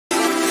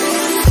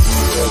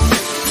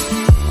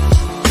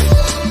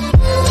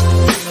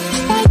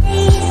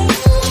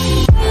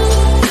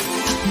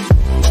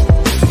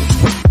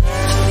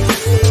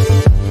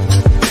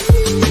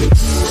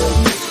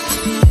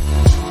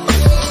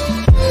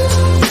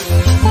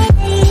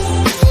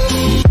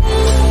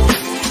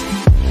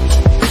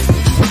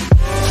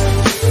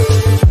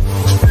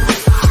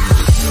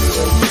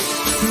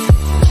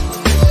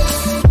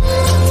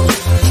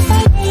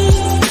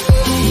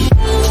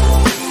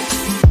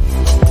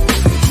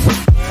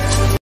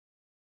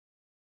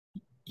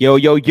Yo,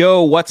 yo,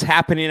 yo, what's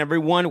happening,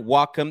 everyone?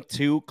 Welcome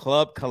to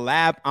Club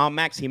Collab. I'm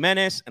Max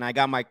Jimenez, and I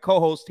got my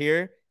co-host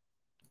here.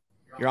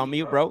 You're on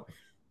mute, bro.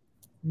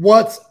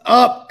 What's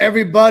up,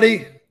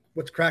 everybody?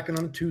 What's cracking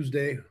on a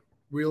Tuesday?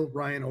 Real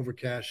Ryan over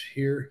Kash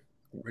here,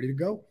 ready to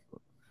go.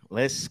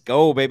 Let's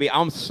go, baby.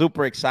 I'm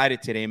super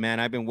excited today,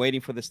 man. I've been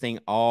waiting for this thing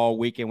all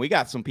weekend. We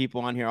got some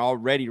people on here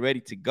already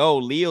ready to go.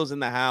 Leo's in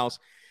the house.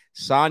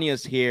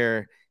 Sonia's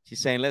here. She's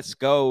saying, let's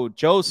go.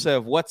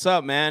 Joseph, what's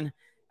up, man?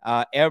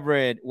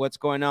 Everett, what's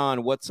going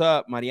on? What's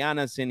up?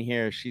 Mariana's in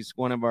here. She's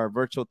one of our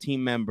virtual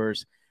team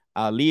members.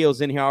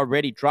 Leo's in here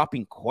already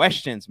dropping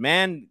questions,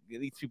 man.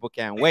 These people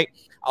can't wait.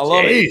 I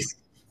love it.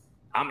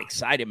 I'm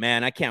excited,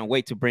 man. I can't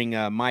wait to bring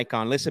Mike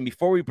on. Listen,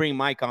 before we bring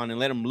Mike on and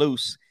let him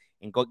loose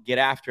and go get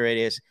after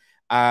it,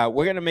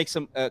 we're going to make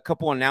a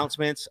couple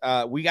announcements.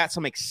 We got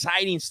some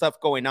exciting stuff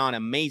going on,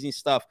 amazing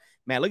stuff.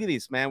 Man, look at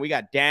this, man. We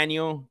got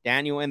Daniel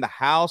in the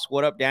house.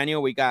 What up,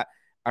 Daniel? We got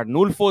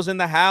Arnulfo's in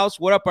the house.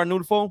 What up,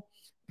 Arnulfo?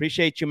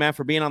 Appreciate you, man,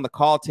 for being on the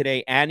call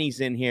today.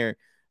 Annie's in here.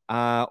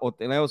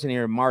 Oteleo's in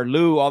here.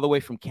 Marlou, all the way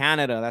from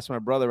Canada. That's my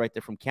brother right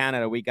there from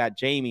Canada. We got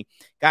Jamie.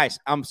 Guys,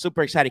 I'm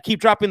super excited. Keep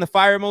dropping the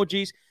fire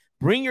emojis.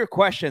 Bring your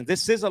questions.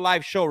 This is a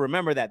live show.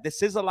 Remember that.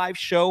 This is a live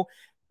show.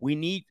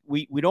 We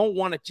don't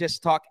want to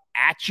just talk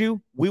at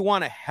you. We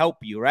want to help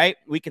you, right?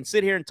 We can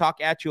sit here and talk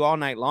at you all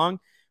night long,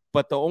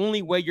 but the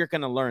only way you're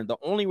going to learn, the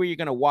only way you're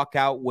going to walk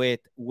out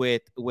with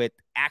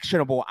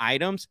actionable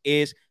items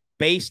is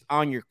based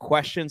on your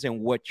questions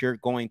and what you're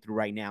going through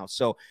right now.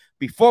 So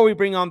before we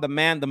bring on the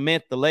man, the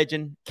myth, the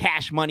legend,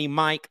 Cash Money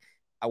Mike,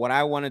 what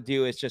I want to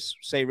do is just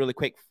say really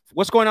quick,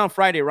 what's going on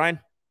Friday, Ryan?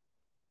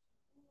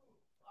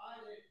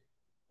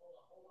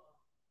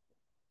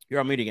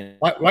 You're on mute again.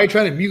 Why are you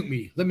trying to mute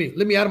me? Let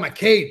me out of my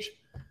cage.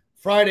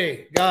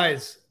 Friday,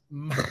 guys.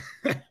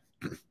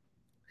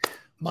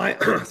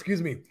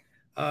 Excuse me.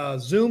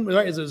 Zoom,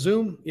 right? Is it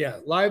Zoom? Yeah,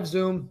 live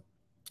Zoom.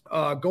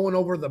 Going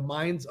over the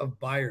minds of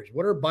buyers.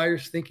 What are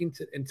buyers thinking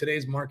in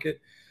today's market?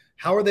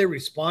 How are they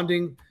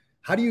responding?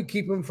 How do you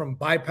keep them from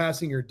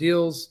bypassing your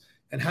deals?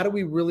 And how do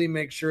we really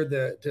make sure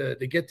that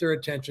to get their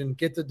attention,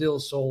 get the deal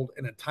sold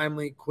in a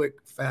timely,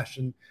 quick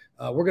fashion?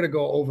 We're going to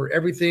go over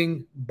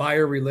everything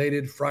buyer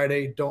related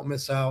Friday. Don't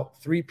miss out.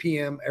 3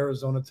 p.m.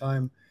 Arizona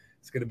time.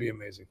 It's going to be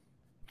amazing.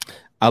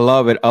 I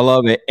love it. I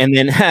love it. And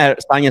then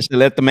Sonia said,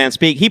 let the man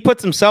speak. He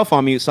puts himself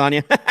on mute,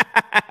 Sonia.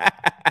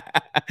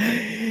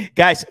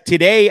 Guys,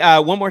 today,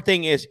 one more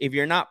thing is, if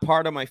you're not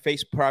part of my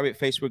private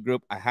Facebook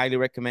group, I highly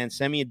recommend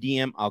send me a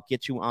DM. I'll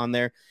get you on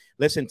there.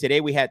 Listen,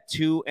 today we had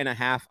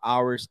 2.5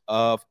 hours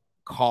of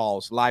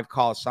calls, live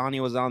calls.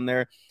 Sonia was on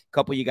there. A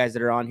couple of you guys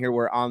that are on here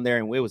were on there,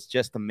 and it was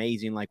just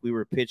amazing. Like, we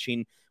were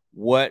pitching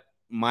what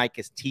Mike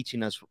is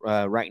teaching us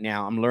right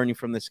now. I'm learning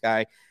from this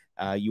guy.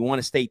 You want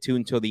to stay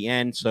tuned till the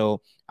end.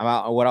 So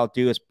what I'll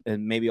do is,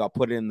 and maybe I'll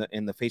put it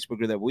in the Facebook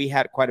group, that we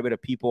had quite a bit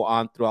of people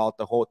on throughout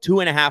the whole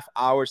 2.5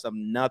 hours of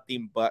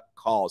nothing but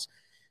calls.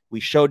 We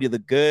showed you the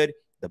good,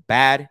 the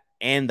bad,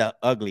 and the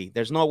ugly.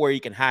 There's nowhere you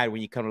can hide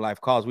when you come to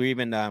live calls. We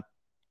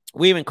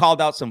even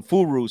called out some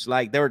furus,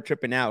 like they were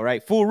tripping out,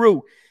 right?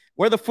 Furu,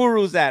 where the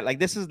furus at? Like,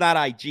 this is not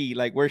IG.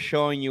 Like, we're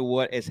showing you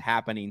what is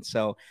happening.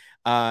 So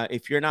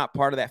if you're not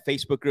part of that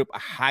Facebook group, I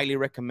highly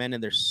recommend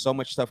it. There's so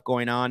much stuff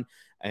going on,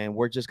 and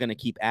we're just going to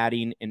keep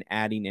adding and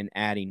adding and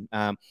adding.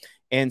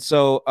 And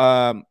so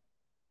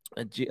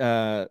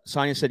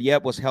Sonia said,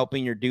 yep, was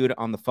helping your dude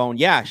on the phone.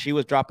 Yeah, she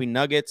was dropping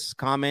nuggets,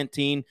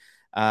 commenting.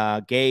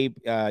 Gabe,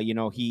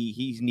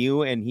 he's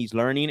new and he's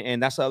learning.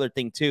 And that's the other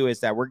thing, too, is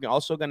that we're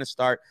also going to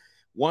start.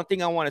 One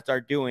thing I want to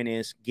start doing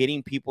is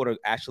getting people to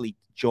actually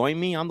join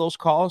me on those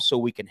calls so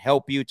we can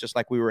help you, just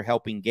like we were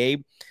helping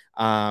Gabe.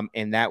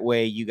 And that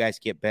way you guys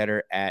get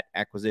better at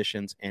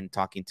acquisitions and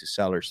talking to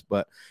sellers.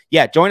 But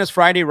yeah, join us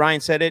Friday. Ryan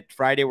said it.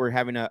 Friday, we're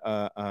having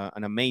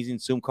an amazing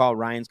Zoom call.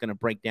 Ryan's going to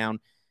break down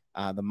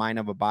the mind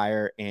of a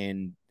buyer,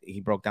 and he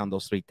broke down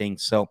those 3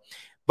 things. So,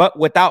 but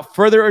without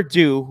further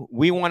ado,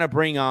 we want to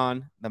bring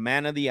on the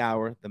man of the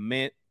hour, the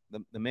myth,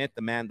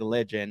 the man, the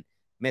legend,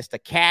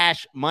 Mr.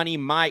 Cash Money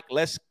Mike.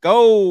 Let's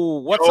go.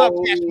 What's up,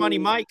 Cash Money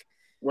Mike?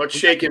 What's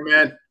shaking,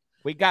 man?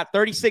 We got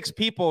 36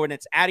 people, and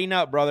it's adding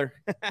up, brother.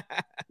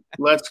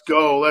 Let's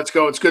go. Let's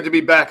go. It's good to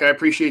be back. I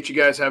appreciate you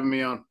guys having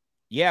me on.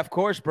 Yeah, of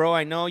course, bro.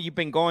 I know you've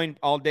been going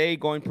all day,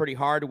 going pretty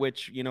hard,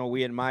 which,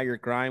 we admire your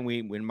grind. We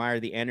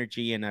admire the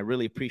energy, and I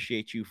really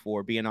appreciate you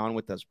for being on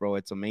with us, bro.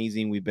 It's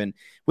amazing. We've been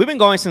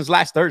going since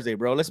last Thursday,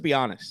 bro. Let's be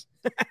honest.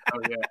 Oh,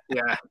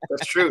 yeah.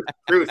 That's truth.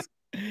 Truth.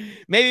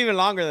 Maybe even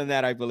longer than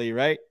that, I believe,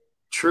 right?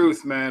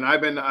 Truth, man.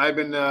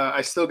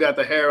 I still got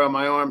the hair on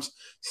my arms,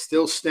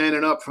 still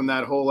standing up from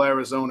that whole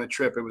Arizona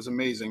trip. It was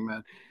amazing,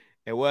 man.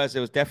 It was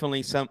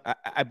definitely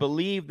I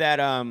believe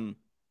that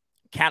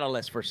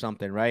catalyst for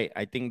something, right?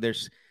 I think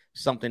there's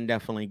something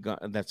definitely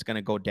that's going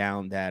to go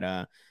down that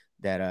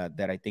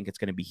I think it's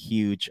going to be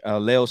huge.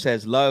 Leo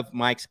says, love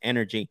Mike's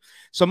energy.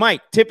 So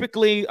Mike,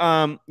 typically,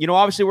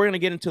 obviously we're going to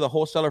get into the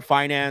wholesaler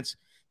finance.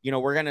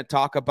 We're going to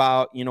talk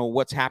about,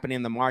 what's happening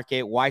in the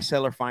market, why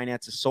seller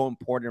finance is so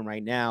important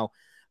right now.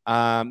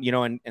 You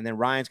know, and then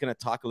Ryan's going to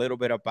talk a little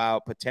bit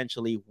about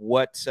potentially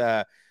what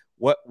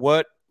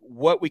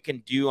we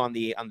can do on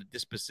the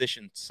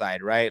disposition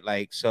side, right?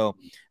 Like, so,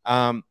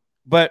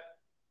 but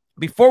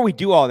before we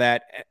do all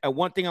that,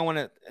 one thing I want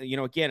to, you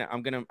know, again,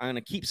 I'm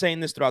gonna keep saying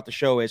this throughout the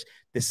show is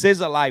this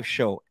is a live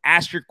show.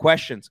 Ask your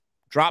questions,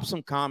 drop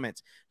some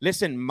comments.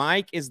 Listen,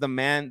 Mike is the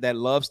man that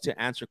loves to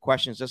answer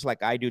questions, just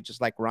like I do, just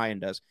like Ryan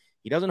does.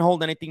 He doesn't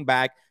hold anything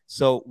back.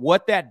 So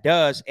what that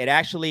does,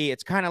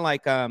 it's kind of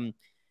like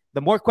the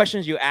more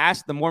questions you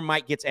ask, the more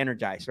Mike gets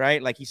energized,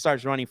 right? Like he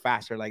starts running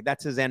faster. Like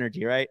that's his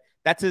energy, right?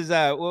 That's his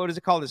what is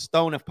it called? His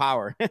stone of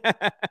power.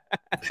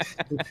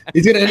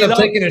 He's gonna end up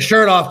taking his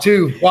shirt off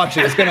too. Watch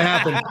it, it's gonna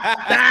happen.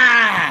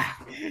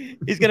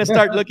 He's gonna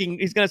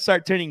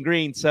start turning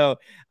green. So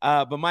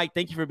but Mike,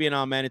 thank you for being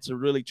on, man. It's a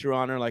really true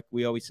honor, like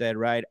we always said,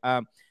 right?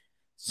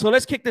 So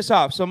let's kick this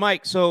off. So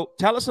Mike, so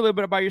tell us a little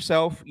bit about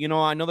yourself. You know,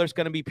 I know there's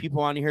gonna be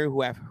people on here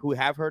who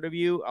have heard of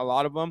you, a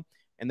lot of them.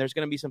 And there's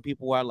going to be some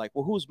people who are like,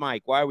 well, who's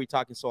Mike? Why are we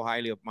talking so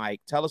highly of Mike?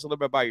 Tell us a little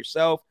bit about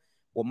yourself.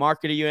 What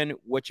market are you in?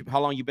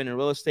 How long you've been in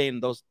real estate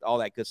and all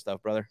that good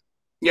stuff, brother.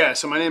 Yeah.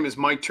 So my name is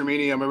Mike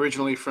Termini. I'm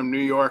originally from New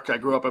York. I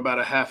grew up about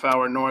a half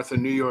hour north of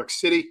New York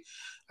City.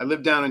 I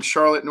live down in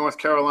Charlotte, North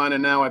Carolina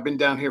now. I've been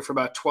down here for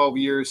about 12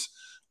 years.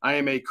 I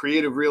am a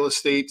creative real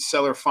estate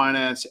seller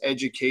finance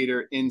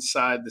educator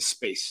inside the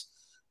space.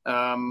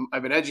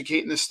 I've been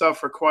educating this stuff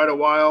for quite a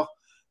while.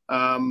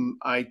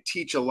 I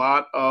teach a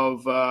lot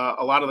of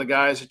the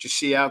guys that you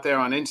see out there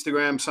on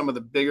Instagram, some of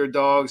the bigger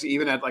dogs,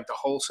 even at like the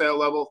wholesale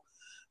level.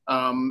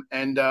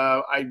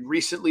 I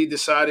recently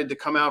decided to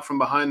come out from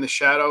behind the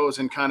shadows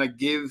and kind of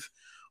give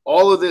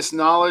all of this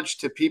knowledge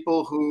to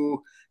people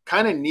who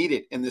kind of need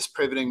it in this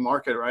pivoting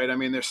market, right? I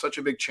mean, there's such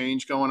a big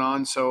change going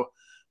on. So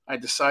I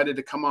decided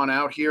to come on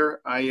out here.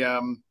 I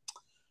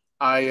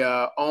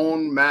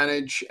own,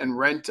 manage, and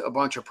rent a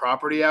bunch of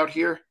property out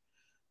here.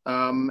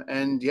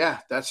 And yeah,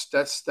 that's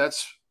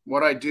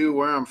what I do,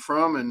 where I'm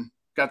from, and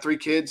got 3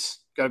 kids,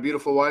 got a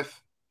beautiful wife.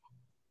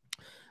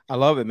 I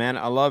love it, man.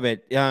 I love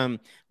it.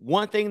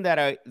 One thing that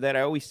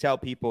I always tell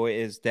people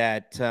is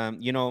that,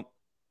 you know,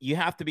 you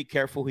have to be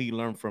careful who you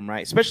learn from,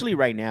 right? Especially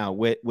right now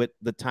with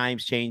the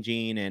times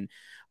changing and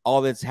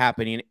all that's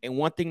happening. And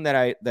one thing that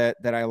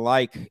I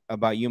like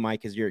about you,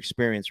 Mike, is your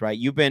experience, right?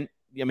 You've been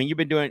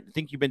doing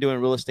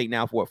real estate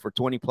now for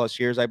 20 plus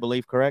years, I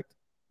believe, correct?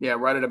 Yeah.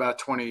 Right at about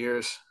 20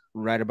 years.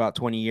 Right about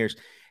 20 years.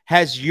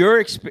 Has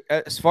your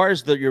as far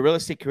as your real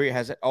estate career,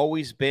 has it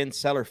always been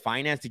seller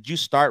finance? Did you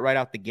start right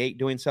out the gate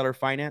doing seller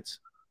finance?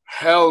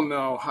 Hell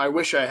no. I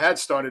wish I had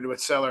started with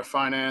seller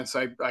finance.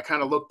 I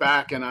kind of look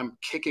back and I'm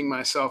kicking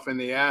myself in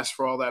the ass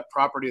for all that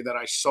property that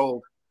I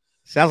sold.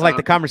 Sounds like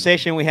the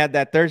conversation we had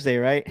that Thursday,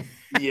 right?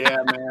 Yeah,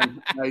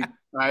 man.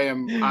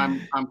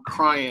 I'm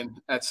crying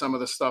at some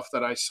of the stuff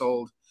that I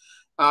sold.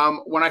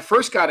 When I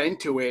first got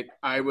into it,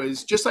 I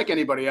was just like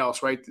anybody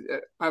else, right?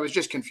 I was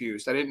just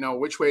confused. I didn't know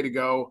which way to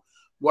go,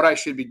 what I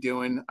should be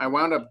doing. I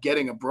wound up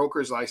getting a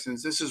broker's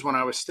license. This is when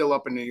I was still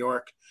up in New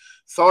York.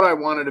 Thought I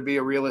wanted to be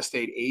a real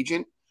estate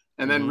agent,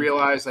 and then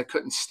realized I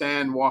couldn't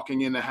stand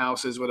walking into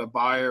houses with a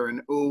buyer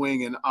and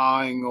oohing and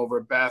ahhing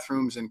over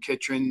bathrooms and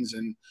kitchens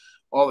and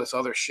all this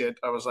other shit.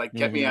 I was like,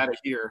 get me out of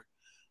here.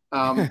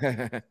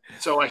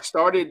 So I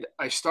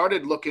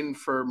started looking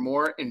for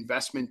more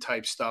investment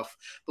type stuff.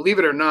 Believe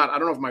it or not, I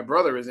don't know if my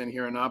brother is in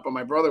here or not, but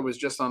my brother was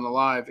just on the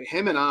live.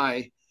 Him and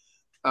I,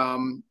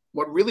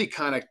 what really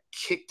kind of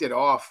kicked it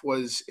off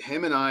was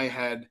him and I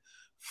had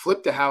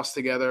flipped a house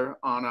together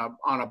on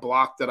a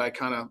block that I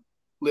kind of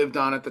lived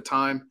on at the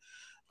time.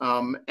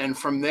 And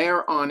from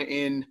there on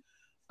in,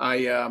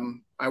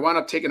 I wound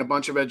up taking a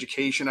bunch of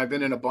education. I've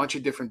been in a bunch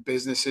of different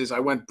businesses. I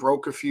went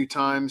broke a few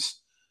times.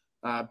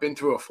 Been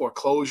through a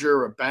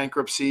foreclosure, a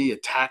bankruptcy, a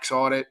tax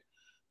audit.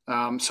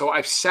 So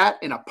I've sat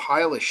in a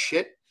pile of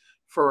shit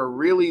for a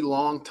really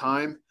long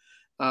time.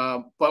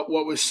 But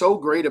what was so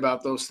great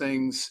about those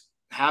things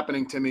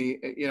happening to me,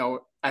 you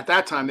know, at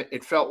that time,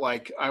 it felt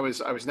like I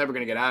was never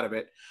going to get out of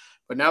it.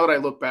 But now that I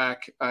look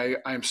back, I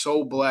am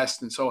so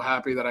blessed and so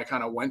happy that I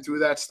kind of went through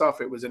that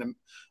stuff. It was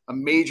a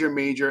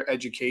major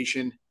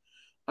education.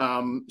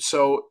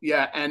 So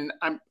yeah, and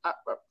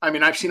I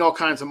mean, I've seen all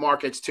kinds of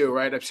markets too,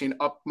 right? I've seen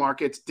up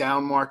markets,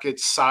 down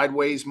markets,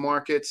 sideways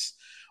markets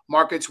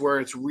where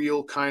it's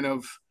real kind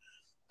of,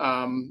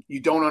 you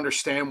don't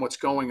understand what's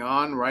going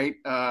on, right?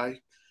 I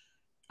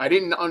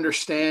didn't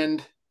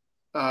understand,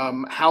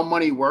 how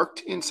money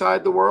worked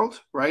inside the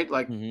world, right?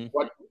 Like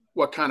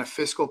what kind of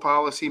fiscal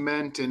policy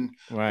meant and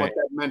what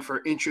that meant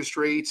for interest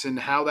rates and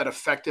how that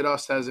affected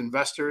us as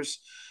investors.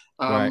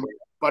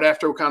 But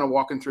after kind of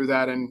walking through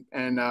that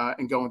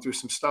and going through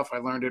some stuff, I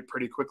learned it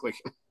pretty quickly.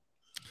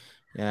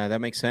 Yeah, that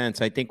makes sense.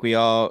 I think we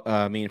all,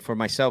 I mean, for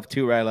myself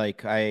too, right?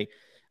 Like I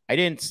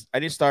didn't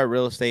start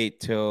real estate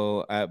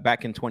till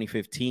back in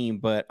 2015,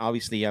 but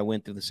obviously I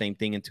went through the same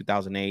thing in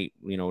 2008,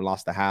 you know,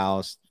 lost the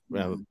house,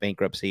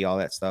 bankruptcy, all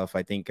that stuff.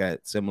 I think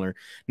similar,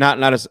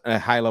 not as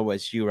high level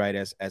as you, right?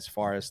 As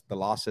far as the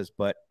losses,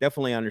 but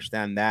definitely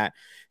understand that.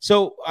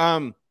 So,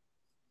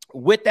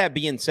 with that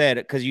being said,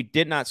 because you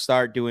did not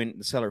start doing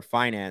the seller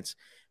finance,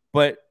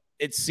 but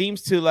it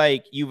seems to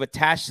like you've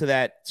attached to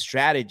that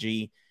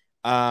strategy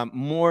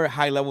more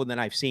high level than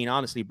I've seen,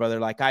 honestly, brother.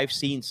 Like I've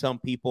seen some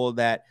people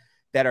that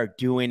are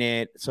doing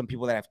it, some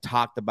people that have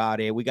talked about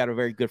it. We got a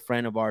very good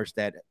friend of ours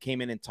that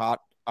came in and taught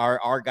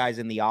our guys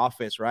in the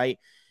office, right?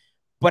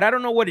 But I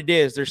don't know what it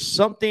is. There's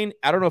something,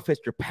 I don't know if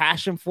it's your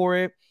passion for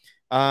it.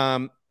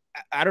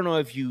 I don't know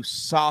if you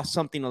saw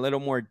something a little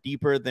more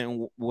deeper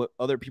than what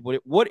other people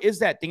did. What is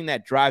that thing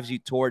that drives you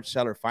towards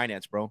seller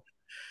finance, bro?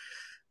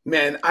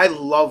 Man, I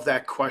love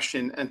that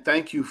question. And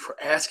thank you for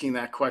asking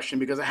that question,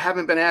 because I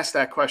haven't been asked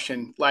that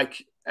question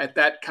like at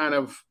that kind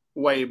of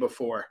way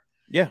before.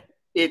 Yeah.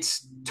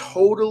 It's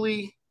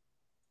totally,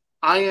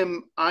 I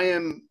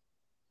am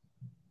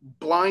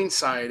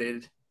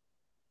blindsided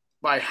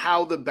by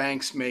how the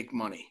banks make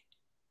money.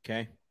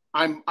 Okay.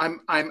 I'm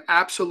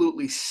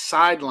absolutely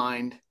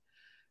sidelined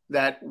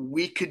that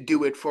we could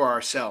do it for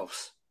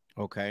ourselves.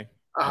 Okay.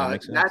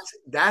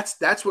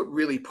 That's what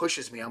really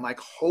pushes me. I'm like,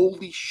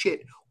 holy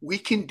shit, we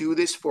can do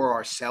this for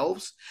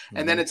ourselves. Mm-hmm.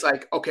 And then it's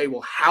like, okay,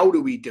 well, how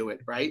do we do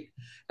it? Right.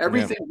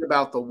 Everything's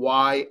about the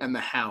why and the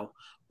how,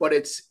 but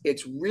it's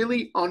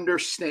really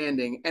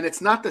understanding. And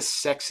it's not the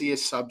sexiest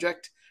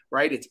subject,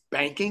 right? It's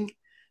banking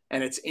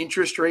and it's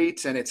interest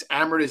rates and it's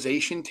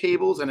amortization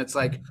tables. And it's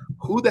like,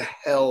 who the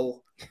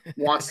hell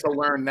wants to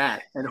learn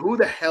that? And who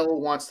the hell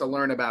wants to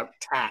learn about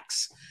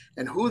tax?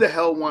 And who the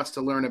hell wants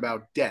to learn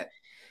about debt?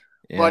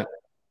 Yeah. But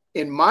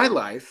in my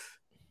life,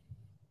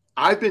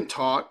 I've been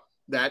taught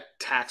that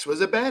tax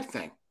was a bad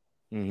thing.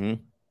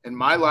 Mm-hmm. In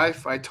my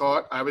life, I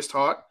was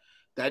taught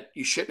that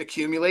you shouldn't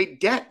accumulate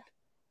debt.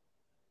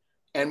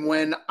 And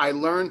when I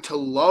learned to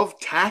love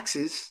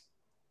taxes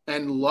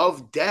and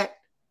love debt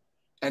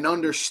and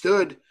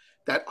understood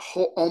that,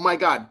 oh my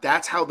God,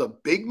 that's how the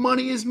big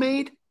money is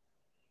made.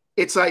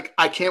 It's like,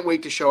 I can't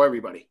wait to show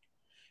everybody,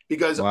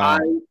 because wow.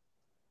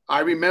 I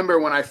remember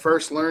when I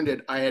first learned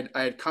it, I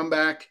had come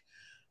back,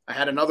 I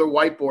had another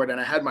whiteboard and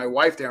I had my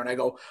wife there and I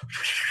go,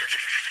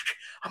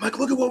 I'm like,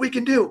 look at what we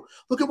can do.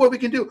 Look at what we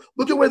can do.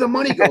 Look at where the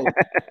money goes.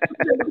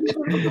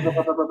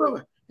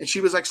 And she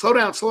was like, slow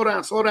down, slow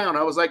down, slow down.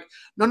 I was like,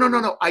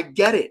 no. I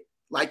get it.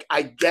 Like,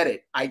 I get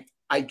it.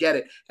 I get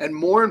it. And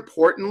more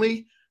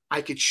importantly,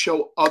 I could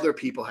show other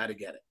people how to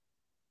get it.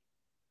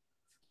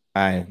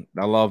 I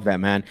love that,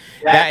 man.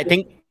 Yeah, I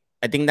think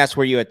that's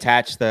where you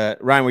attach the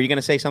Ryan. Were you going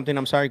to say something?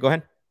 I'm sorry. Go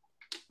ahead.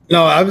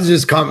 No, I was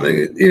just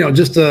commenting,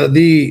 just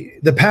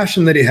the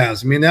passion that he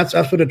has. I mean, that's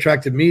what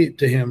attracted me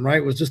to him,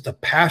 right? Was just the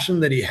passion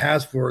that he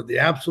has for the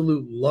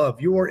absolute love.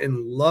 You are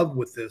in love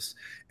with this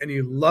and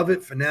you love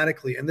it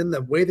fanatically. And then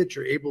the way that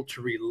you're able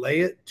to relay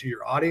it to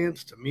your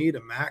audience, to me,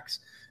 to Max,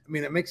 I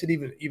mean, it makes it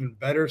even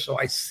better. So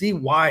I see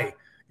why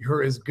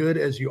you're as good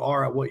as you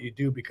are at what you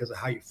do, because of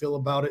how you feel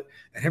about it.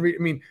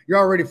 And you're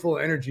already full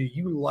of energy.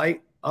 You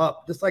light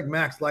up just like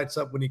Max lights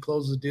up when he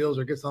closes deals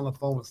or gets on the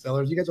phone with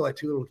sellers. You guys are like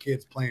two little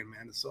kids playing,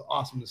 man. It's so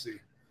awesome to see.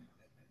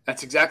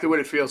 That's exactly what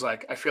it feels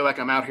like. I feel like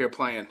I'm out here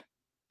playing.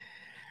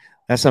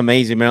 That's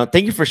amazing, man.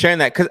 Thank you for sharing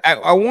that, because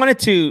I wanted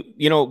to,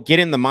 get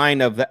in the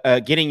mind of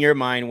getting your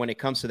mind when it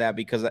comes to that,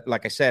 because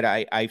like I said,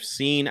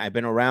 I've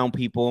been around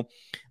people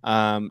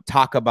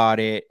talk about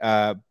it,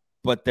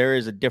 but there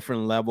is a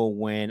different level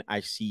when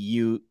I see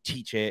you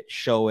teach it,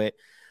 show it.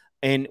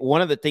 And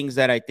one of the things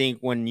that I think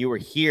when you were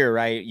here,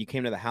 right, you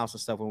came to the house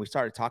and stuff, when we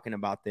started talking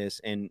about this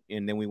and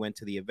then we went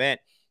to the event,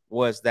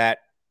 was that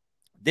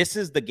this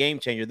is the game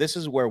changer. This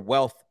is where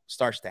wealth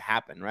starts to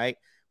happen, right?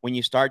 When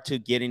you start to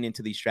getting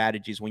into these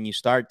strategies, when you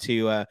start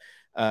to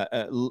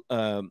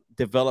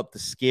develop the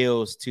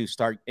skills to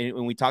start. And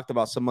when we talked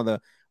about some of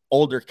the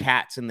older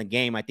cats in the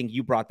game, I think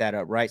you brought that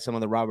up, right? Some of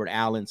the Robert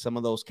Allen, some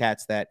of those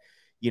cats that,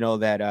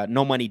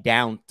 no money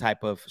down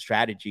type of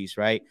strategies,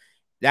 right?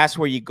 That's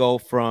where you go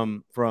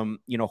from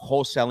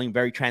wholesaling,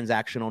 very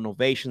transactional,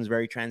 novations,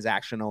 very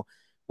transactional,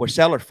 where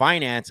seller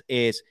finance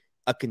is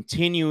a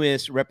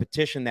continuous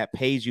repetition that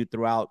pays you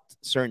throughout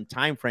a certain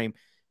time frame.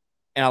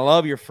 And I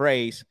love your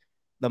phrase,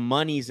 the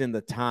money's in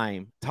the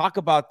time. Talk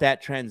about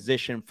that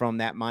transition from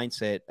that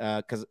mindset,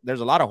 because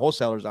there's a lot of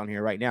wholesalers on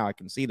here right now. I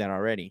can see that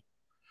already.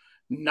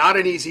 Not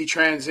an easy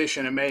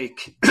transition to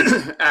make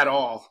at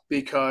all,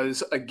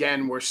 because,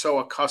 again, we're so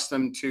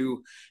accustomed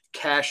to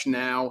cash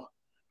now.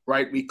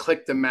 Right, we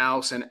click the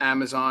mouse and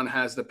Amazon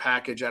has the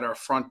package at our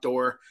front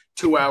door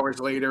 2 hours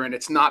later, and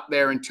it's not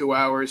there in 2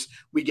 hours.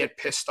 We get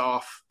pissed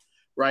off,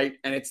 right?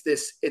 And it's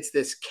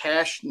this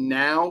cash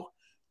now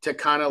to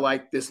kind of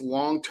like this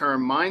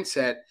long-term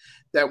mindset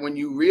that when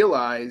you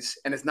realize,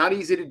 and it's not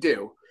easy to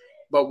do,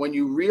 but when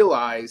you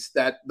realize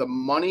that the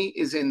money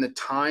is in the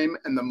time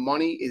and the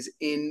money is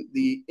in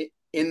the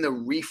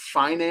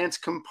refinance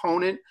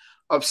component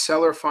of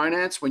seller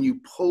finance, when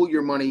you pull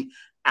your money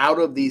out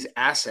of these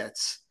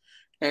assets.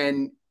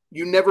 And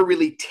you never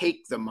really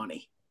take the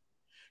money.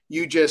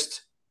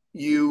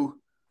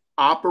 You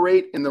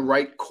operate in the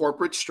right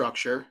corporate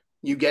structure.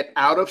 You get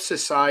out of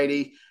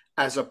society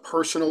as a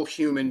personal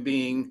human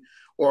being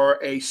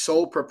or a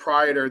sole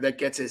proprietor that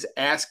gets his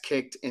ass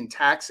kicked in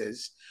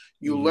taxes.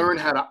 You learn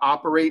how to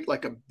operate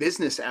like a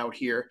business out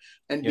here.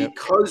 And Yep.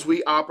 because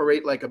we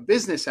operate like a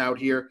business out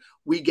here,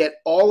 we get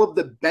all of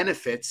the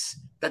benefits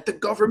that the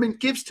government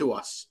gives to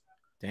us.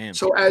 Damn.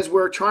 So as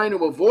we're trying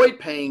to avoid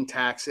paying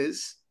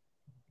taxes,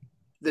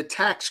 the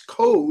tax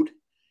code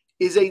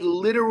is a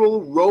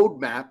literal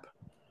roadmap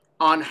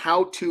on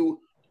how to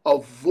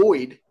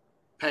avoid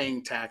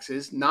paying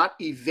taxes, not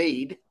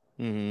evade.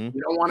 Mm-hmm.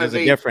 You don't want to evade.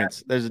 There's a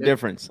difference. There's a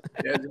difference,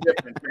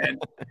 man.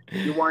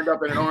 You wind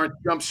up in an orange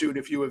jumpsuit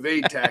if you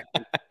evade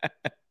taxes.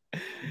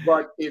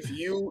 But if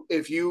you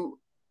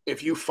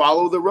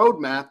follow the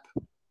roadmap,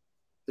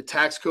 the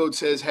tax code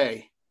says,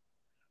 hey,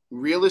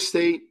 real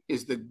estate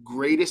is the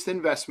greatest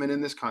investment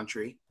in this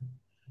country.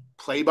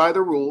 Play by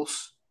the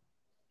rules.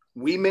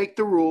 We make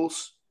the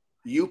rules.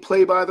 You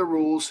play by the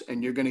rules,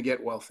 and you're going to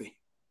get wealthy.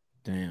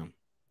 Damn.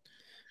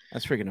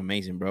 That's freaking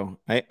amazing, bro.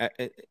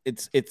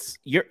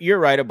 You're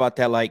right about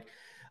that. Like,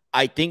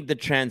 I think the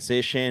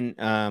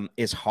transition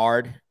is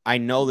hard. I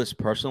know this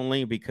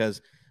personally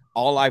because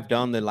all I've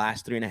done the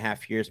last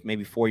 3.5 years,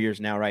 maybe 4 years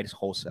now, right, is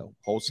wholesale.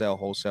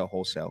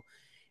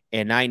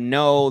 And I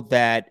know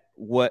that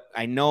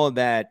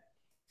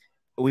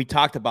we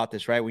talked about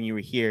this, right? When you were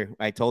here,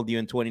 I told you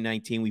in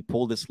 2019, we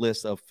pulled this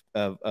list of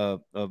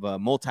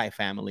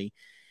multifamily,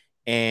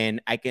 and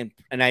I did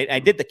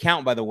the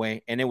count, by the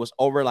way, and it was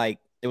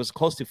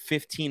close to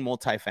 15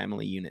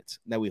 multifamily units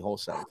that we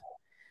wholesaled.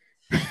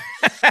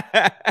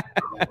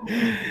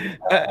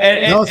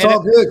 It's all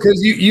good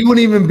because you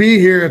wouldn't even be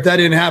here if that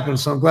didn't happen.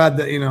 So I'm glad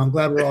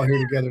we're all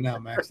here together now,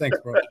 Max. Thanks,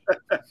 bro.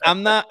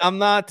 I'm not,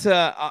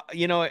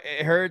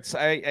 it hurts.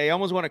 I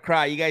almost want to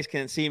cry. You guys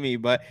can't see me,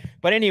 but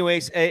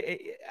anyways,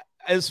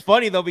 it's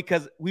funny though,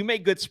 because we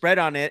made good spread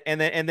on it.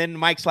 And then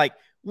Mike's like,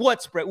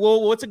 what spread?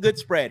 Well, what's a good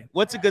spread?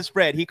 What's a good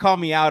spread? He called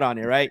me out on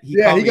it, right? He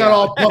got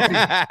all puffy.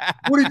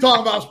 What are you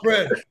talking about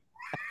spread?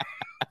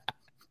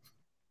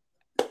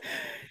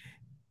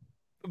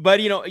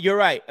 But you're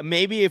right.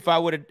 Maybe if I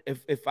would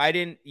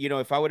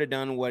have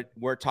done what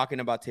we're talking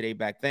about today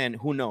back then,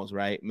 who knows,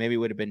 right? Maybe it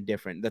would have been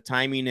different. The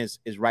timing is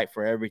right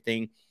for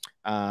everything.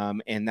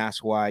 And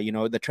that's why,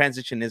 the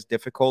transition is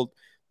difficult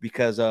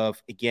because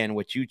of, again,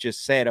 what you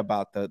just said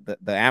about the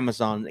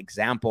Amazon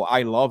example.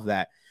 I love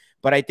that.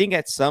 But I think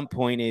at some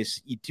point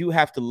is you do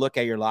have to look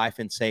at your life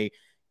and say,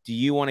 do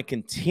you want to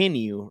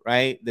continue,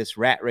 right, this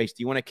rat race?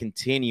 Do you want to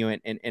continue?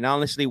 And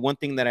honestly, one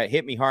thing that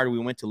hit me hard, we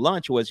went to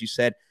lunch, was you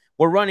said,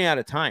 we're running out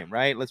of time,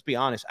 right? Let's be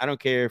honest. I don't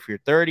care if you're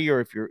 30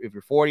 or if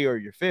you're 40 or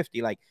you're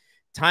 50, like,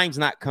 time's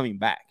not coming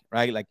back,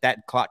 right? Like,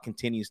 that clock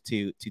continues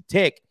to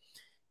tick.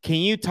 Can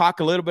you talk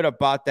a little bit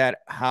about that?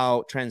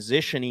 How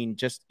transitioning,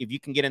 just if you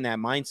can get in that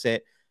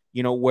mindset,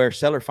 where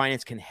seller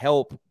finance can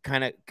help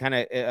kind of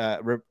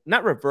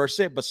not reverse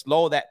it, but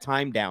slow that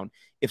time down.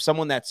 If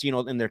someone that's,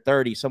 in their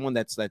 30s, someone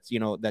that's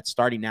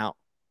starting out.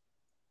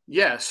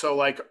 Yeah. So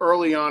like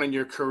early on in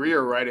your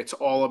career, right, it's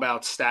all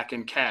about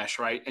stacking cash,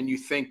 right? And you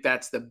think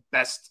that's the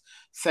best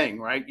thing,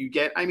 right?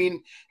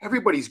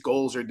 Everybody's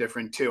goals are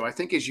different too. I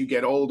think as you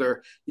get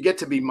older, you get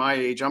to be my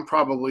age. I'm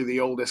probably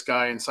the oldest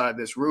guy inside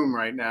this room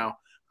right now.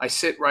 I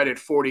sit right at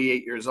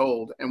 48 years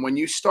old. And when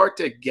you start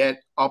to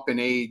get up in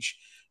age,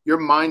 your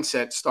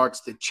mindset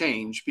starts to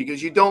change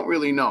because you don't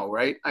really know,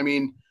 right?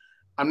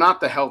 I'm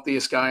not the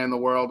healthiest guy in the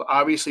world.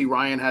 Obviously,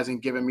 Ryan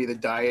hasn't given me the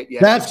diet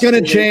yet. That's going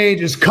to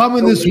change. It's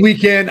coming this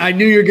weekend. I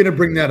knew you're going to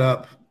bring that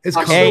up. It's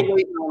hey,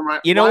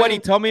 you know what he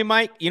told me,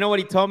 Mike? You know what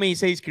he told me? He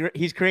says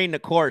he's creating a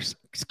course.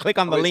 Just click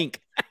on the link.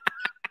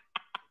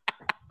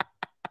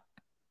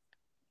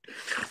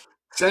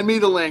 Send me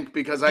the link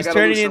because I got to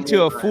turn it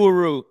into a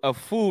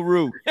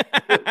furu.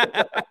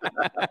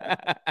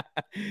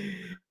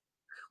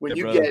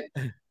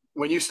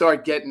 When you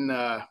start getting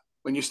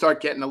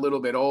a little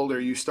bit older,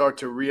 you start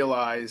to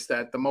realize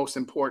that the most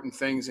important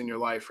things in your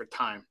life are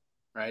time,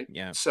 right?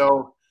 Yeah.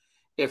 So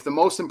if the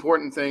most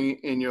important thing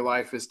in your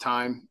life is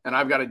time, and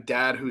I've got a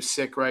dad who's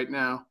sick right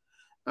now,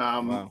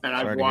 wow. And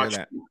I've watched,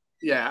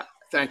 yeah,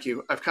 thank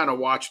you. I've kind of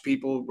watched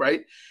people,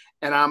 right?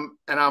 And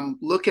I'm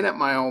looking at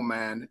my old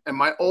man, and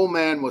my old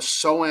man was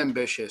so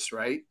ambitious,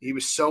 right? He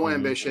was so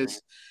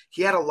ambitious.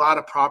 He had a lot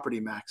of property,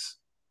 Max.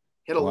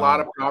 He had a lot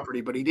of property,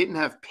 but he didn't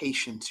have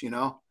patience,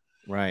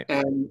 Right.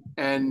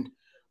 And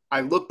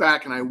I look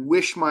back and I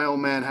wish my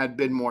old man had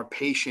been more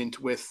patient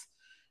with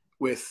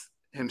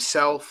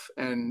himself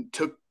and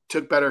took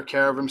better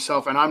care of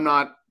himself. And I'm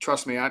not,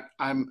 trust me,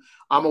 I'm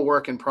a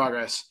work in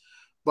progress.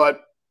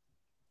 But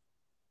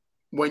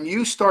when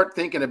you start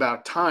thinking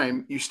about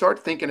time, you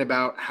start thinking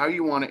about how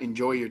you want to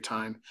enjoy your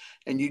time,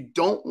 and you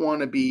don't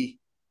want to be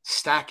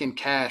stacking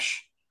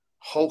cash,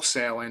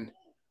 wholesaling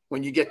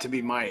when you get to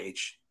be my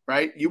age,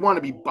 right? You want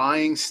to be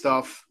buying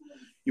stuff.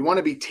 You want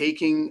to be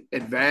taking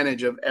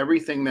advantage of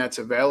everything that's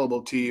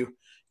available to you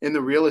in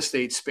the real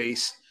estate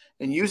space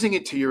and using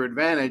it to your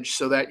advantage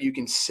so that you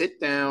can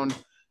sit down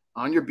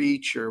on your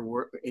beach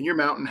or in your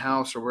mountain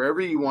house or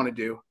wherever you want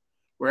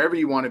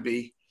to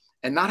be,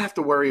 and not have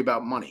to worry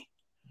about money.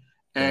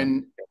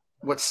 And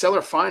what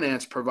seller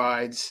finance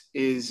provides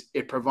is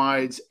it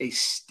provides a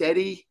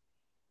steady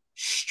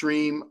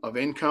stream of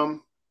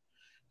income.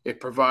 It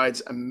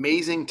provides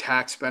amazing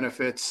tax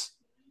benefits.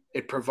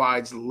 It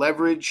provides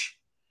leverage,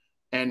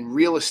 and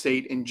real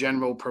estate in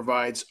general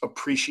provides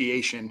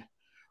appreciation,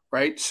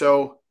 right?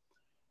 So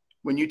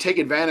when you take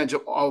advantage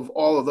of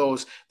all of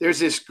those, there's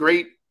this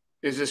great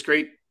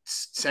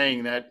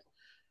saying that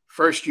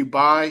first you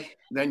buy,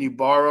 then you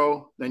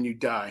borrow, then you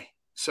die.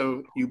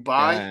 So you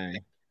buy,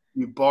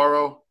 you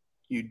borrow,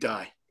 you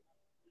die.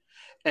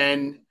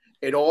 And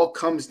it all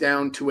comes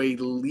down to a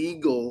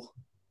legal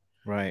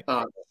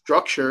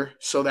structure,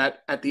 so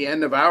that at the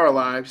end of our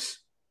lives,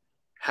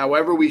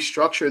 however we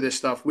structure this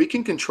stuff, we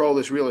can control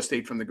this real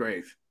estate from the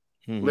grave,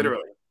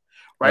 literally,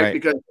 right?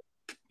 Because,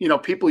 you know,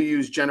 people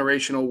use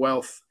generational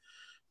wealth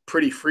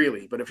pretty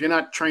freely, but if you're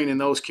not training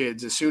those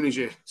kids, as soon as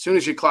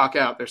you clock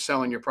out, they're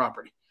selling your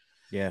property.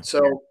 Yeah.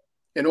 So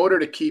in order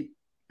to keep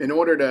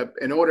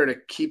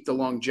the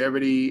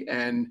longevity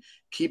and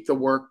keep the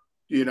work,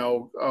 you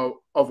know,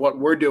 of what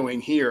we're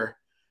doing here,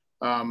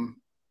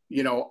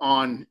 you know,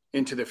 on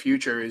into the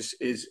future is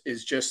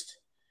just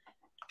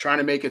trying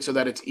to make it so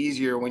that it's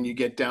easier when you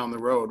get down the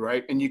road,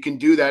 right? And you can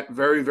do that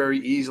very, very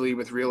easily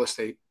with real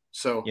estate.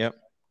 So, yep,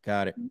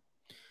 got it.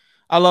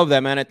 I love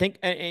that, man. I think,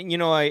 and you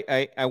know,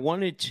 I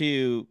wanted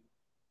to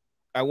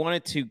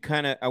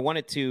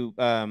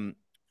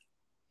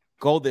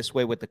go this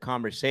way with the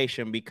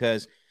conversation,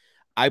 because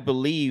I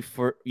believe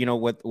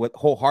with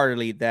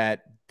wholeheartedly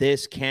that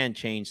this can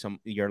change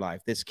your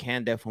life. This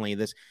can definitely,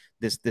 this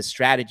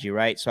strategy,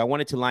 right? So I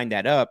wanted to line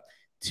that up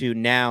to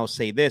now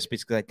say this,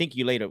 because I think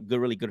you laid a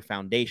really good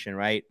foundation,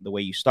 right? The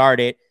way you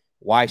started,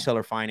 why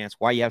seller finance,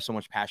 why you have so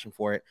much passion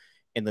for it,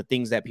 and the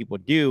things that people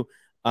do.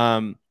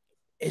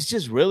 It's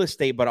just real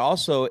estate, but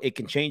also it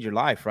can change your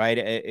life,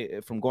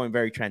 right? From going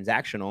very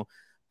transactional.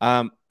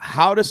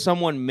 How does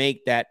someone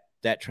make that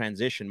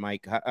transition,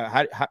 Mike?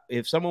 How,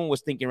 if someone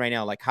was thinking right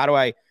now, like, how do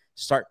I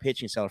start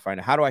pitching seller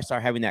finance? How do I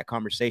start having that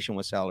conversation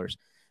with sellers?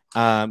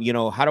 You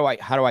know, how do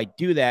I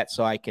do that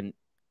so I can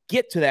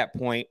get to that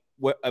point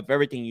of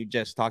everything you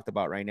just talked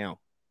about right now?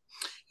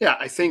 Yeah,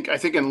 I think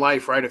in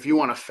life, right, if you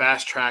want to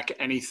fast track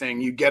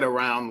anything, you get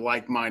around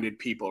like-minded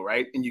people,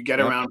 right? And you get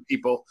around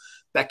people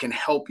that can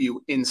help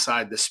you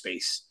inside the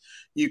space.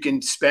 You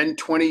can spend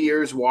 20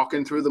 years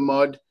walking through the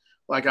mud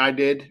like I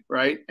did,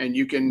 right? And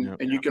you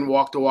can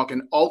walk the walk.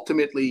 And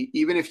ultimately,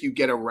 even if you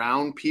get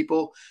around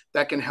people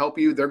that can help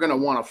you, they're going to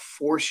want to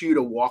force you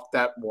to walk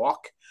that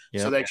walk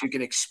so that you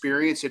can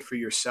experience it for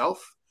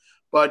yourself.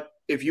 But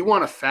if you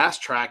want to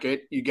fast track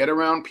it, you get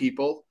around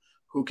people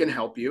who can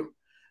help you.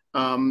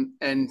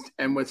 And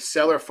with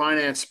seller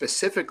finance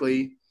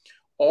specifically,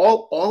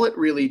 all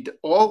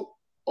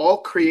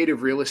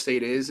creative real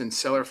estate is, and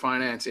seller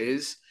finance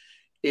is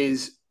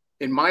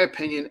in my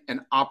opinion,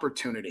 an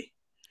opportunity.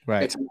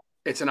 Right.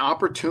 It's an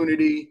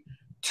opportunity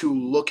to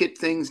look at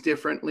things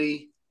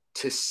differently,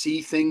 to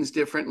see things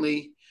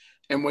differently.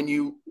 And when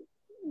you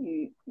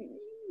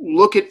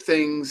look at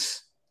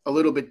things a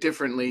little bit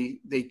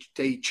differently,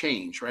 they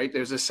change, right?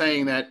 There's a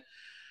saying that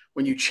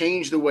when you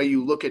change the way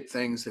you look at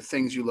things, the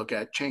things you look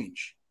at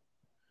change.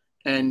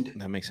 And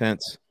that makes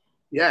sense.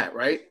 Yeah,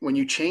 right. When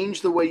you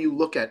change the way you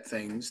look at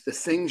things, the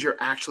things you're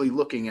actually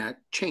looking at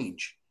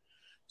change.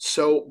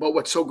 So, but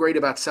what's so great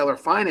about seller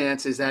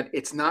finance is that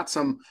it's not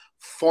some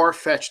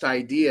far-fetched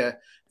idea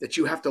that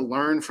you have to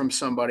learn from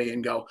somebody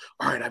and go,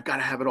 all right, I've got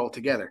to have it all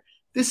together.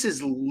 This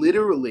is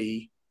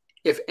literally,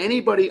 if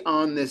anybody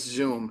on this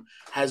Zoom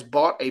has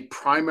bought a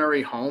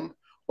primary home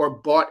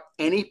or bought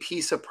any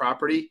piece of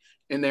property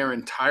in their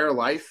entire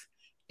life,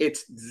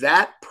 it's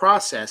that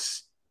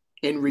process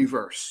in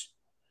reverse.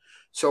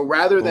 So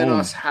rather than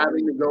us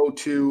having to go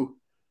to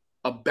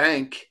a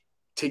bank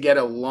to get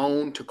a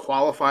loan, to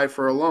qualify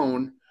for a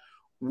loan,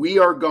 we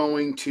are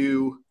going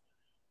to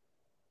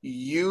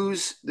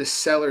use the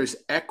seller's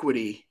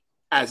equity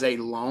as a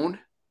loan.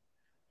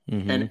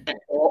 And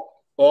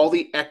all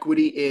the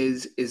equity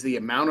is the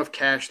amount of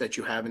cash that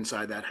you have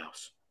inside that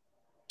house.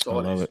 I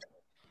love it.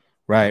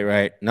 Right,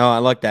 right. No, I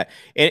like that.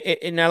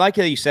 And I like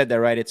how you said that,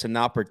 right? It's an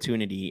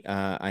opportunity.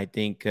 I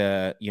think,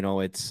 you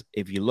know, it's,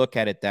 if you look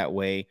at it that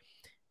way,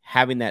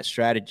 having that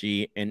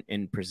strategy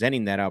and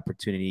presenting that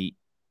opportunity,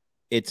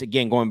 it's,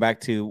 again, going back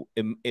to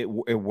it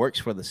works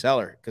for the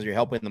seller because you're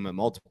helping them in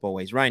multiple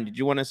ways. Ryan, did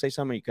you want to say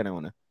something? You kind of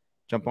want to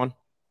jump on?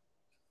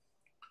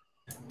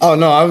 Oh,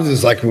 no, I was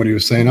just liking what he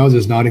was saying. I was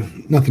just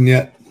nodding. Nothing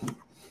yet.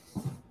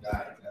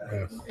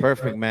 Yeah.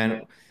 Perfect,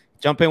 man.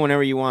 Jump in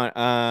whenever you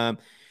want.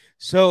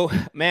 So,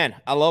 man,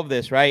 I love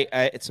this, right?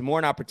 It's more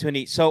an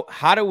opportunity. So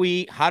how do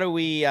we,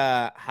 if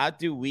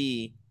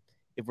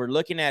we're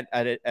looking at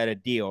a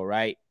deal,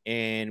 right,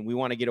 and we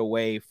want to get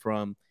away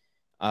from,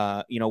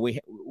 you know,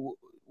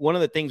 one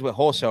of the things with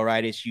wholesale,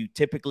 right, is you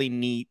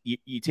typically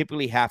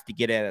have to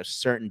get at a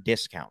certain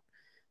discount,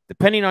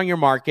 depending on your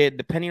market,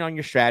 depending on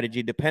your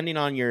strategy, depending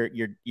on your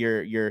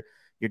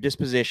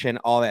disposition,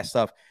 all that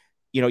stuff.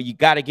 You know, you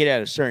got to get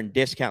at a certain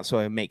discount so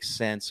it makes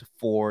sense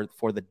for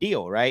the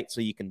deal, right?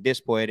 So you can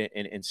display it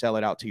and sell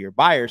it out to your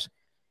buyers.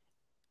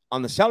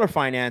 On the seller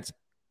finance,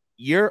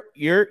 you're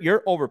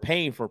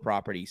overpaying for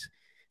properties.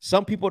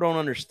 Some people don't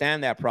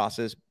understand that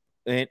process,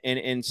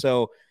 And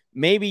so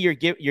maybe you're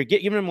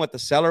giving them what the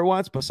seller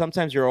wants, but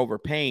sometimes you're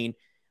overpaying.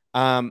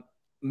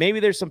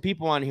 Maybe there's some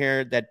people on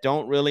here that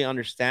don't really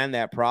understand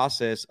that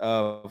process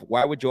of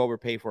why would you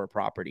overpay for a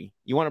property.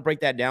 You want to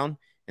break that down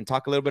and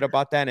talk a little bit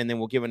about that, and then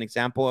we'll give an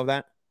example of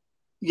that.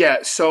 Yeah,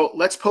 so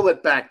let's pull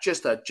it back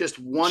just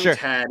one Sure.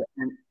 tad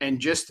and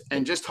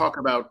just talk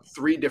about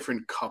 3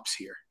 different cups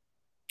here.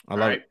 I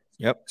love it.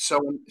 Yep.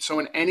 So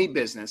in any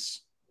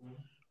business,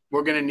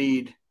 we're going to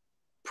need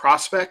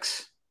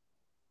prospects.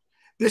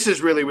 This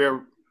is really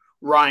where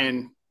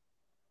Ryan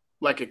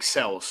like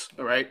excels,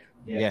 all right?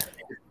 Yeah.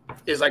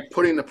 Is like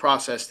putting the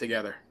process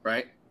together,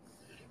 right?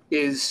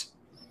 Is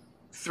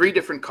 3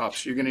 different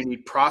cups. You're going to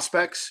need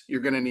prospects,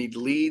 you're going to need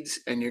leads,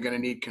 and you're going to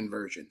need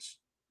conversions,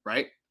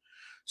 right?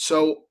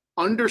 So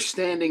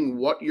understanding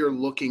what you're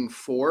looking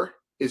for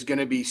is going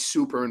to be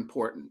super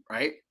important,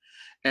 right?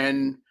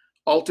 And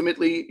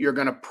ultimately, you're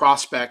going to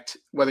prospect,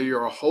 whether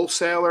you're a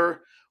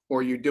wholesaler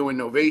or you're doing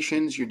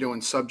novations, you're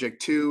doing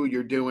subject to,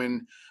 you're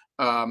doing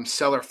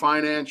seller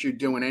finance, you're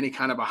doing any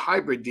kind of a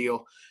hybrid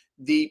deal.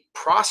 The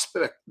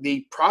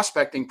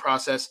prospecting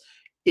process,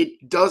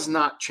 it does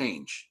not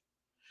change.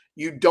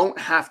 You don't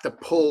have to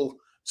pull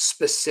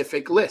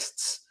specific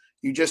lists.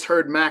 You just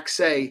heard Max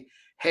say,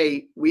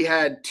 hey, we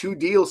had 2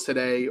 deals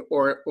today,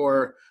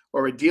 or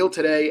a deal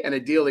today and a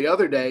deal the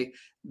other day.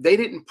 They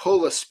didn't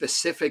pull a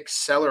specific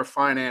seller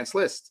finance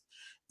list.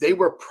 They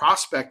were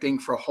prospecting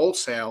for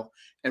wholesale.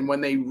 And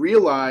when they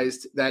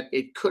realized that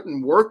it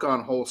couldn't work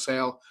on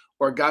wholesale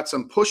or got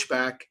some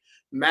pushback,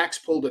 Max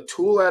pulled a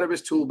tool out of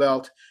his tool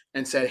belt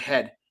and said,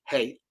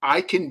 hey,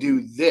 I can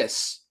do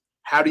this.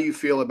 How do you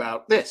feel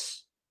about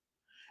this?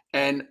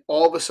 And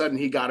all of a sudden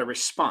he got a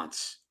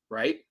response,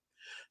 right?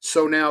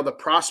 So now the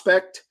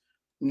prospect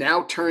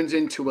now turns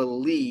into a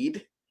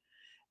lead.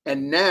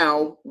 And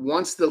now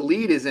once the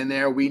lead is in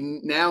there, we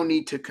now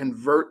need to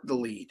convert the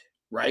lead,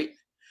 right?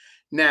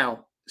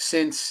 Now,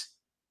 since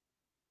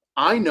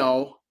I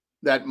know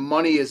that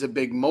money is a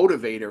big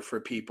motivator for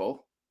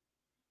people,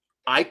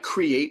 I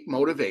create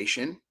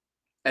motivation.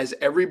 As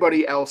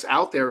everybody else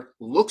out there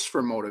looks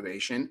for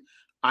motivation,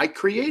 I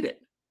create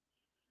it.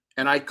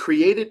 And I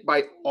create it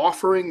by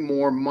offering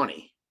more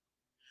money.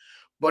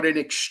 But in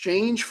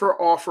exchange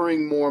for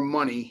offering more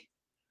money,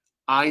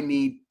 I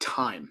need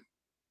time.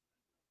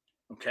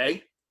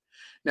 Okay?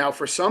 Now,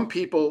 for some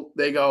people,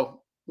 they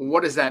go, well,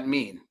 what does that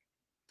mean?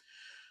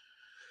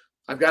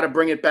 I've got to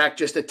bring it back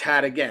just a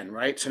tad again,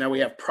 right? So now we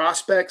have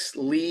prospects,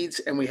 leads,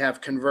 and we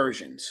have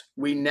conversions.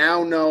 We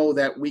now know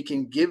that we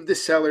can give the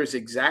sellers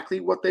exactly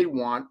what they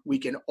want. We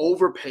can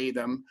overpay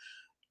them.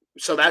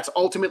 So that's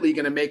ultimately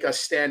going to make us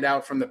stand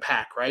out from the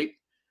pack, right?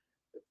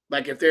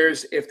 Like if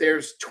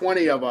there's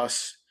 20 of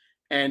us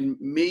and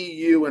me,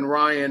 you, and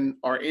Ryan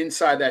are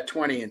inside that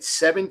 20 and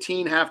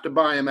 17 have to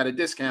buy them at a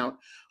discount,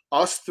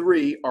 us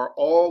 3 are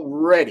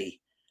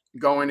already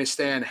going to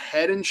stand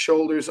head and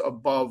shoulders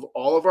above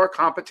all of our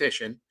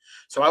competition.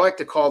 So I like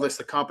to call this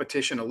the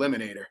competition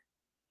eliminator,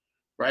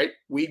 right?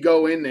 We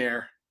go in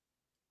there,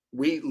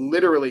 we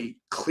literally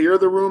clear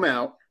the room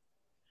out,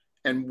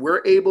 and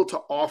we're able to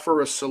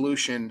offer a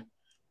solution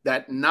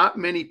that not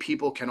many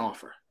people can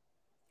offer,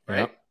 right?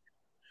 Yep.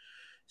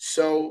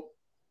 So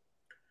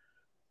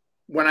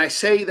when I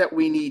say that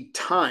we need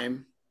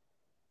time,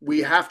 we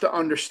have to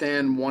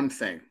understand one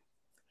thing,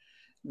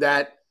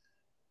 that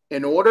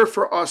in order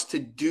for us to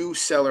do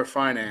seller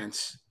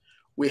finance,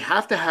 we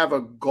have to have a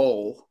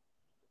goal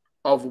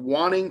of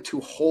wanting to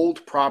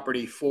hold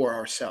property for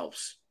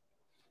ourselves.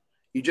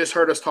 You just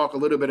heard us talk a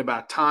little bit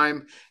about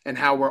time and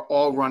how we're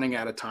all running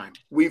out of time.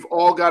 We've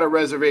all got a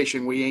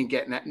reservation. We ain't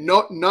getting that.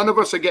 No, none of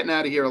us are getting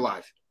out of here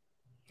alive.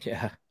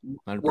 Yeah,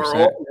 100%.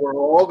 We're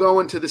all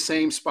going to the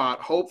same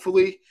spot,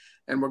 hopefully,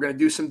 and we're going to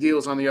do some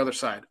deals on the other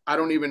side. I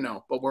don't even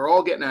know, but we're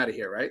all getting out of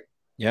here, right?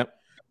 Yep.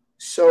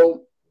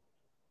 So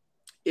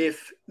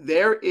if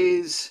there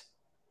is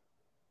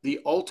the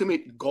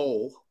ultimate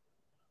goal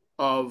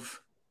of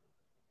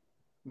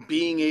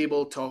being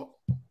able to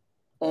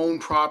own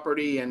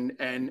property and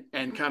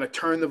kind of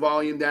turn the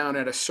volume down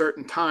at a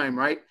certain time,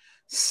 right?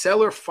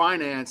 Seller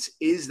finance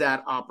is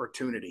that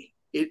opportunity.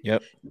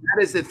 That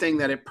is the thing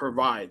that it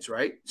provides,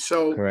 right?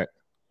 So correct.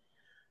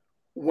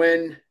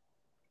 When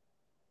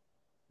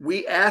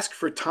we ask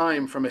for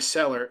time from a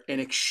seller in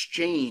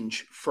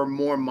exchange for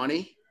more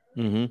money,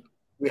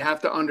 we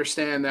have to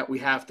understand that we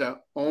have to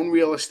own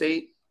real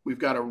estate. We've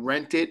got to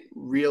rent it.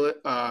 We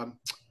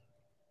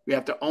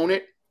have to own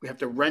it. We have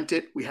to rent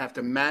it. We have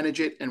to manage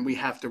it, and we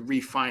have to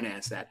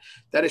refinance that.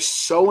 That is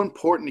so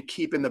important to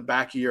keep in the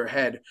back of your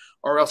head,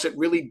 or else it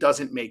really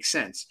doesn't make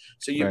sense.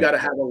 So you've got to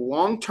have a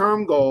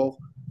long-term goal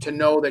to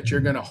know that you're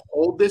going to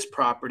hold this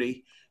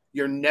property.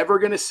 You're never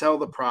going to sell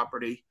the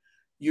property.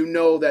 You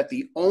know that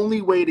the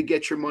only way to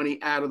get your money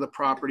out of the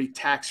property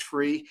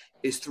tax-free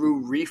is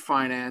through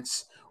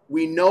refinance.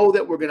 We know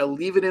that we're going to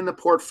leave it in the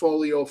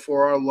portfolio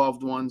for our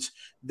loved ones.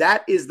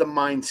 That is the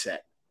mindset.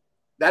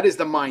 That is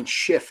the mind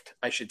shift,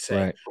 I should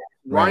say.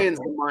 Ryan's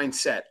the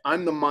mindset.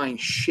 I'm the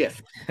mind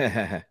shift.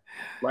 Right?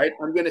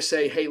 I'm going to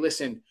say, hey,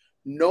 listen,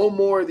 No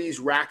more of these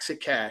racks of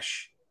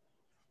cash.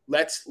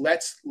 Let's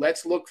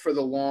look for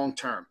the long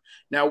term.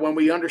 Now, when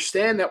we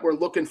understand that we're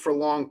looking for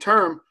long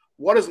term,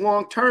 what does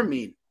long term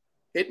mean?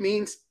 It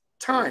means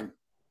time.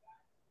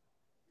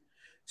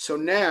 So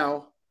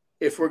now,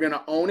 if we're going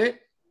to own it,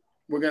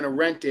 we're going to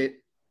rent it,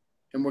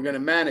 and we're going to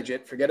manage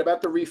it. Forget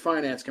about the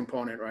refinance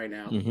component right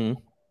now. Mm-hmm.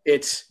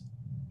 It's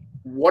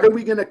what are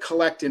we going to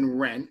collect in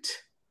rent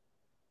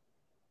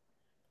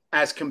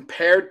as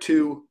compared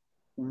to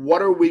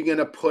what are we going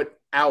to put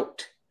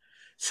out?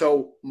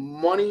 So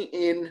money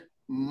in,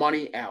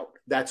 money out.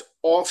 That's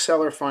all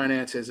seller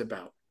finance is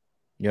about.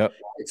 Yep.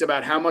 It's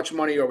about how much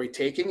money are we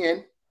taking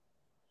in?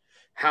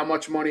 How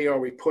much money are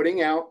we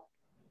putting out?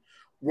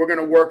 We're going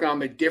to work on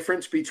the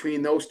difference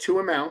between those two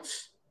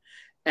amounts.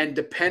 And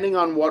depending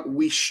on what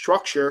we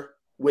structure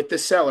with the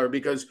seller,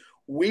 because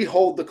we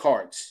hold the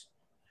cards,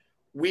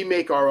 we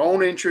make our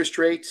own interest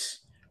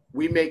rates,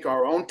 we make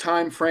our own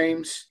time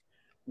frames,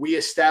 we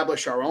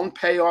establish our own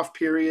payoff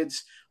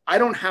periods. I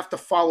don't have to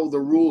follow the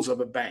rules of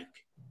a bank.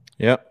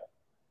 Yep.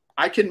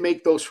 I can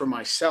make those for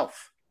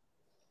myself.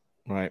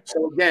 Right.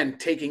 So again,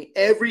 taking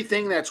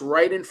everything that's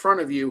right in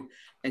front of you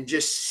and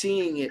just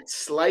seeing it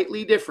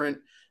slightly different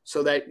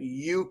so that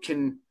you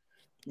can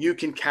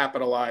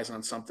capitalize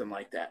on something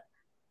like that.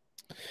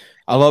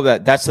 I love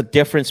that. That's the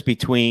difference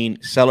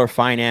between seller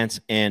finance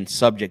and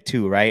subject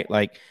to, right?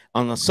 Like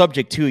on the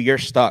subject to, you're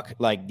stuck.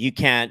 Like you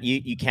can't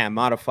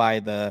modify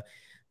the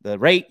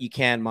rate, you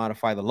can't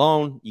modify the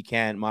loan, you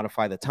can't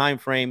modify the time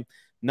frame,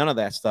 none of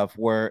that stuff.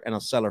 Where in a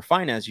seller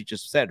finance, you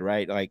just said,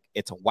 right? Like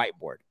it's a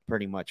whiteboard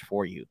pretty much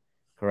for you,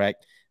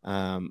 correct?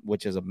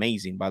 Which is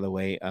amazing, by the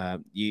way.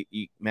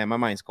 Man, my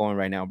mind's going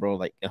right now, bro,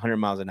 like 100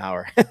 miles an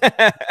hour.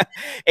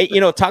 Hey,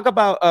 talk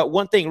about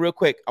one thing real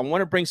quick. I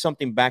want to bring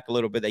something back a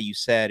little bit that you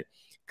said,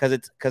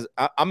 because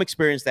I'm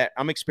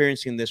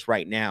experiencing this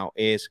right now.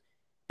 Is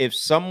if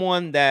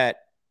someone that,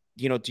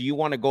 do you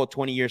want to go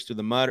 20 years through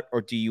the mud,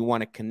 or do you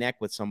want to connect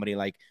with somebody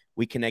like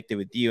we connected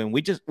with you? And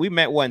we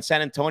met in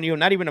San Antonio,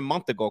 not even a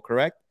month ago,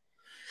 correct?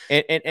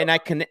 And I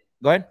connect.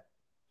 Go ahead.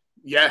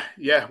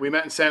 Yeah. We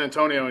met in San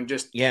Antonio and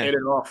just hit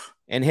it off.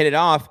 And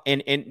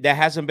that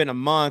hasn't been a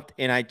month.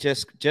 And I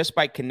just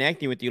by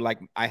connecting with you, like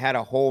I had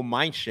a whole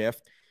mind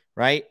shift,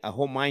 right? A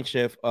whole mind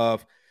shift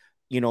of,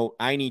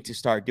 I need to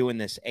start doing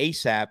this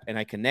ASAP. And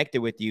I connected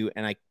with you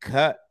and I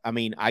could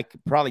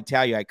probably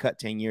tell you I cut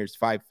 10 years,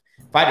 five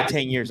to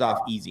 10 years off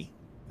easy.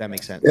 If that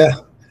makes sense. Yeah.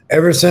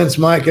 Ever since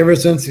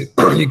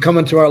you come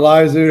into our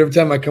lives, dude, every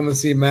time I come and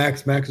see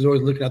Max is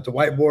always looking at the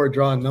whiteboard,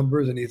 drawing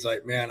numbers. And he's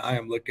like, man, I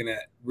am looking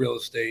at real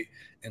estate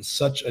in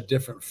such a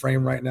different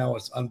frame right now.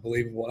 It's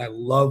unbelievable. And I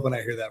love when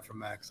I hear that from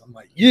Max. I'm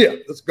like, yeah,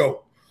 let's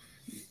go.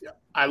 Yeah,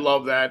 I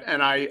love that.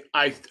 And I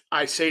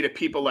say to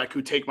people like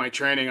who take my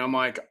training, I'm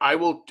like, I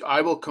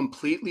will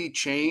completely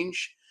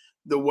change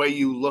the way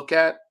you look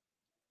at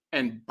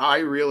and buy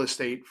real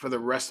estate for the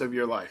rest of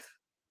your life.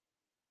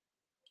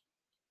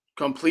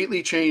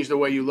 Completely change the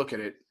way you look at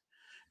it.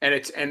 And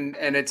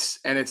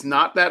it's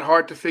not that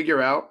hard to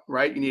figure out,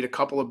 right? You need a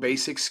couple of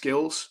basic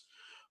skills.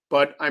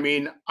 But I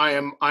mean, I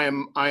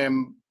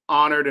am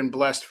honored and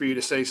blessed for you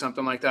to say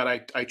something like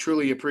that. I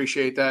truly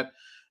appreciate that.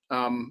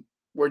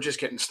 We're just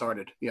getting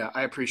started. Yeah,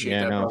 I appreciate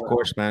that. Yeah, no, of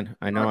course, man.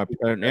 I know.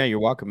 Yeah, you're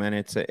welcome,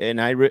 man.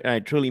 And I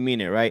truly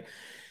mean it, right?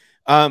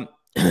 Let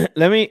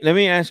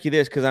me ask you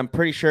this, because I'm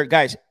pretty sure,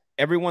 guys,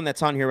 everyone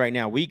that's on here right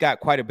now, we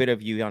got quite a bit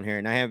of you on here,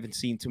 and I haven't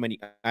seen too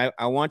many.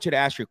 I want you to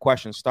ask your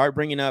questions. Start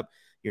bringing up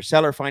your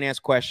seller finance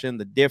question,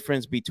 the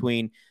difference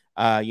between,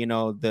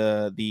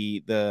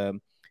 the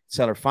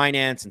seller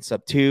finance and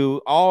sub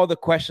two, all the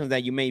questions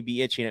that you may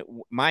be itching at.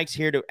 Mike's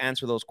here to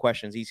answer those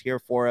questions. He's here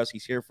for us.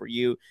 He's here for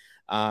you.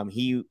 I'm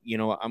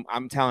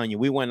telling you,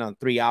 we went on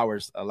 3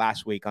 hours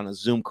last week on a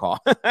Zoom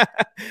call,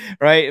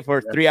 right?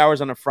 For 3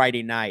 hours on a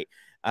Friday night.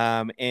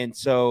 And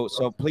so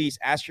please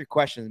ask your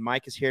questions.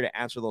 Mike is here to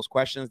answer those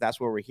questions. That's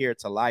where we're here.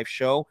 It's a live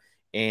show.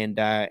 And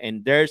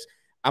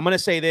I'm going to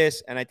say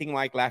this, and I think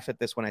Mike laughed at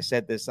this when I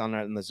said this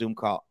on the Zoom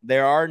call.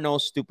 There are no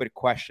stupid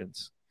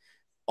questions.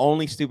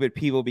 Only stupid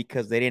people,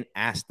 because they didn't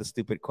ask the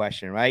stupid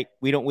question, right?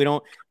 We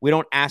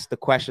don't ask the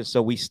question,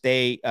 so we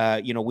stay,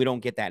 we don't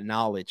get that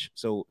knowledge,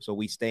 so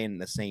we stay in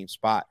the same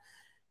spot.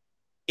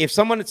 If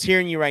someone is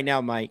hearing you right now,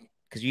 Mike,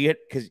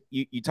 because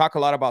you talk a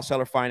lot about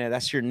seller finance,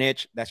 that's your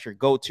niche, that's your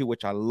go-to,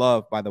 which I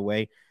love, by the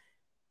way.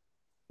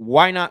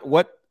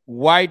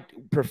 Why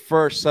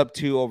prefer sub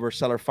two over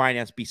seller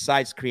finance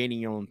besides creating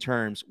your own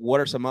terms?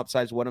 What are some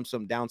upsides? What are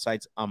some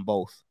downsides on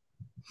both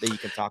that you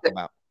can talk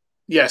about?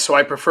 Yeah, so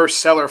I prefer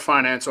seller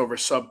finance over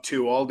sub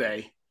two all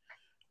day.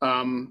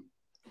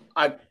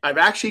 I've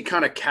actually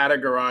kind of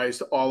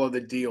categorized all of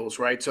the deals,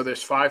 right? So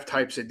there's 5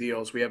 types of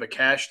deals. We have a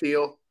cash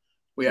deal,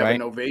 we have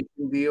an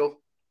ovation deal,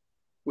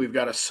 we've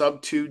got a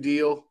sub two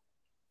deal,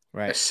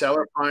 a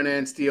seller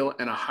finance deal,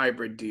 and a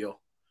hybrid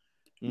deal.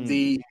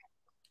 The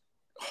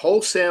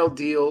wholesale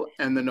deal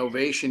and the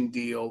novation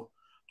deal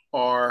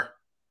are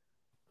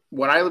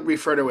what I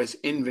refer to as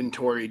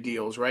inventory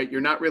deals, right? You're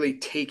not really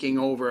taking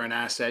over an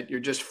asset. You're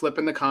just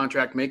flipping the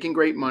contract, making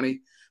great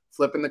money,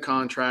 flipping the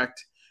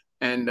contract,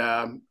 and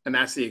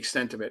that's the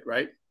extent of it,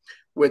 right?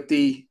 With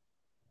the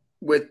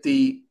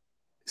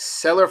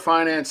seller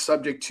finance,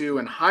 subject to,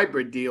 and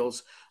hybrid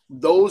deals,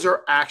 those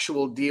are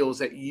actual deals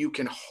that you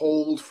can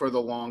hold for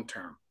the long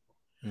term.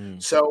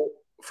 So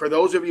for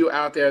those of you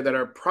out there that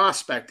are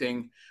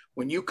prospecting,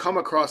 when you come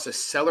across a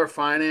seller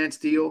finance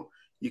deal,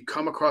 you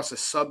come across a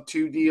sub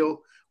 2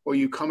 deal, or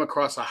you come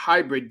across a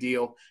hybrid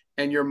deal,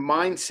 and your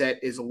mindset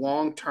is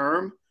long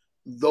term,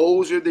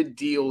 those are the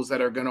deals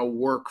that are going to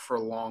work for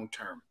long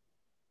term.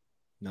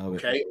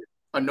 Okay.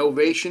 A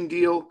novation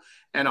deal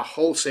and a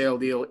wholesale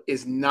deal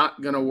is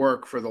not going to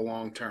work for the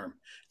long term.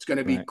 It's going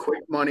to be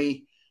quick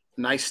money,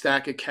 nice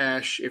stack of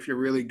cash. If you're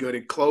really good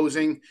at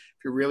closing,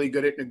 if you're really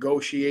good at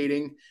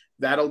negotiating,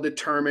 that'll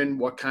determine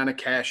what kind of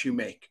cash you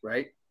make,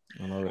 right?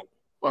 I love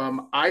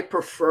it. I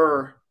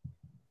prefer,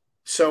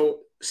 so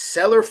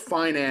seller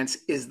finance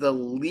is the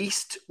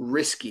least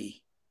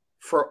risky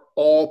for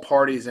all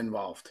parties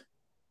involved,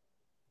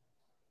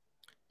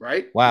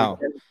 right? Wow.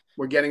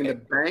 We're getting the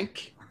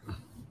bank.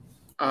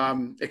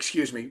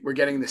 We're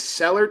getting the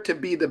seller to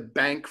be the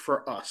bank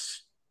for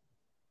us.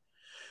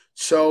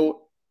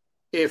 So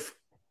if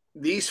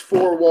these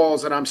 4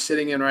 walls that I'm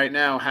sitting in right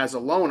now has a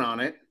loan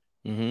on it,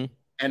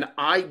 and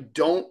I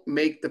don't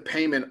make the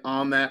payment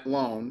on that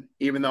loan,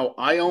 even though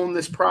I own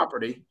this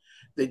property,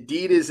 the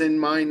deed is in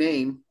my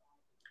name,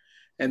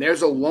 and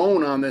there's a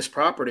loan on this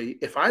property.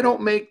 If I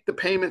don't make the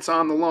payments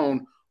on the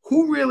loan,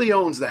 who really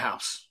owns the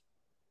house?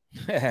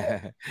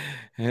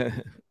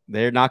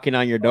 They're knocking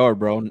on your door,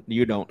 bro.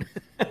 You don't.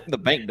 The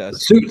bank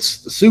does.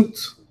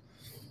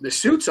 The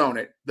suits own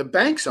it. The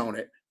banks own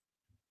it.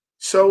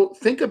 So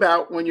think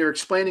about when you're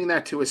explaining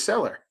that to a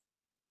seller.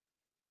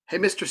 Hey,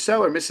 Mr.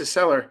 Seller, Mrs.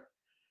 Seller,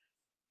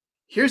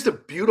 here's the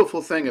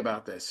beautiful thing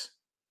about this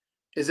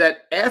is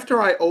that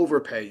after I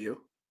overpay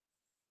you,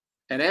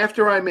 and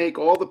after I make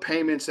all the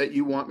payments that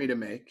you want me to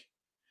make,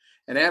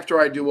 and after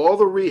I do all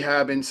the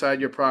rehab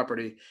inside your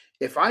property,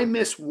 if I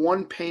miss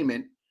one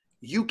payment,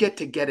 you get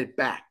to get it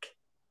back.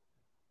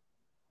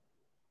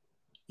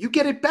 You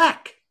get it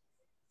back.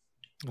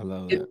 I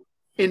love that.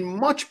 In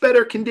much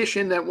better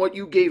condition than what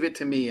you gave it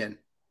to me in,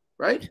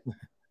 right?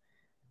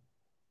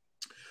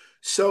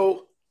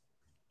 So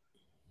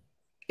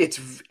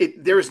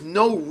there's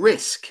no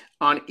risk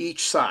on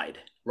each side,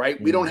 right?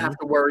 We don't have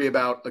to worry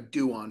about a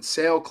due on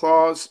sale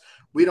clause.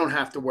 We don't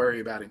have to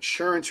worry about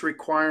insurance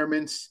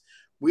requirements.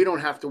 We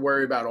don't have to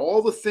worry about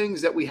all the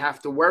things that we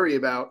have to worry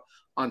about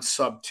on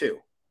sub 2.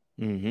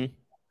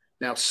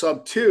 Now,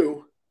 sub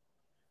 2,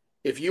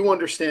 if you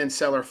understand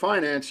seller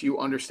finance, you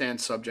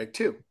understand subject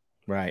to.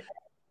 Right.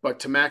 But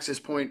to Max's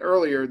point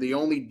earlier, the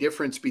only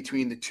difference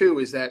between the two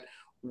is that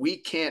we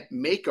can't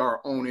make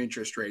our own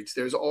interest rates.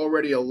 There's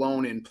already a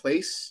loan in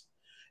place,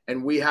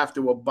 and we have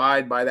to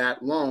abide by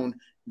that loan.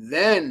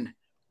 Then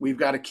we've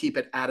got to keep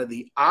it out of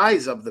the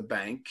eyes of the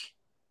bank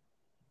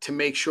to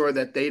make sure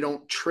that they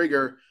don't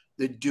trigger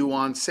the due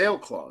on sale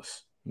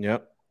clause.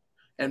 Yep.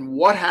 And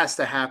what has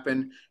to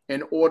happen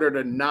in order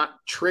to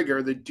not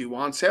trigger the due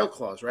on sale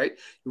clause, right?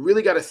 You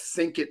really got to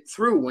think it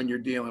through when you're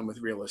dealing with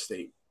real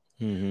estate.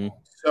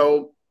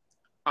 So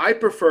I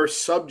prefer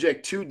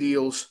subject to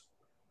deals.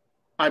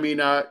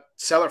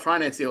 Seller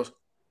finance deals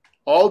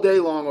all day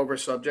long over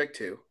subject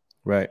to.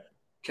 Right.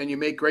 Can you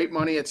make great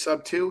money at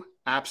sub 2?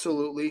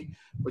 Absolutely.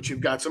 But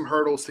you've got some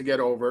hurdles to get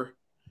over.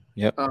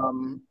 Yep.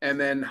 And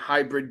then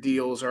hybrid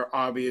deals are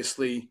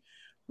obviously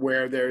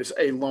where there's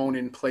a loan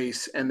in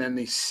place, and then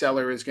the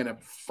seller is going to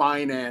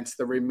finance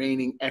the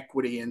remaining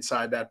equity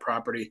inside that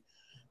property.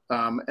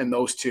 And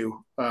those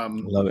two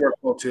work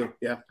well too.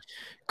 Yeah.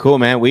 Cool,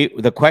 man.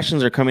 The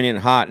questions are coming in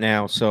hot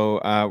now. So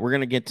we're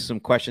going to get to some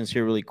questions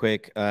here really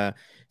quick.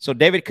 So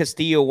David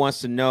Castillo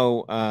wants to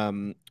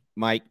know,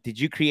 Mike, did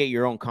you create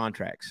your own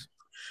contracts?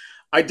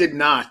 I did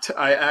not.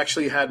 I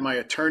actually had my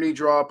attorney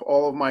draw up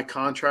all of my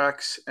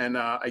contracts, and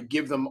I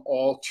give them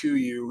all to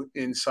you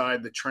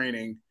inside the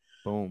training.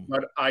 Boom.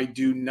 But I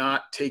do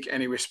not take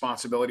any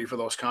responsibility for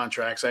those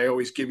contracts. I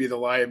always give you the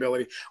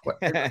liability.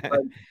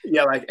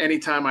 Like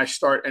anytime I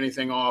start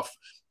anything off,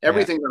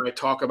 everything that I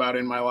talk about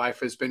in my life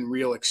has been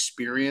real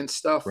experience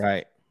stuff.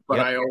 Right. But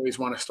I always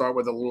want to start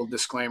with a little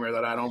disclaimer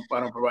that I don't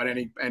provide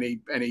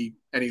any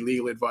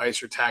legal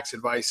advice or tax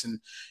advice. And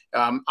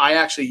I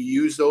actually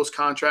use those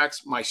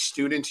contracts. My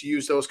students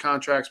use those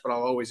contracts, but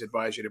I'll always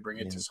advise you to bring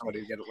it to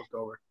somebody to get it looked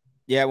over.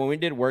 Yeah, when we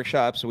did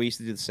workshops, we used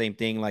to do the same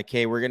thing. Like,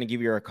 hey, we're going to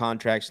give you our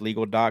contracts,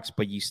 legal docs,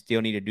 but you still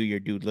need to do your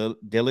due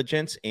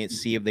diligence and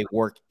see if they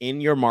work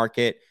in your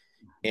market.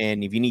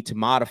 And if you need to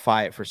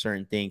modify it for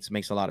certain things, it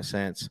makes a lot of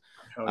sense.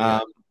 Oh, yeah.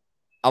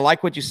 I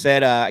like what you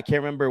said. I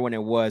can't remember when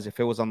it was, if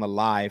it was on the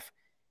live.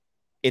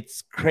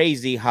 It's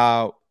crazy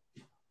how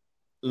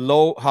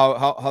low,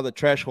 how the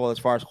threshold as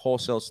far as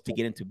wholesales to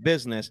get into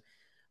business,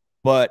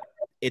 but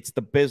it's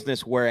the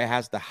business where it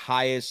has the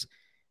highest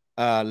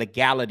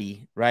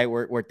legality, right?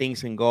 Where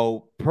things can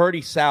go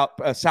pretty south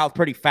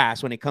pretty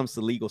fast when it comes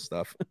to legal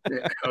stuff.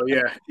 Oh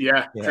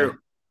yeah, true.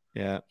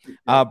 Yeah.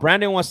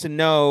 Brandon wants to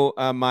know,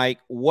 Mike,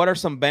 what are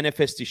some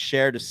benefits to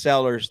share to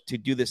sellers to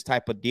do this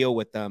type of deal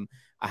with them?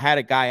 I had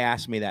a guy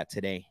ask me that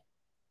today.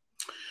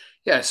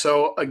 Yeah.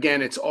 So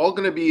again, it's all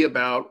going to be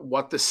about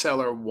what the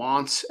seller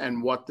wants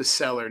and what the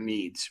seller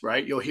needs,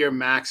 right? You'll hear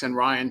Max and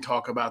Ryan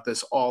talk about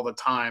this all the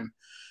time,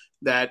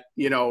 that,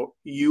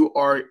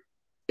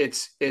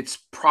 it's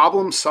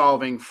problem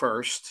solving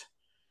first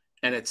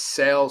and it's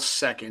sales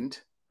second,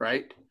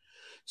 right?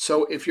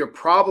 So if you're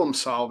problem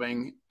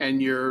solving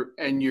and you're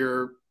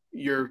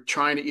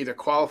trying to either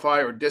qualify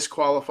or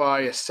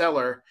disqualify a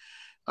seller,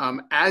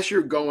 as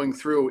you're going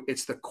through,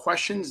 it's the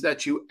questions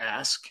that you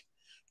ask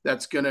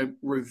that's going to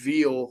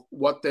reveal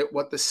what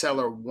the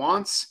seller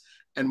wants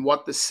and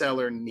what the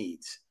seller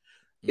needs.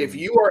 If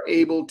you are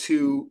able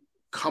to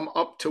come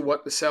up to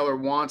what the seller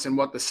wants and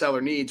what the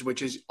seller needs,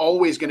 which is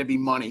always going to be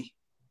money,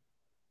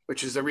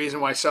 which is the reason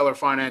why seller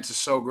finance is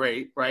so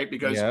great, right?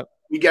 Because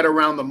we get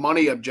around the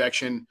money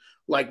objection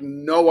like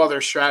no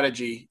other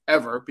strategy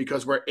ever,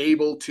 because we are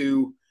able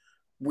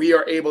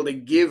to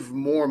give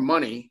more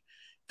money.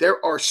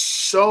 There are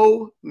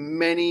so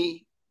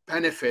many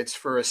benefits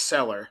for a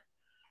seller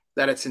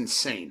that it's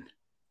insane.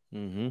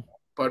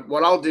 But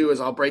what I'll do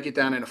is I'll break it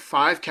down into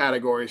 5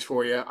 categories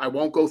for you. I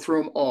won't go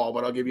through them all,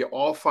 but I'll give you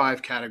all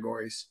 5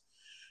 categories.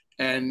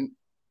 And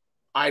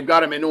I've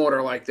got them in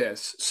order like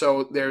this.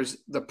 So there's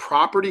the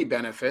property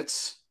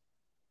benefits.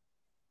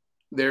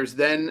 There's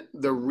then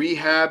the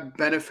rehab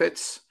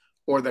benefits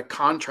or the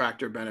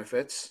contractor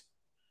benefits.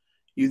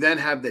 You then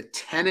have the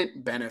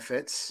tenant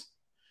benefits.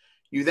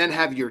 You then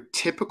have your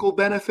typical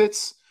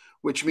benefits,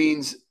 which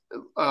means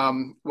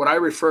what I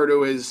refer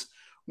to is,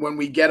 when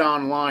we get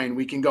online,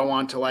 we can go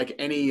on to like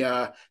any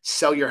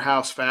sell your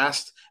house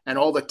fast, and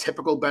all the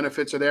typical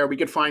benefits are there. We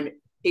could find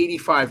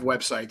 85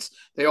 websites.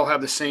 They all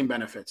have the same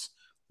benefits.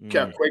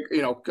 Quick,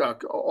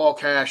 all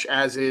cash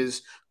as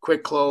is,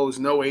 quick close,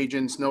 no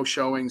agents, no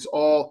showings,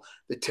 all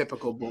the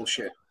typical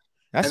bullshit.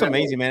 That's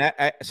amazing, man.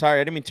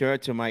 Sorry, I didn't mean to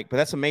interrupt you, Mike, but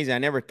that's amazing. I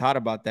never thought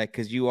about that,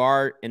 because you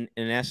are in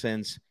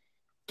essence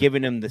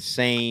giving them the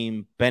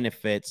same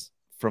benefits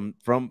from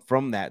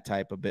that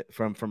type of bit,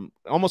 from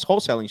almost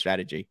wholesaling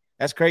strategy.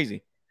 That's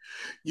crazy.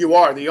 You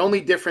are. The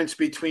only difference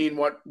between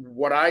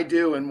what I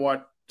do and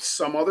what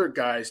some other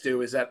guys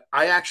do is that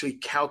I actually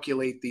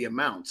calculate the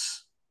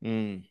amounts.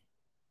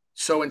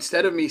 So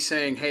instead of me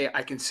saying, hey,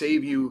 I can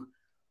save you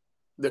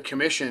the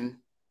commission,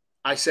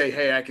 I say,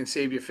 hey, I can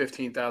save you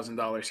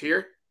 $15,000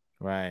 here.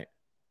 Right.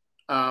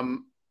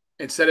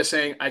 Instead of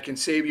saying I can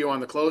save you on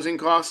the closing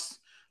costs,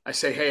 I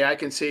say, hey, I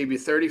can save you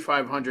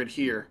 $3,500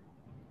 here.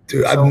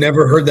 Dude, I've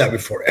never heard that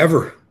before.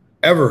 Ever.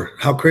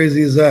 How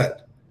crazy is that?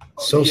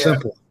 So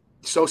simple.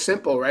 So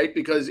simple, right?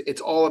 Because it's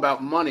all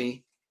about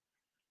money.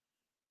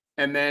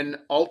 And then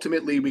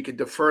ultimately we could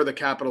defer the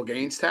capital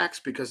gains tax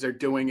because they're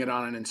doing it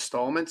on an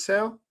installment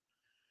sale,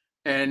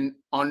 and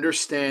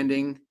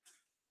understanding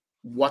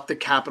what the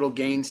capital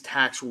gains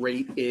tax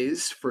rate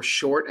is for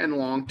short and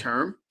long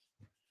term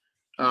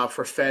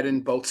for Fed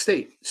in both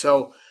state.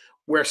 So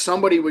where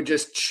somebody would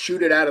just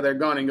shoot it out of their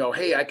gun and go,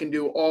 hey, I can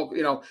do all,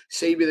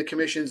 save you the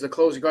commissions, the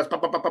closing costs,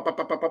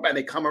 and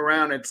they come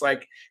around. It's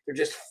like they're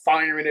just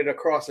firing it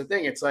across the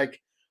thing. It's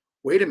like,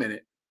 wait a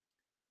minute.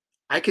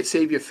 I could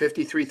save you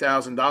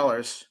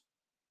 $53,000.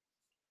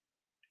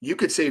 You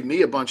could save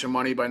me a bunch of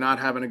money by not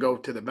having to go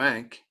to the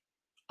bank.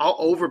 I'll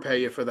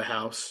overpay you for the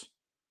house.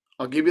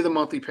 I'll give you the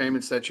monthly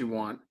payments that you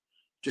want.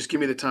 Just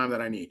give me the time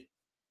that I need.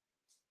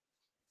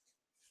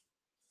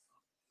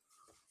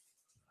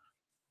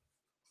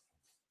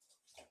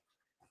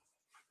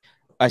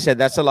 I said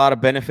that's a lot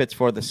of benefits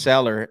for the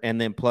seller,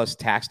 and then plus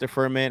tax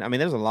deferment. I mean,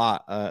 there's a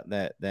lot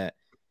that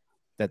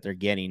they're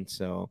getting.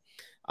 So,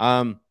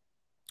 man,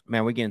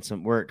 we're getting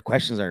some work.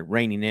 Questions are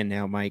raining in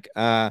now, Mike.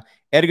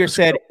 Edgar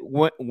said,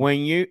 when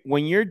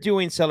you're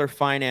doing seller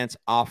finance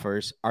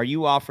offers, are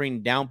you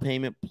offering down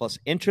payment plus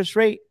interest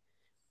rate,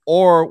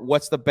 or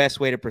what's the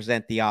best way to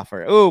present the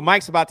offer? Oh,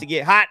 Mike's about to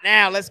get hot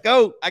now. Let's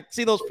go. I can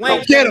see those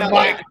flames. Get him,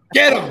 Mike.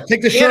 Get him.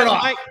 Take the shirt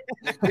off.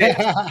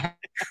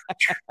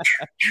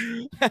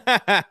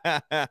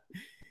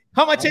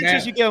 How much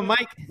interest you give him,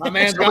 Mike? My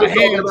man's got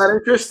hands. About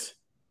interest?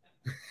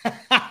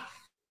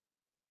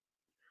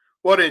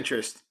 What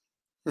interest?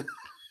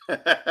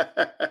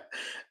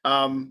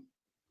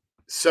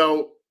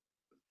 So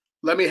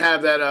let me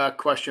have that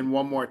question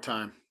one more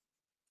time.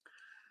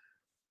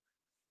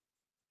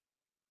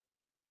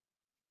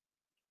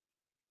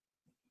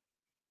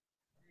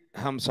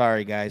 I'm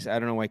sorry, guys. I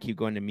don't know why I keep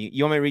going to mute.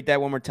 You want me to read that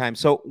one more time?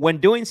 So when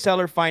doing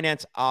seller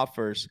finance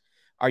offers,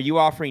 are you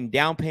offering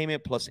down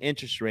payment plus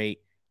interest rate,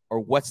 or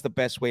what's the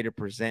best way to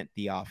present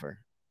the offer?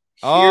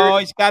 Oh,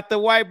 he's got the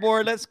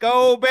whiteboard. Let's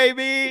go,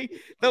 baby.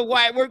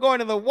 We're going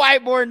to the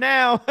whiteboard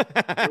now.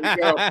 There you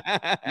go.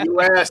 You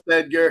asked,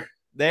 Edgar.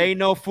 There ain't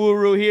no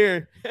furu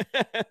here.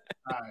 All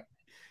right.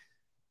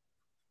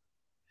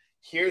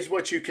 Here's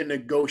what you can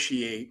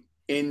negotiate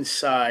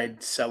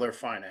inside seller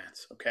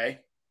finance,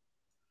 okay?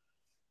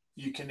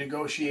 You can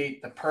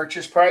negotiate the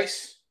purchase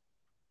price.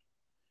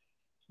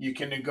 You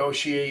can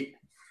negotiate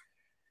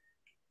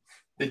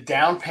the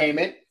down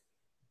payment.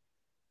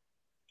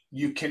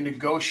 You can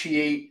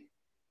negotiate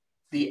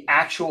the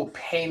actual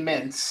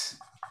payments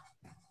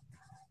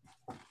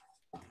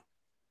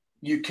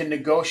You can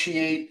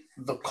negotiate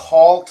the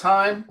call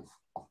time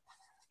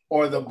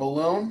or the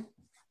balloon,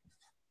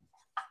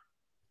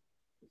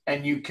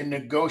 and you can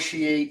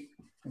negotiate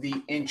the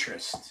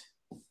interest.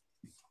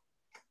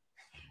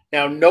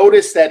 Now,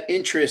 notice that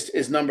interest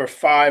is number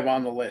 5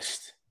 on the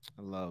list.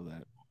 I love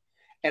that.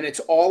 And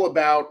it's all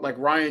about, like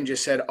Ryan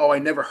just said, oh, I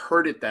never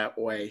heard it that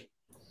way.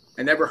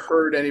 I never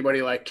heard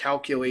anybody like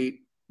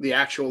calculate the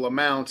actual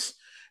amounts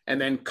and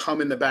then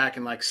come in the back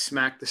and like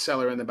smack the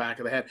seller in the back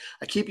of the head.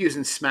 I keep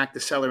using smack the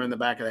seller in the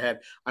back of the head.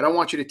 I don't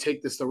want you to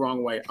take this the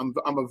wrong way. I'm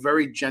a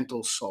very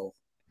gentle soul.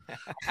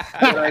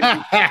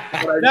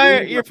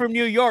 No, you're from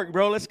New York,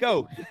 bro. Let's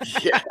go.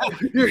 Yeah.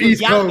 You're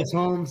East Coast,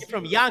 Holmes. You're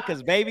from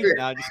Yonkers, baby. Yeah.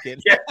 No, I'm just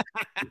kidding. Yeah.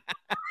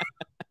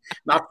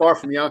 Not far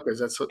from Yonkers.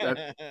 That's so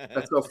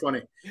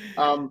funny.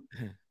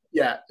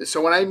 Yeah.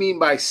 So what I mean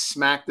by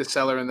smack the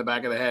seller in the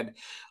back of the head,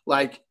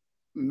 like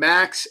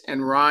Max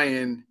and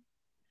Ryan,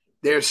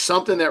 there's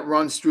something that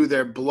runs through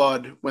their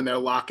blood when they're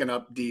locking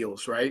up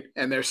deals, right?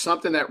 And there's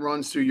something that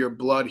runs through your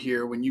blood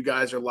here when you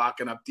guys are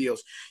locking up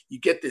deals. You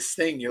get this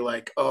thing, you're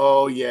like,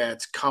 oh yeah,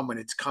 it's coming,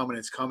 it's coming,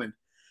 it's coming.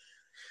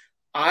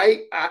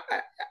 I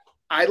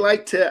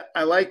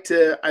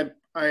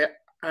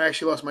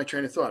actually lost my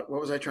train of thought.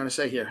 What was I trying to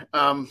say here?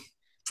 The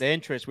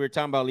interest. We were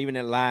talking about leaving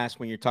it last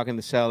when you're talking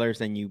to sellers,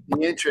 and you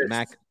the interest.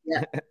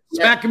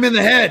 Smack him in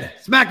the head.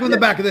 Smack him in the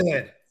back of the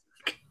head.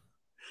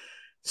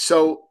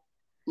 So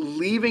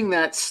leaving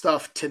that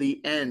stuff to the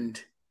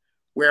end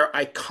where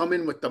I come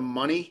in with the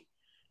money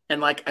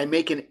and like I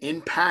make an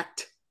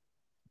impact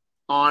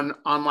on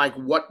like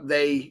what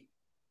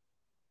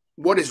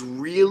is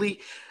really,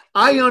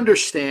 I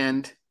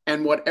understand,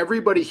 and what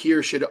everybody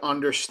here should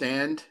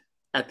understand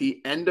at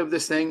the end of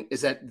this thing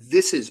is that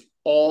this is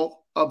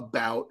all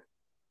about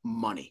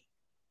money.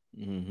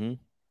 Mm-hmm.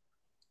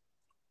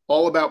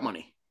 All about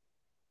money.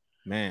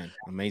 Man,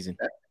 amazing.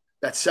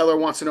 That seller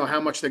wants to know how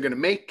much they're going to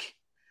make.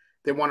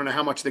 They want to know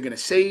how much they're going to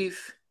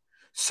save.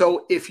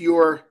 So if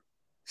you're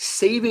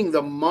saving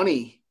the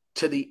money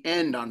to the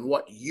end on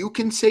what you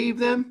can save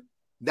them,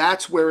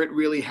 that's where it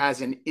really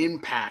has an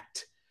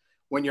impact.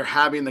 When you're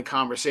having the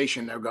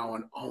conversation, they're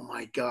going, oh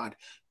my God,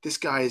 this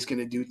guy is going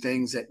to do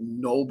things that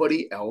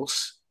nobody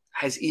else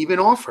has even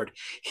offered.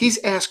 He's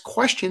asked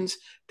questions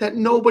that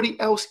nobody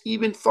else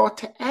even thought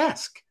to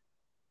ask.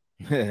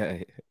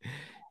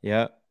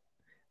 Yeah.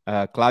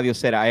 Claudio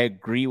said, I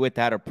agree with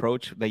that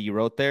approach that you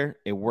wrote there.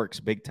 It works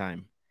big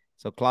time.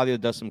 So Claudio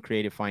does some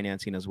creative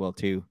financing as well,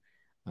 too.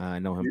 I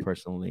know him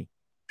personally.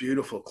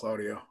 Beautiful,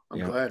 Claudio. I'm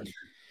glad.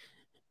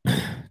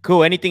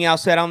 Cool. Anything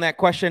else said on that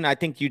question? I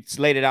think you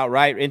laid it out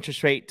right.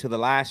 Interest rate to the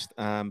last,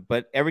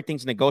 but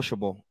everything's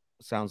negotiable.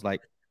 Sounds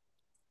like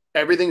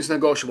everything's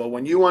negotiable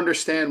when you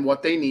understand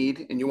what they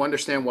need and you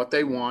understand what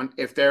they want.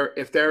 If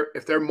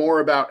they're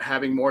more about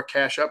having more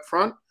cash up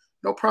front,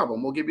 no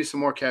problem. We'll give you some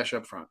more cash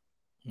up front.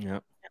 Yeah.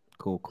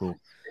 Cool. All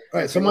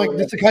right. So Mike,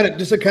 just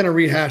to kind of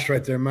rehash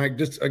right there, Mike,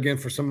 just again,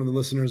 for some of the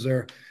listeners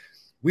there,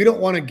 we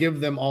don't want to give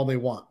them all they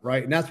want,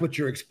 right? And that's what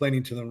you're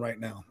explaining to them right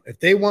now.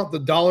 If they want the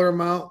dollar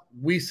amount,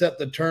 we set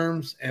the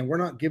terms and we're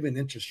not giving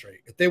interest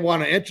rate. If they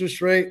want an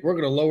interest rate, we're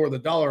going to lower the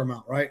dollar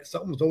amount, right?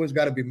 Something's always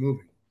got to be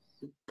moving.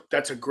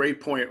 That's a great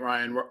point,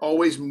 Ryan. We're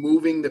always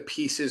moving the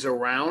pieces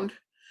around.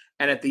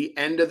 And at the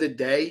end of the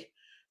day,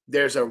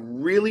 there's a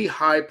really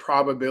high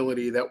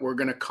probability that we're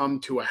going to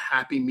come to a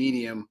happy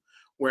medium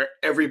where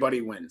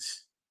everybody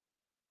wins.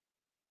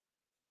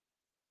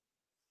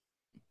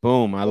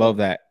 Boom. I love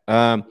that.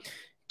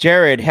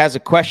 Jared has a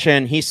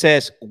question. He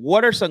says,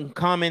 what are some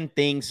common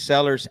things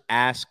sellers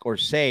ask or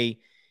say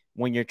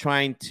when you're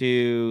trying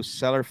to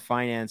seller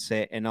finance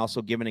it, and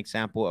also give an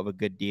example of a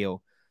good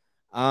deal?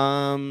 It's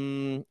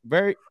a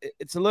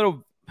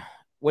little,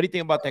 what do you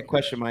think about that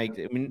question, Mike?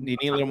 I mean, do you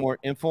need a little more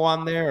info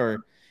on there? Or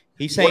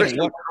he's saying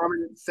what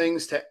common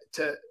things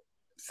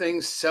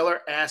things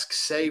seller asks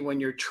say when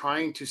you're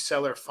trying to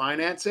seller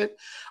finance it?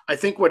 I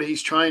think what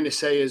he's trying to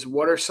say is,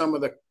 what are some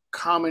of the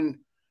common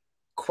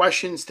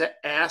questions to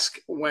ask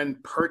when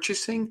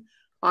purchasing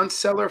on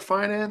seller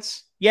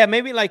finance? Yeah,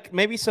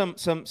 maybe some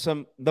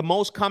the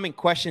most common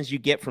questions you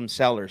get from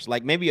sellers,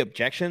 like maybe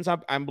objections,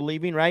 I'm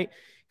believing, right?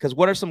 Because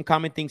what are some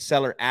common things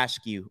seller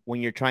ask you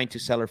when you're trying to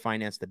seller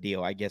finance the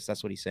deal? I guess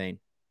that's what he's saying.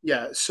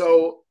 Yeah.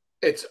 So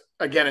it's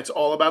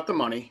all about the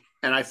money.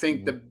 And I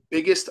think the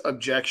biggest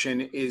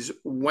objection is,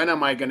 when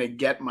am I going to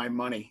get my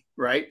money?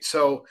 Right.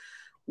 So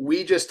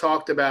we just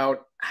talked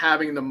about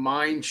having the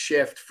mind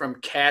shift from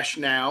cash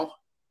now,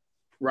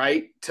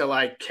 right, to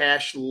like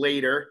cash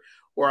later,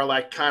 or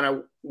like kind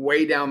of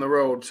way down the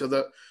road. So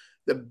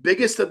the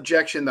biggest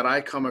objection that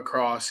I come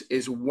across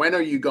is, when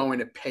are you going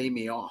to pay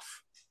me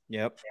off?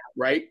 Yep.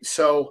 Right.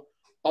 So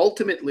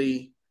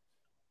ultimately,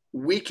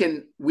 we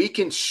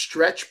can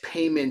stretch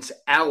payments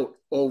out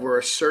over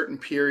a certain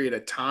period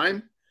of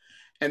time,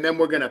 and then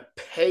we're going to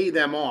pay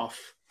them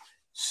off.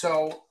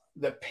 So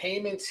the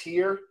payments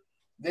here,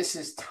 this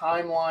is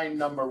timeline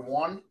number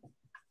 1.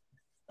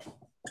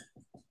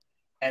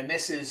 And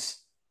this is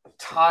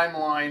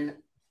timeline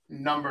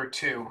number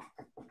 2.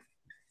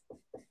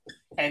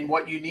 And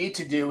what you need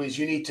to do is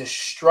you need to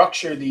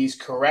structure these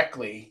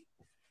correctly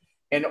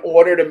in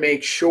order to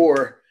make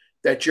sure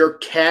that you're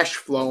cash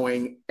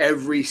flowing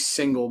every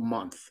single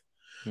month.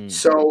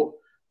 So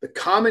the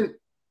common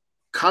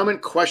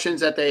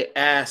questions that they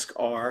ask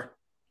are,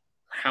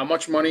 how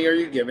much money are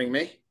you giving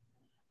me?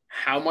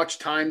 How much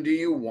time do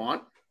you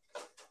want?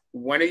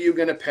 When are you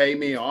going to pay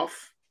me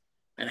off?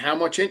 And how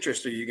much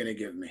interest are you going to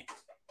give me?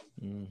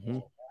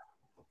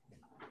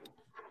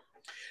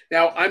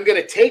 Now, I'm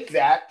going to take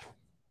that.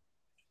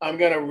 I'm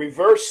going to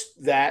reverse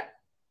that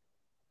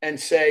and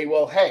say,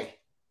 well, hey,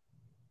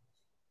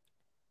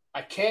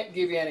 I can't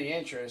give you any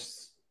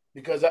interest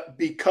because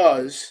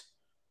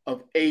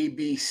of A,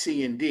 B,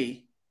 C, and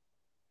D.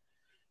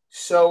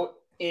 So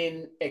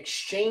in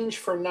exchange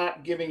for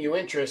not giving you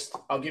interest,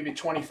 I'll give you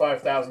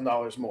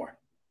 $25,000 more.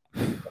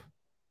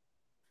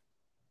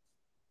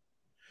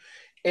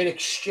 In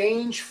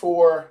exchange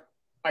for,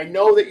 I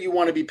know that you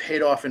want to be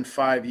paid off in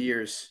 5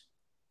 years,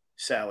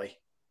 Sally,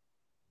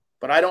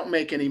 but I don't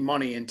make any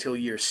money until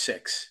year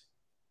 6.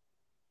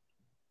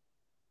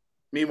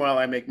 Meanwhile,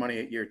 I make money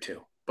at year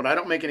 2, but I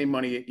don't make any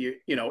money at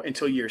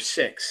until year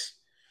 6.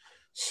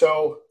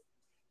 So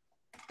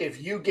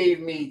if you gave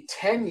me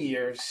 10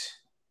 years,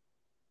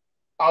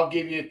 I'll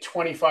give you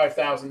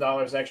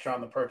 $25,000 extra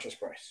on the purchase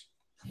price.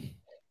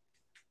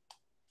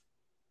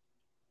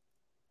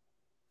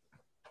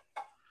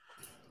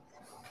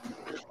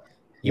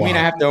 You mean I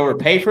have to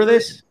overpay for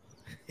this?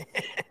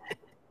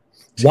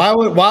 Why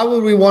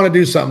would we want to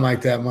do something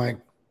like that, Mike?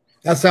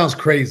 That sounds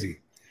crazy.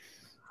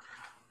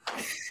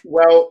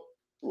 Well,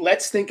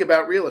 let's think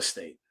about real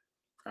estate.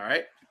 All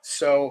right.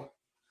 So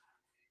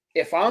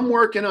if I'm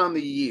working on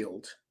the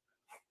yield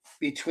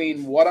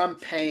between what I'm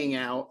paying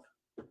out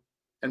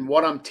and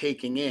what I'm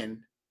taking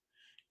in,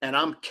 and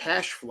I'm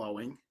cash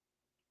flowing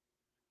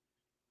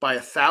by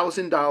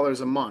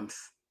 $1,000 a month,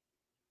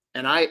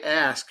 and I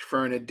ask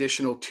for an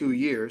additional 2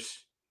 years,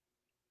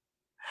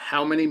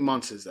 how many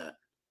months is that?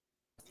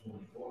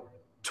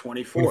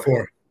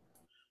 24.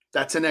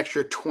 That's an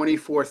extra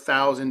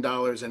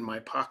 $24,000 in my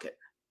pocket.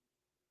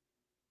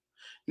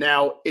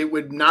 Now, it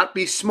would not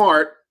be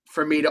smart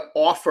for me to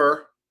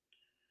offer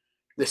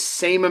the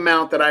same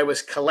amount that I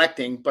was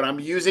collecting, but I'm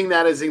using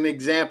that as an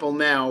example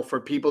now for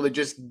people to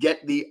just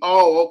get the,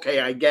 oh, okay,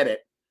 I get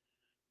it,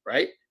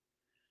 right?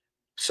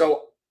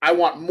 So I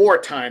want more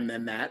time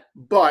than that,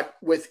 but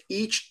with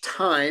each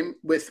time,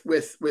 with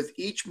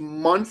each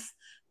month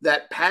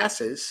that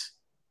passes,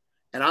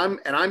 and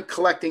I'm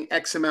collecting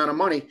X amount of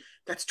money,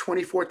 that's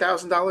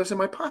 $24,000 in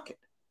my pocket.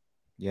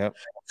 Yep.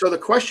 So the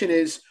question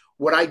is,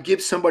 would I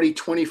give somebody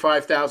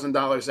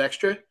 $25,000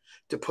 extra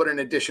to put an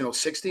additional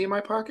 60 in my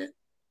pocket?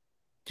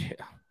 Yeah.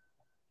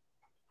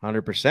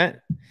 100%.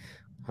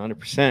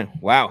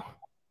 100%. Wow.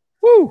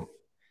 Woo.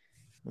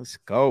 Let's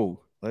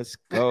go. Let's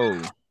go.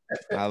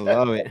 I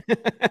love it.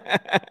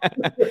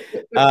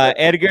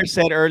 Edgar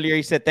said earlier,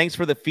 he said, thanks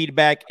for the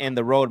feedback and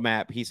the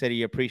roadmap. He said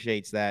he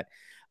appreciates that.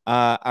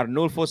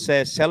 Arnulfo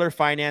says, seller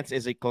finance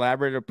is a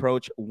collaborative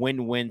approach,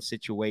 win-win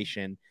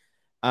situation.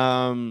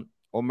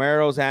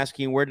 Omero's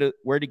asking where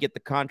to get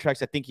the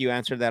contracts. I think you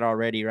answered that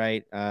already,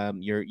 right?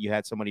 You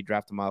had somebody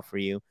draft them out for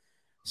you.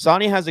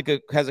 Sonia has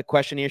a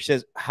question here. She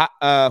says,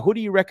 who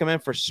do you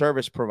recommend for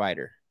service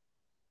provider?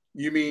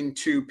 You mean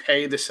to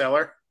pay the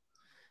seller?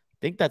 I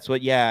think that's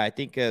what. Yeah, I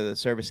think the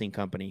servicing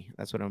company.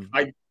 That's what I'm.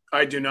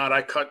 I do not.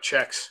 I cut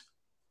checks.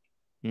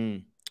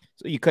 So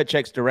you cut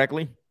checks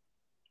directly?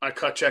 I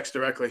cut checks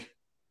directly.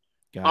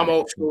 I'm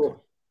old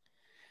school.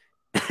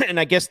 And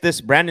I guess this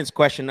Brandon's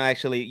question,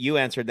 actually, you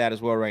answered that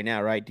as well right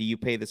now, right? Do you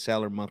pay the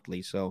seller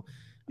monthly? So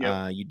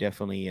you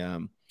definitely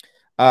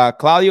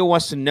Claudio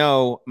wants to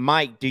know,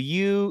 Mike, do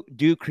you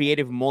do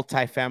creative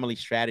multifamily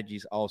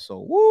strategies also?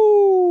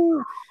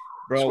 Woo!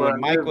 Bro, when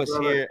Mike was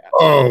here.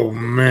 Oh,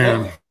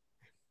 man.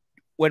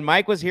 When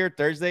Mike was here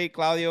Thursday,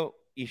 Claudio,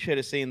 you should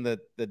have seen the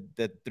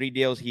 3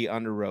 deals he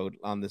underwrote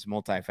on this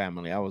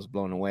multifamily. I was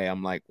blown away.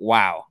 I'm like,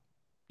 wow.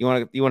 You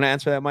want to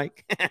answer that,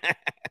 Mike?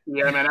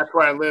 Yeah, man, that's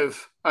where I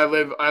live. I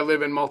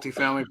live in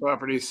multifamily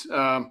properties.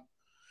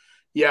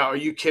 Yeah, are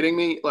you kidding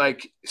me?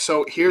 Like,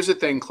 so here's the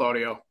thing,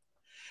 Claudio,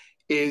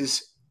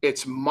 is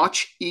it's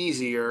much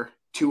easier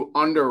to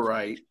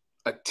underwrite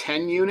a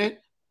 10 unit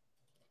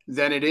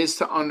than it is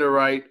to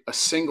underwrite a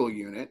single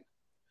unit.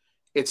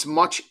 It's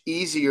much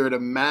easier to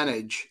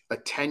manage a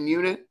 10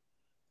 unit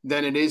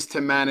than it is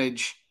to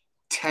manage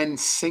 10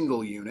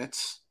 single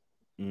units.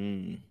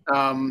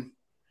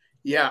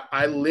 Yeah,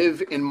 I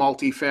live in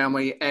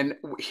multifamily. And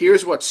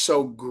here's what's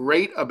so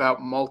great about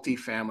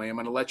multifamily. I'm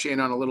going to let you in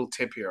on a little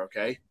tip here,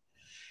 okay?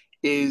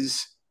 And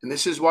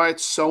this is why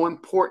it's so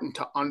important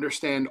to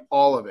understand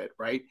all of it,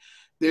 right?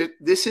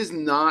 This is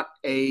not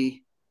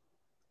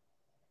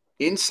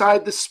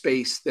inside the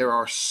space, there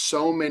are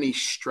so many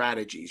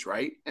strategies,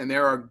 right? And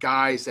there are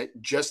guys that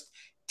just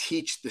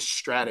teach the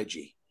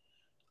strategy.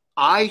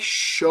 I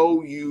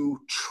show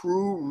you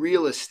true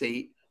real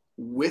estate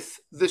with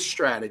the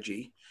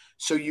strategy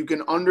so you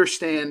can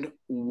understand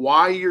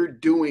why you're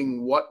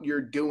doing what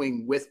you're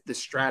doing with the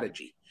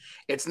strategy.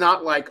 It's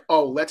not like,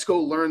 oh, let's go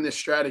learn this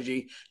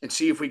strategy and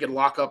see if we can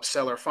lock up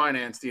seller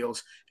finance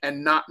deals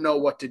and not know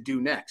what to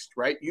do next,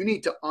 right? You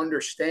need to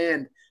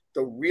understand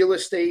the real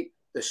estate,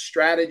 the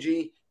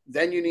strategy.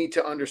 Then you need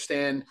to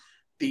understand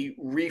the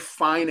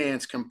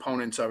refinance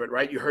components of it,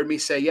 right? You heard me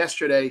say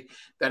yesterday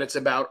that it's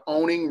about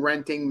owning,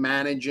 renting,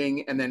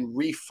 managing, and then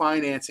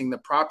refinancing the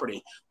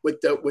property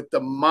with the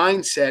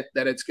mindset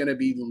that it's going to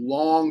be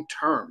long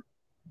term.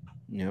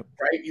 Yep.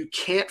 Right? You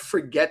can't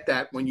forget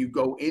that when you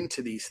go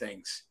into these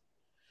things.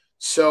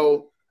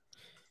 So,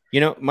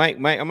 Mike,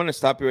 I'm going to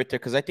stop you right there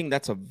because I think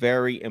that's a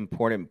very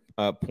important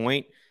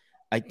point.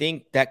 I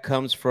think that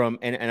comes from,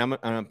 and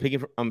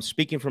I'm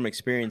speaking from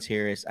experience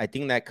here. Is I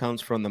think that comes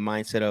from the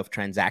mindset of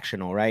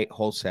transactional, right?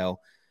 Wholesale,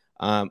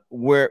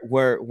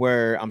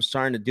 where I'm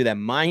starting to do that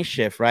mind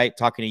shift, right?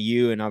 Talking to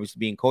you and obviously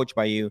being coached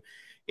by you,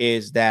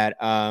 is that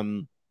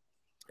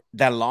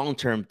that long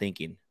term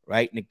thinking,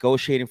 right?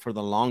 Negotiating for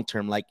the long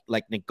term, like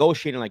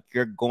negotiating like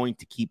you're going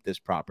to keep this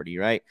property,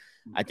 right?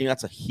 I think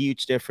that's a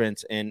huge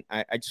difference, and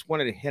I just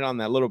wanted to hit on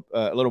that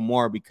a little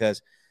more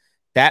because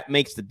that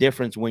makes the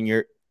difference when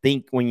you're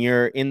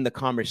in the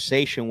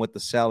conversation with the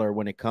seller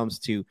when it comes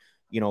to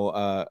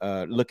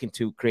looking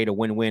to create a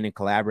win-win and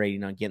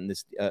collaborating on getting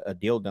this a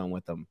deal done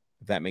with them,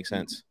 if that makes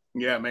sense.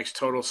 Yeah, it makes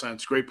total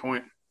sense. Great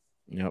point.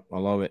 Yep, I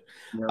love it.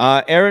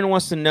 Yep. Aaron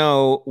wants to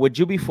know, would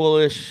you be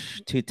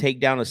foolish to take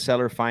down a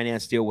seller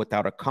finance deal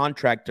without a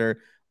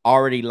contractor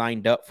already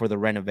lined up for the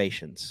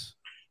renovations?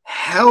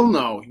 Hell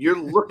no. You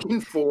are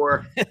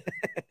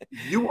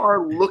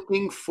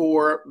looking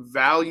for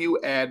value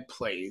add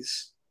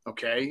plays.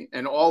 Okay.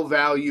 And all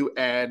value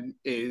add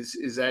is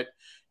that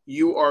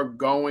you are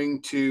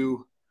going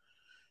to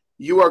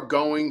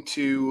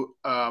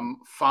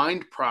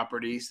find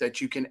properties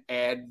that you can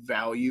add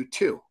value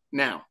to.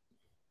 Now,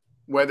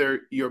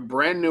 whether you're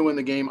brand new in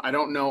the game, I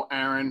don't know,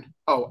 Aaron.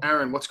 Oh,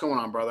 Aaron, what's going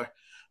on, brother?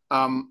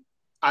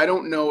 I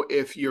don't know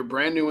if you're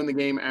brand new in the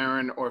game,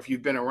 Aaron, or if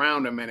you've been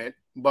around a minute,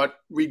 but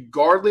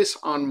regardless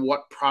on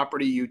what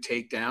property you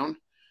take down,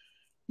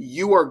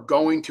 you are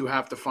going to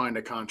have to find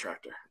a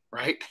contractor,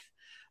 right?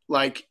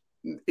 Like,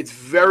 it's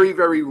very,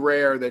 very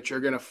rare that you're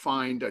going to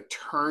find a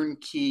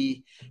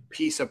turnkey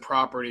piece of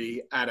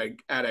property at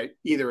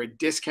either a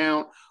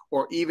discount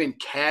or even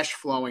cash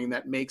flowing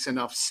that makes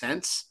enough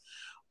sense.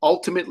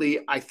 Ultimately,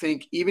 I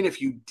think even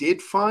if you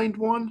did find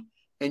one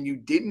and you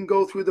didn't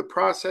go through the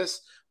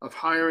process of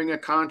hiring a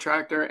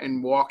contractor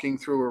and walking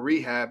through a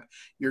rehab,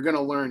 you're going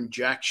to learn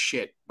jack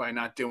shit by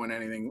not doing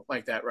anything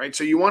like that, right?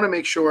 So you want to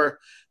make sure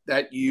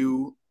that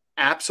you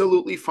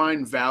absolutely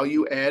find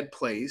value add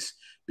plays,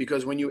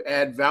 because when you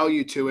add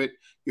value to it,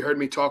 you heard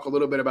me talk a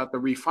little bit about the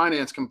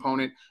refinance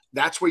component.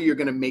 That's where you're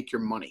going to make your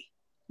money.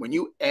 When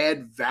you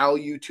add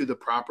value to the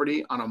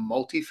property on a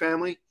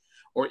multifamily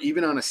or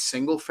even on a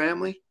single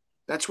family,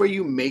 that's where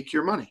you make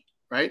your money,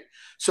 right?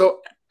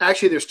 So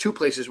actually, there's two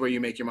places where you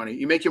make your money.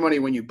 You make your money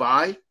when you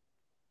buy,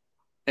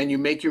 and you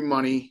make your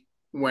money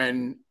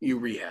when you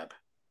rehab.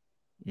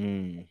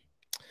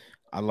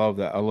 I love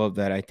that. I love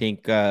that. I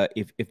think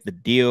if the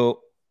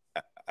deal,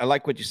 I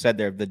like what you said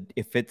there.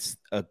 If it's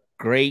a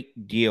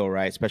great deal,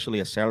 right,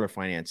 especially a seller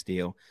finance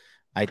deal,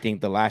 I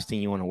think the last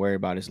thing you want to worry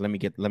about is let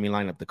me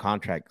line up the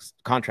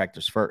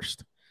contractors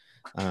first.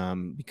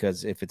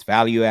 Because if it's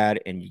value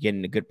add and you're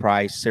getting a good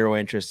price, zero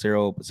interest,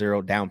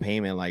 zero down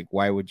payment, like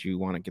why would you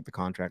want to get the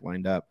contract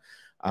lined up?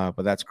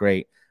 But that's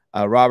great.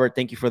 Robert,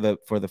 thank you for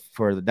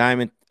the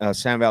diamond.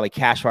 Sam Valley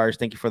Cash Fires,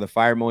 thank you for the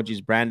fire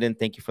emojis. Brandon,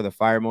 thank you for the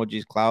fire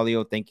emojis.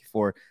 Claudio, thank you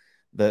for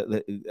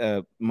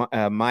the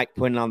Mike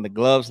putting on the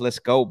gloves. Let's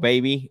go,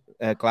 baby.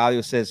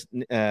 Claudio says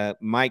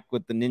Mike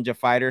with the Ninja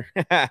Fighter.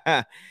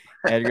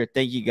 Edgar,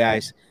 thank you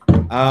guys.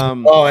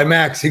 And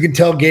Max, you can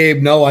tell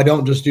Gabe, no, I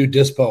don't just do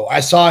dispo. I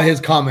saw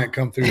his comment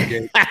come through,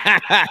 Gabe.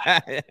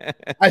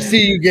 I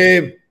see you,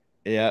 Gabe.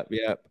 Yep.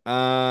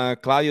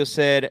 Claudio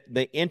said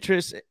the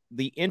interest,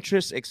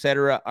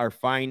 etc., are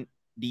fine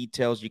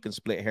details. You can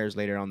split hairs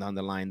later on down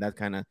the line. That's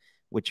kind of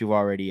what you've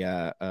already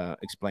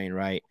explained,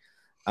 right?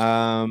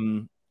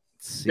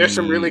 There's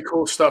some really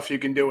cool stuff you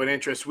can do with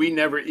interest. We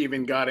never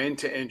even got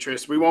into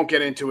interest. We won't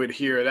get into it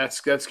here.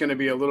 That's going to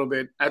be a little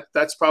bit.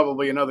 That's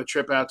probably another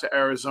trip out to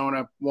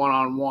Arizona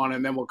one-on-one,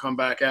 and then we'll come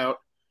back out.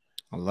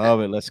 I love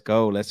it. Let's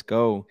go. And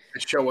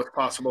show what's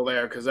possible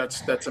there, because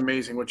that's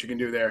amazing what you can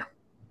do there.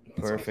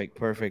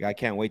 Perfect. I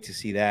can't wait to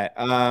see that.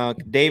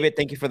 David,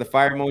 thank you for the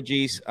fire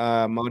emojis.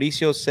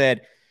 Mauricio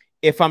said,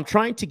 if I'm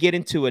trying to get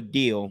into a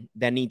deal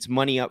that needs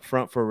money up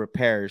front for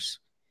repairs,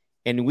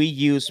 and we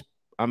use,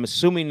 I'm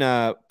assuming,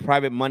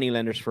 private money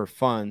lenders for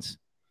funds,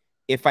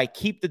 if I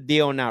keep the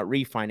deal and not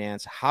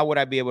refinance, how would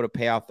I be able to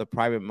pay off the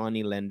private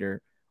money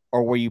lender?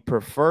 Or will you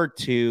prefer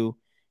to,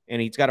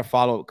 and he's got a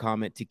follow-up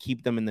comment, to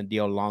keep them in the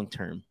deal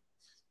long-term?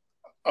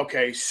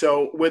 Okay,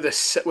 so with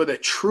a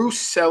true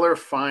seller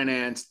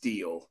finance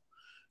deal,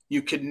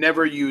 you could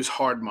never use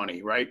hard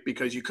money, right?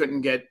 Because you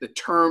couldn't get the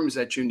terms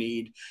that you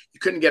need. You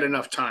couldn't get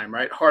enough time,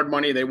 right? Hard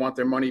money, they want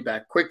their money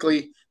back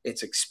quickly.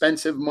 It's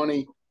expensive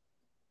money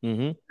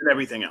and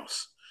everything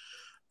else.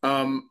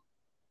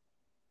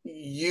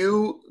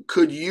 you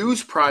could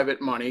use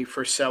private money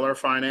for seller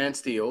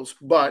finance deals,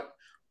 but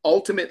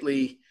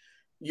ultimately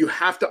you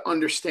have to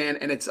understand,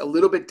 and it's a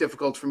little bit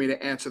difficult for me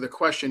to answer the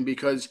question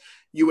because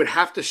you would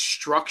have to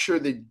structure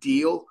the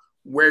deal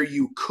where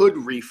you could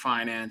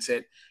refinance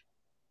it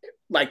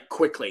like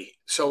quickly.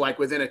 So like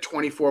within a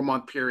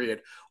 24-month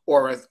period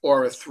or a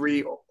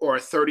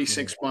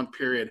 36-month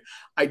period.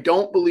 I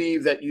don't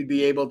believe that you'd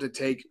be able to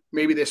take,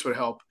 maybe this would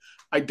help.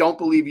 I don't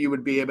believe you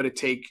would be able to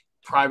take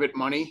private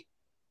money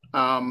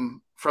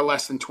for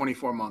less than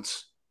 24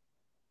 months.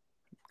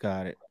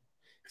 Got it.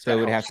 So it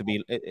would have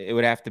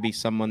to be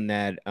someone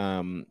that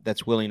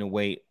that's willing to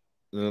wait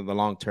the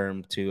long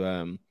term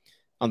to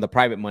on the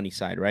private money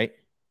side, right?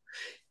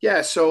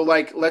 Yeah. So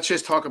like, let's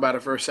just talk about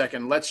it for a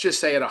second. Let's just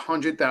say at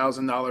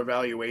 $100,000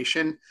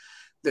 valuation,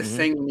 the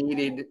thing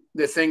needed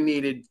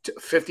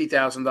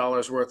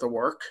 $50,000 worth of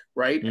work,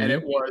 right? And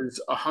it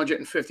was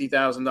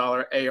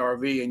 $150,000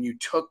 ARV, and you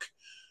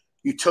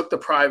took the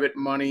private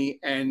money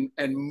and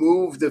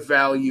moved the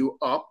value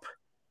up.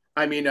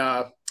 I mean,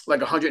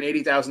 like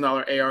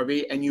 $180,000 ARV,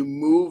 and you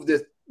move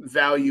the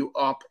value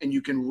up, and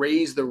you can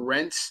raise the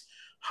rents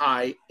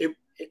high.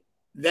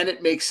 Then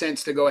it makes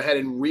sense to go ahead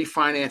and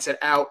refinance it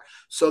out,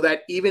 so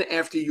that even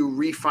after you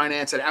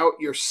refinance it out,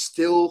 you're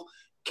still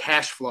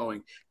cash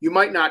flowing. You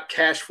might not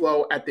cash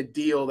flow at the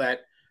deal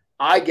that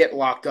I get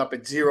locked up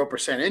at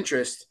 0%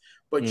 interest,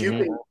 but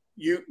you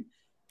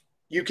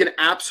can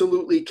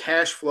absolutely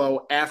cash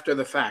flow after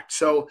the fact.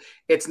 So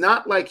it's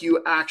not like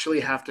you actually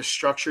have to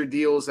structure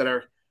deals that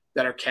are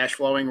cash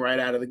flowing right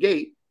out of the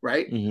gate,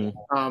 right?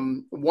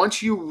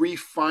 Once you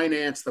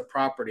refinance the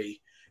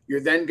property, you're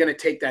then going to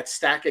take that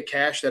stack of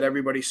cash that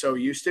everybody's so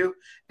used to,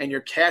 and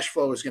your cash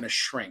flow is going to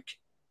shrink.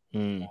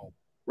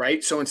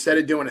 Right? So instead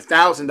of doing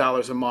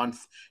 $1,000 a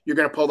month, you're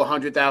going to pull the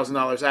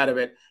 $100,000 out of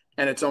it,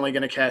 and it's only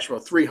going to cash flow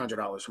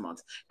 $300 a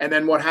month. And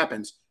then what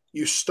happens?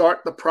 You start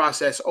the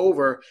process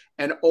over,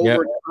 and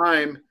over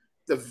time,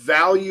 the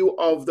value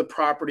of the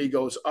property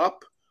goes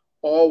up,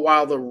 all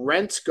while the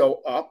rents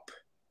go up,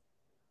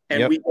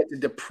 and we get to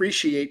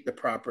depreciate the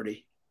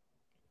property.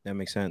 That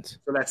makes sense.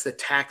 So that's the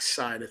tax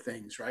side of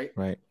things, right?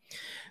 Right.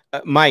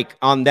 Mike,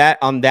 on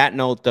that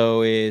note,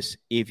 though, is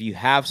if you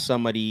have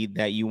somebody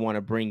that you want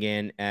to bring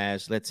in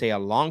as, let's say, a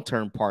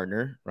long-term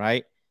partner,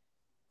 right,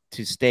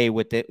 to stay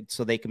with it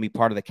so they can be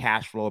part of the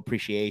cash flow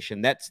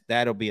appreciation,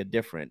 that'll be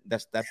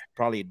that's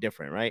probably a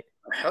different, right?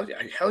 Hell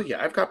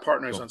yeah. I've got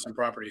partners on some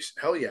properties.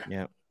 Hell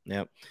yeah.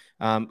 Yeah.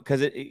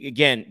 Because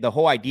again, the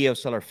whole idea of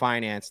seller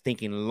finance,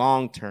 thinking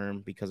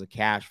long-term because of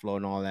cash flow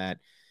and all that,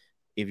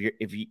 if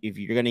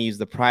you're going to use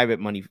the private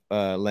money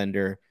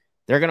lender,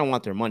 they're going to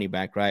want their money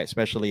back, right?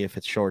 Especially if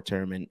it's short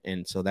term.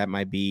 And so that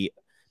might be,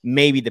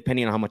 maybe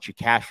depending on how much you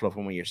cash flow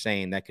from what you're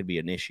saying, that could be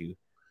an issue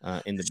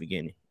in the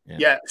beginning.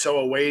 Yeah. So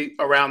a way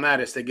around that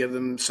is to give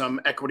them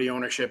some equity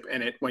ownership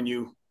in it when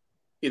you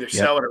either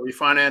sell it or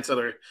refinance it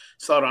or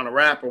sell it on a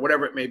wrap or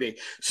whatever it may be.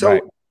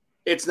 So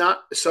it's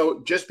not,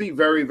 so just be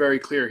very, very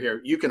clear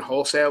here. You can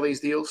wholesale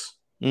these deals.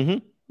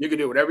 You can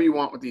do whatever you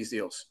want with these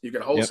deals. You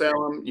could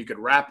wholesale them. You could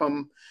wrap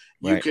them.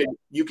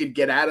 You could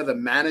get out of the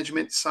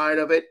management side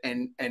of it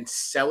and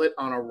sell it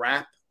on a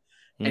wrap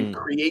and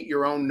create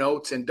your own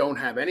notes and don't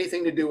have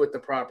anything to do with the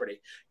property.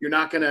 You're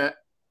not gonna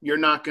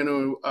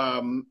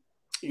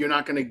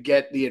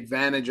get the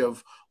advantage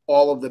of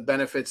all of the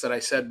benefits that I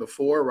said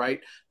before, right?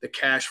 The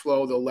cash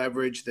flow, the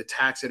leverage, the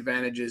tax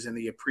advantages, and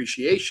the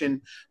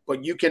appreciation.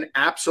 But you can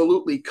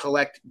absolutely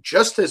collect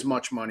just as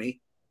much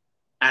money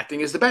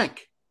acting as the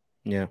bank.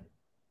 Yeah.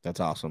 That's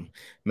awesome,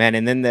 man.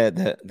 And then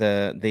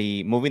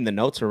the moving the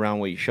notes around,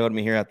 what you showed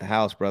me here at the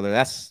house, brother.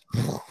 That's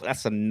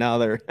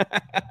another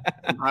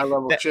high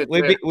level shit.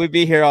 We'd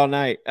be here all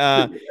night,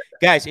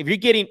 guys. If you're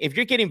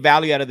getting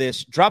value out of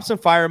this, drop some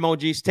fire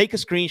emojis, take a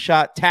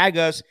screenshot, tag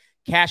us,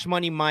 Cash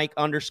Money Mike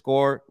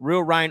 _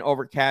 Real Ryan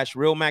over Cash,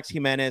 Real Max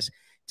Jimenez.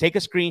 Take a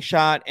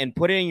screenshot and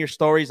put it in your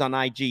stories on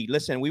IG.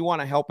 Listen, we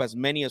want to help as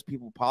many as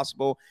people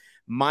possible.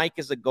 Mike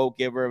is a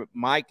go-giver.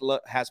 Mike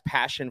has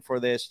passion for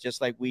this,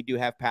 just like we do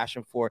have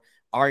passion for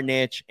our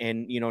niche.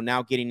 And,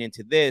 now getting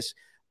into this,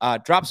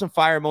 drop some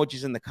fire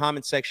emojis in the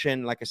comment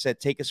section. Like I said,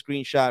 take a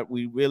screenshot.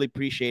 We really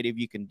appreciate it if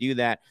you can do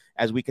that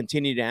as we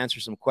continue to answer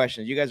some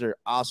questions. You guys are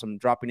awesome,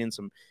 dropping in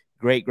some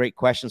great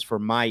questions for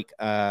Mike.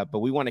 But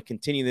we want to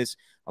continue this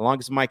as long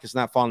as Mike is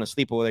not falling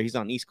asleep over there. He's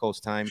on East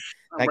Coast time.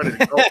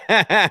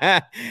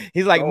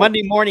 He's like,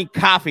 Monday morning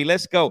coffee.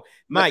 Let's go.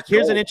 Mike,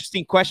 here's an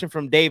interesting question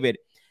from David.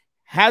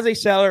 Has a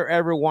seller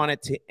ever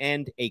wanted to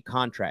end a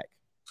contract?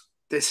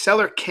 The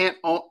seller can't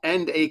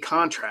end a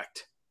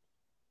contract.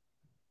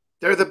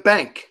 They're the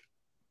bank.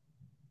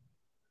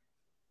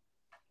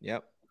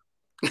 Yep.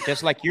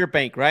 Just like your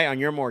bank, right? On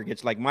your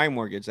mortgage, like my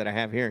mortgage that I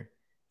have here.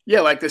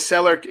 Yeah, like the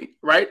seller,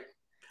 right?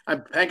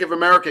 Bank of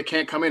America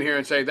can't come in here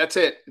and say, that's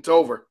it. It's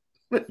over.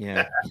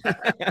 Yeah.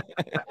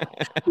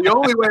 The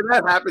only way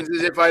that happens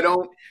is if I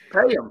don't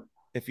pay them.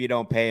 If you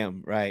don't pay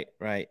them. Right.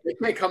 They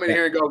can't come in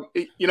here and go,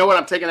 you know what?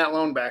 I'm taking that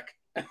loan back.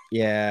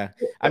 Yeah.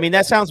 I mean,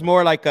 that sounds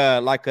more like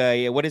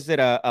a what is it?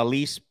 A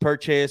lease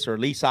purchase or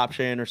lease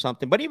option or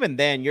something. But even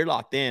then you're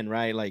locked in,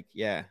 right? Like,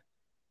 yeah.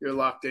 You're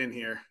locked in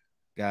here.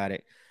 Got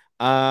it.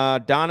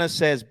 Donna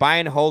says buy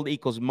and hold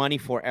equals money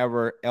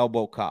forever,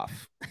 elbow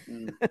cough.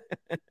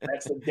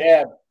 That's the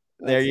dab.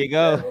 There you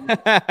go.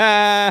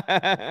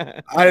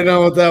 I didn't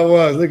know what that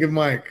was. Look at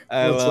Mike.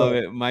 I love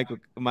it.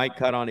 Mike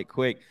cut on it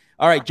quick.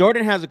 All right.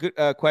 Jordan has a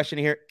good question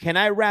here. Can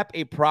I wrap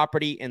a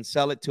property and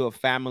sell it to a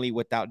family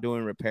without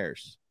doing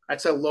repairs?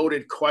 That's a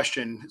loaded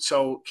question.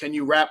 So can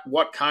you wrap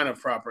what kind of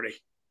property?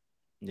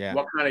 Yeah.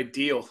 What kind of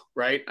deal,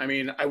 right? I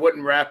mean, I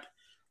wouldn't wrap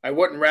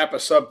a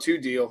sub 2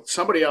 deal.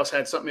 Somebody else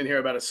had something in here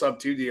about a sub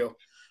 2 deal.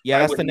 Yeah,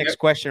 that's the next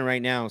question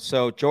right now.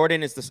 So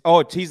Jordan is this.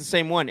 Oh, he's the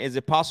same one. Is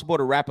it possible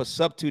to wrap a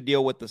sub 2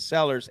 deal with the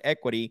seller's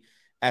equity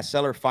as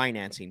seller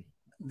financing?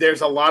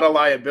 There's a lot of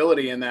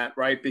liability in that,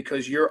 right?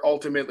 Because you're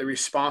ultimately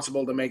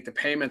responsible to make the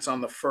payments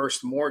on the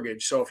first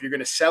mortgage. So if you're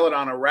going to sell it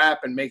on a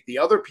wrap and make the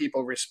other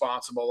people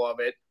responsible of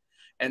it,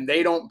 and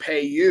they don't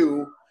pay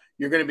you,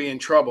 you're going to be in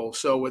trouble.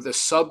 So with a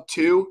sub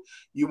 2,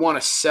 you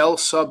want to sell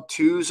sub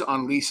 2s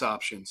on lease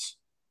options.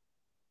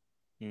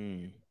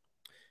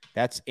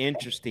 That's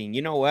interesting.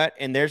 You know what?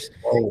 And there's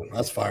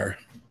that's fire.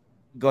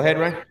 Go ahead,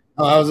 Ryan.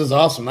 Oh, that was just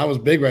awesome. That was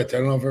big right there.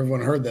 I don't know if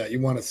everyone heard that.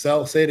 You want to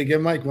sell? Say it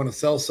again, Mike. You want to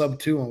sell sub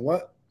 2 on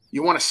what?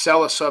 You want to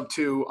sell a sub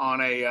 2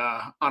 on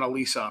a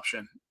lease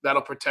option.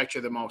 That'll protect you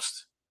the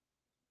most.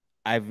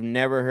 I've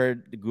never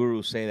heard the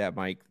gurus say that,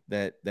 Mike,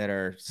 that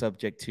are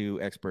subject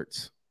to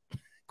experts,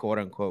 quote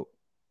unquote.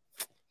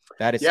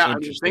 That is interesting. I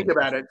mean, think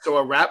about it. So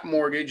a wrap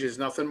mortgage is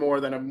nothing more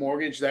than a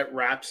mortgage that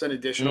wraps an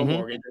additional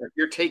mortgage. And if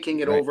you're taking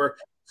it over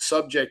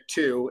subject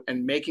to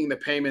and making the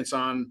payments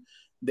on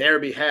their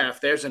behalf,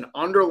 there's an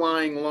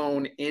underlying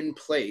loan in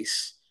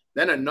place.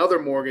 Then another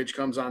mortgage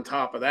comes on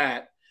top of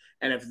that.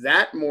 And if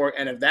that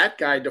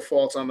guy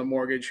defaults on the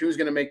mortgage, who's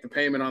going to make the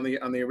payment on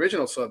the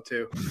original sub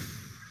 2?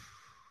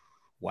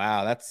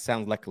 Wow, that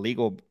sounds like a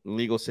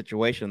legal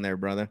situation there,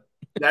 brother.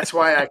 That's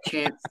why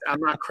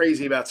I'm not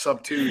crazy about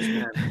sub 2s,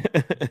 man.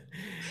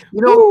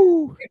 You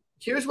know,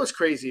 here's what's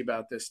crazy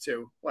about this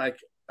too, like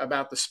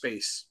about the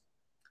space.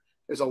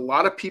 There's a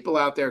lot of people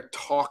out there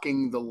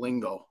talking the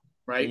lingo,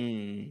 right?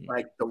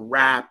 Like the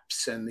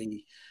wraps and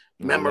the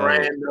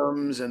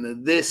memorandums and the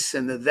this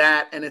and the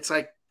that. And it's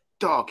like,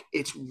 dog,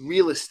 it's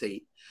real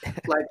estate.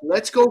 Like,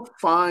 let's go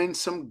find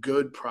some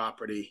good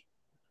property.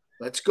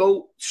 Let's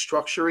go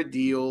structure a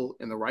deal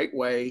in the right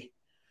way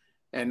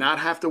and not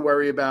have to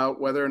worry about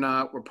whether or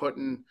not we're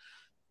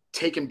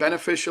taking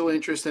beneficial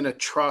interest in a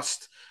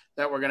trust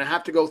that we're going to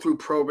have to go through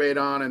probate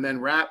on and then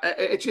wrap.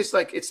 It's just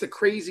like, it's the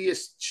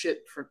craziest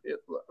shit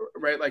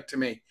right? Like, to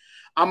me,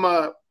 I'm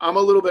a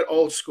little bit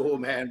old school,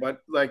 man,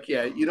 but like,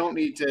 yeah, you're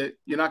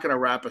not going to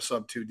wrap a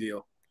sub 2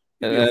 deal.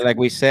 Like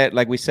we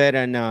said,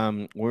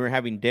 and we were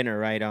having dinner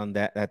right on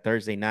that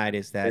Thursday night,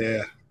 is that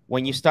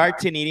when you start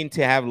to needing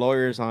to have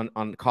lawyers on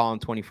call on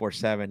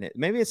 24/7,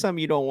 maybe it's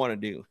something you don't want to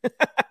do.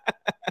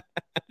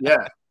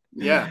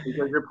 Yeah,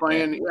 because you're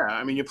playing. Yeah,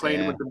 I mean, you're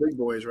playing with the big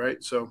boys,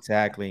 right? So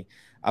exactly.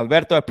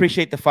 Alberto, I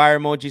appreciate the fire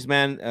emojis,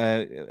 man.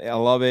 I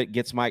love it.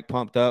 Gets Mike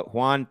pumped up.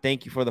 Juan,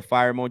 thank you for the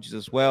fire emojis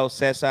as well.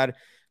 Cesar,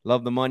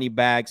 love the money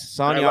bags.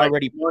 Sonia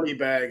already money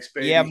bags,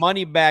 baby. Yeah,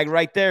 money bag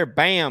right there.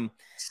 Bam.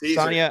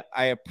 Sonia,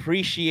 I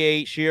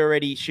appreciate. She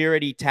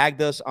already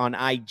tagged us on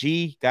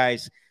IG,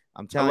 guys.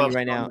 I'm telling you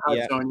right now.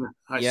 Hi, Sonia.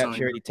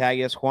 She already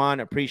tagged us.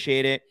 Juan,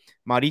 appreciate it.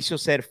 Mauricio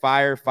said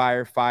fire,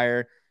 fire,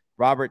 fire.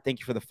 Robert, thank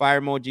you for the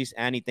fire emojis.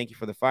 Annie, thank you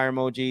for the fire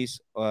emojis.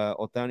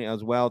 Othani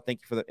as well.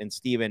 Thank you for and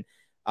Steven.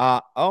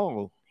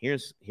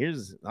 Here's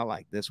I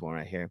like this one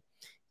right here.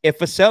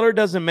 If a seller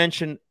doesn't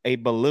mention a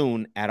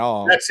balloon at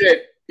all, that's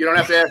it. You don't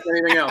have to ask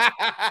anything else.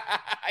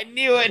 I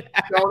knew it.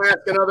 Don't ask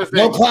another thing.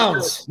 No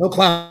clowns. No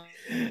clowns.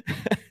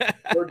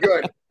 We're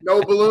good.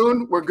 No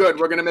balloon. We're good.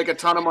 We're gonna make a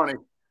ton of money.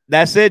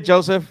 That's it,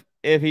 Joseph.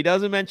 If he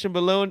doesn't mention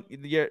balloon,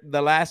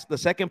 the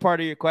second part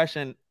of your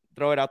question,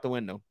 throw it out the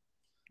window.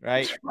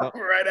 Right?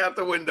 Right out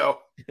the window.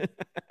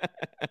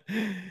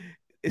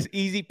 It's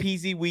easy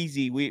peasy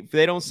weezy. If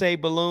they don't say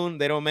balloon,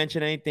 they don't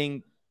mention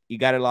anything, you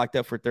got it locked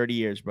up for 30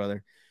 years,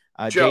 brother.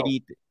 Joe,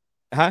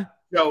 JD,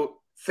 Joe,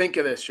 think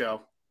of this,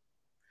 Joe.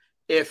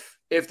 If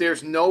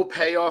there's no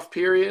payoff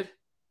period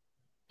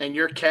and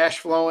you're cash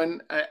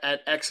flowing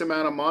at X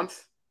amount a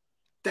month,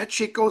 that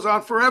shit goes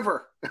on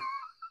forever.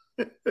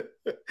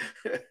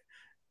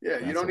 Yeah,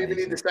 you don't even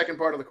need the second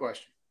part of the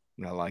question.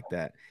 I like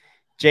that.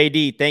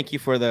 JD, thank you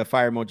for the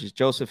fire emojis.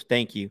 Joseph,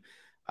 thank you.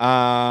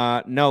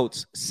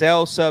 Notes,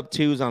 sell sub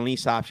 2s on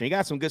lease option. You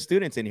got some good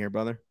students in here,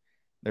 brother.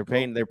 They're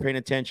paying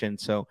attention.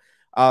 So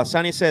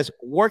Sonny says,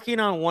 working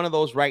on one of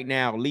those right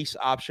now, lease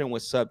option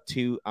with sub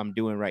 2 I'm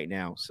doing right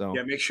now. So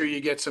yeah, make sure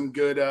you get some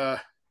good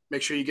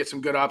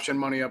option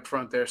money up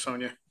front there,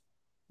 Sonia.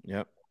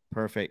 Yep.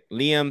 Perfect.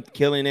 Liam,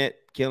 killing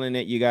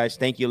it, you guys.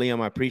 Thank you,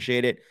 Liam. I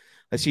appreciate it.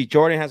 Let's see.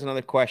 Jordan has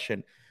another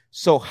question.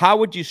 So how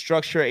would you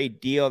structure a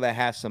deal that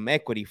has some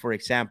equity? For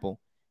example,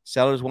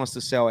 sellers wants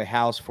to sell a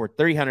house for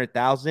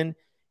 $300,000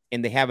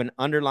 and they have an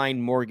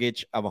underlying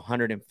mortgage of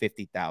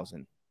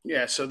 $150,000.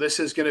 Yeah, so this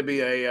is going to be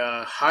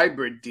a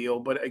hybrid deal.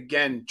 But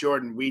again,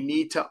 Jordan, we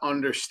need to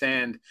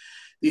understand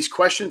these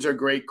questions are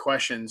great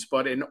questions.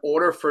 But in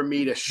order for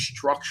me to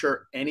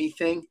structure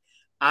anything,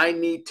 I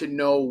need to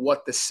know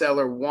what the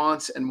seller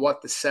wants and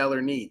what the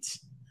seller needs.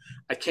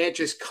 I can't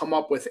just come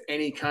up with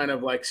any kind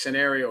of like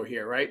scenario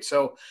here, right?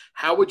 So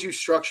how would you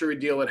structure a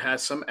deal that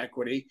has some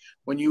equity?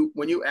 When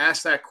you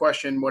ask that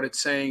question, what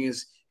it's saying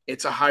is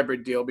it's a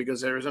hybrid deal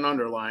because there is an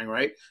underlying,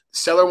 right? The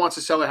seller wants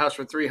to sell their house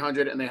for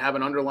 300 and they have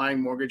an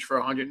underlying mortgage for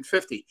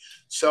 150.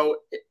 So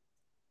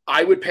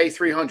I would pay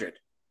 300.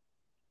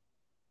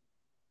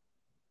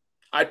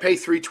 I'd pay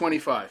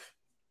 325.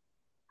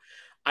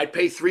 I'd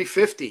pay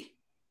 350.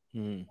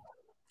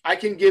 I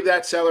can give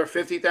that seller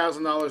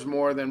 $50,000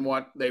 more than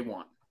what they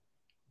want.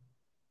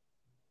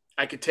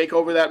 I could take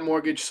over that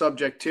mortgage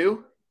subject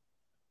to,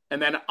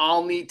 and then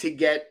I'll need to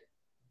get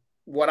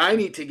what I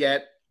need to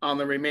get on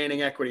the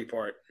remaining equity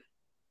part.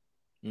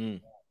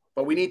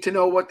 But we need to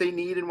know what they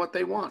need and what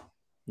they want.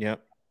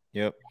 Yep.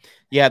 Yeah,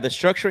 the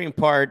structuring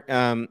part,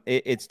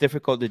 it's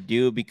difficult to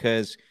do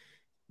because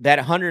that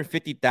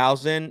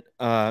 150,000,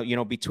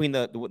 between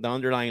the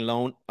underlying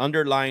loan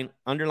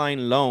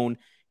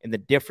and the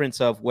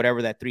difference of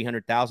whatever that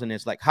 300,000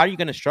 is, like, how are you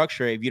going to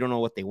structure it if you don't know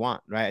what they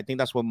want, right? I think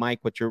that's what Mike,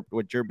 what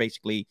you're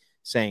basically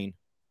saying.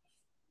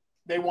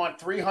 They want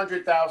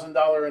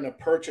 $300,000 in a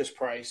purchase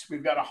price.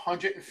 We've got a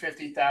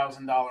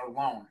 $150,000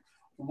 loan.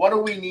 What do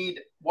we need?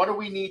 What do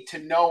we need to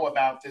know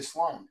about this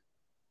loan?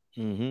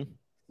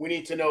 We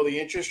need to know the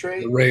interest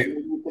rate. The rate.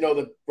 We need to know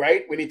the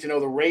right. We need to know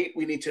the rate.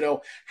 We need to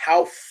know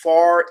how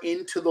far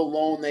into the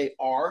loan they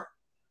are,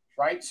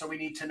 right? So we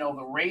need to know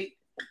the rate.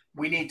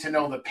 We need to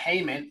know the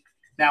payment.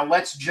 Now,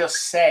 let's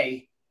just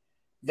say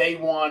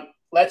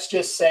let's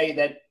just say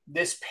that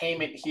this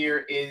payment here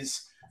is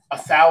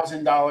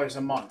 $1,000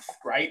 a month,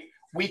 right?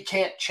 We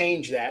can't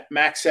change that.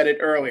 Max said it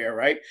earlier,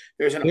 right?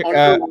 There's an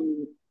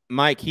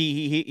Mike,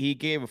 he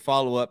gave a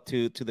follow-up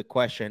to the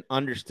question.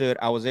 Understood.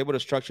 I was able to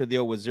structure a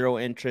deal with 0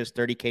 interest,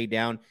 30K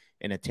down,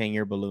 and a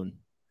 10-year balloon.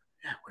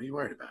 Yeah, what are you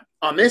worried about?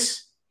 On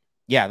this?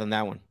 Yeah, then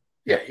that one.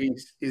 Yeah,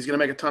 he's going to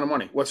make a ton of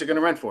money. What's it going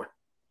to rent for?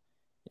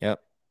 Yep.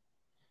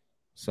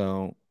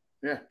 So.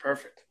 Yeah,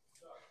 perfect.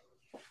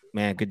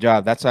 Man, good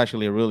job. That's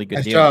actually a really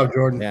good deal. Nice job,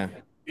 Jordan. Yeah.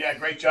 Yeah,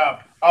 great job.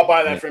 I'll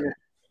buy that from you.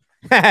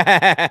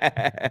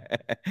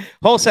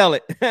 Wholesale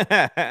it.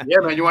 Yeah,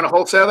 man. You want to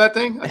wholesale that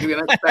thing? I'll give you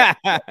a nice pack.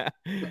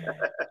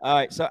 All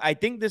right. So I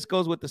think this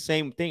goes with the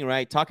same thing,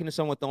 right? Talking to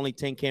someone with only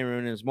 10K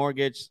in his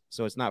mortgage,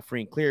 so it's not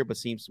free and clear, but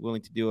seems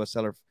willing to do a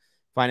seller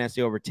finance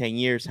deal over 10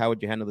 years. How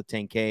would you handle the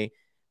 10K?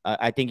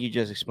 I think you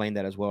just explained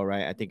that as well,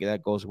 right? I think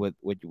that goes with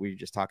what we were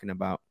just talking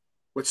about.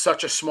 With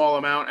such a small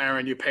amount,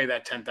 Aaron, you pay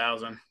that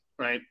 $10,000,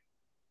 right?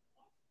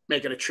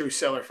 Make it a true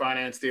seller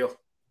finance deal.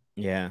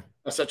 Yeah.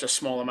 That's such a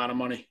small amount of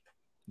money.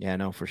 Yeah,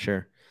 no, for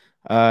sure.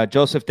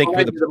 Joseph, thank you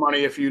for the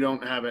money if you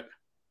don't have it.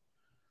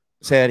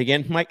 Say that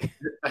again, Mike.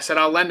 I said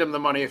I'll lend him the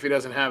money if he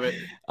doesn't have it.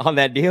 On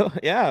that deal?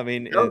 Yeah, I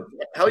mean,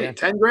 hell yeah,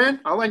 10 grand?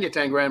 I'll lend you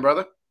 10 grand,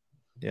 brother.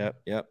 Yep.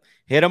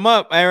 Hit him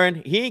up,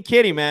 Aaron. He ain't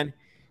kidding, man.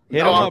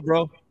 Hit him up,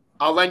 bro.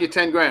 I'll lend you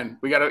 10 grand.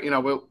 We gotta,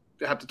 we'll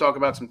have to talk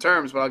about some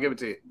terms, but I'll give it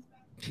to you.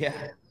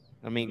 Yeah,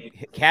 I mean,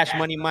 Cash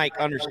Money Mike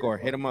 _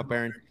 hit him up,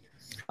 Aaron.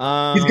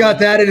 He's got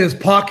that in his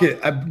pocket.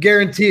 I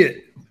guarantee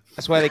it.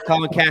 That's why they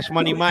call him Cash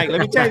Money Mike.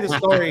 Let me tell you the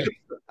story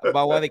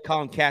about why they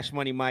call him Cash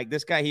Money Mike.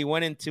 This guy, he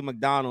went into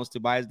McDonald's to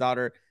buy his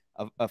daughter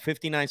a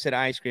 59-cent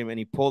ice cream, and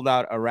he pulled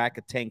out a rack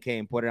of 10K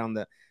and put it on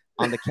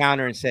the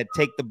counter and said,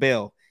 "Take the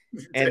bill."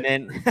 And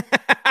then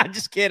I'm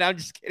just kidding.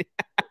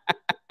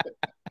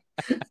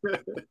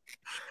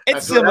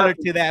 It's similar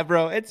to that,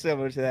 bro. It's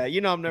similar to that.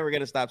 You know, I'm never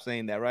gonna stop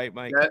saying that, right,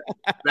 Mike?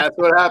 That's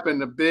what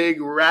happened. A big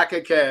rack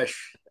of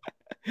cash.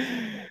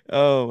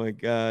 Oh my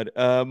God.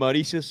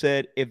 Mauricio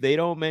said, if they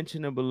don't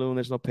mention a balloon,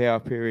 there's no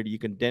payoff period. You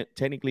can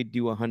technically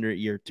do a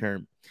 100-year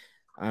term.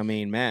 I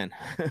mean, man.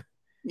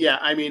 Yeah,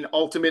 I mean,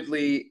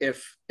 ultimately,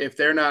 if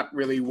they're not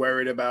really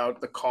worried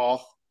about the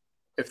call,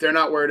 if they're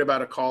not worried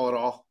about a call at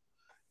all,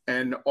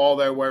 and all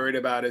they're worried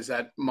about is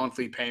that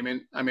monthly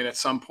payment, I mean, at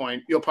some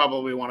point, you'll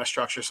probably want to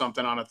structure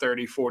something on a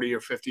 30, 40, or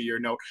 50-year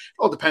note. It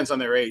all depends on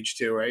their age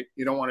too, right?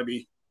 You don't want to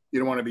be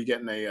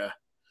getting a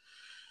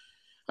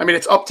I mean,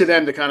 it's up to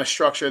them to kind of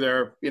structure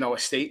their,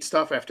 estate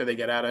stuff after they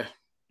get out of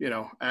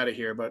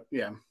here. But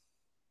yeah.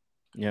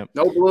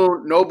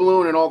 No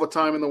balloon and all the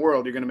time in the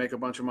world. You're going to make a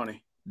bunch of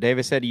money.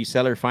 David said you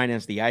seller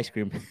finance the ice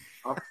cream.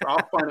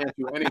 I'll finance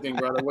you anything,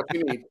 brother. What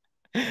you need.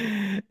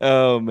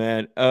 Oh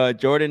man.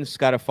 Jordan's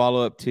got a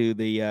follow up to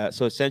the,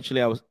 so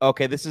essentially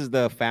this is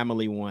the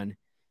family one.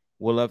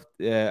 So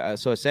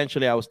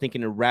essentially I was thinking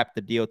to wrap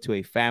the deal to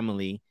a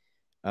family.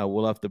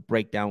 We'll have to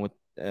break down with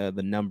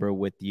the number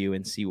with you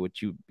and see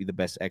what you be the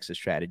best exit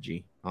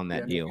strategy on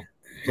that deal.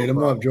 Hit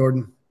him up,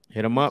 Jordan.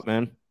 Hit him up,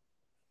 man.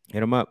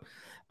 Hit him up.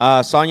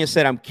 Sonia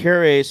said, I'm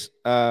curious,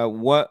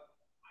 what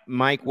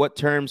Mike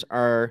terms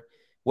are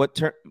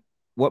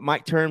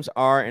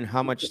and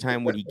how much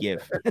time would he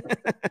give?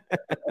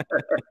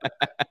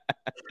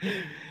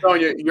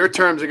 Sonia, your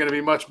terms are going to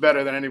be much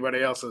better than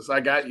anybody else's.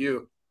 I got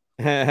you.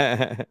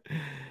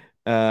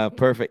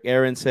 Perfect.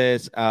 Aaron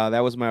says, that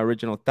was my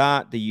original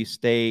thought. Do you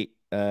state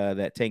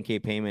that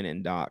 10K payment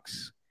in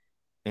docs?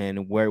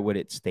 And where would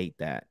it state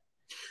that?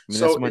 I mean,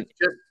 that's So money.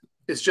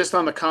 it's just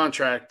on the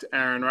contract,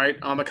 Aaron, right?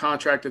 On the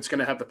contract, it's going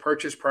to have the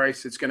purchase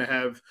price. It's going to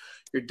have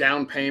your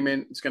down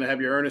payment. It's going to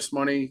have your earnest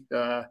money,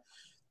 the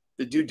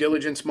due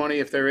diligence money,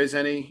 if there is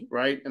any,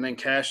 right? And then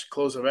cash,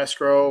 close of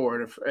escrow,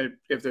 or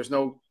if there's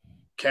no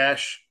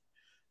cash,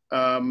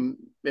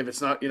 if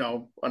it's not,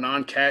 a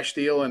non-cash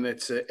deal and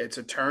it's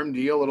a term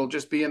deal, it'll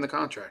just be in the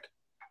contract.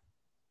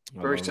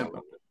 Very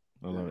simple.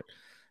 I love it.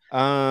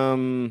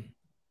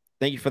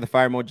 Thank you for the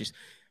fire emojis,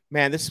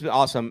 man. This is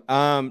awesome.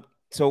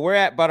 So we're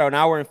at about an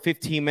hour and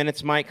 15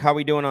 minutes, Mike. How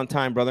we doing on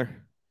time, brother?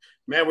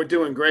 Man, we're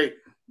doing great.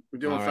 We're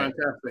doing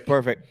fantastic.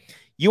 Perfect.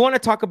 You want to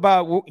talk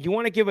about? You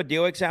want to give a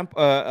deal example?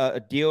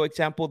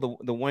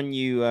 The one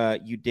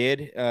you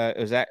did.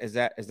 Is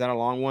that a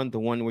long one? The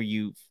one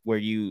where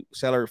you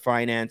seller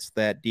finance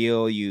that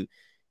deal,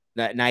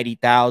 that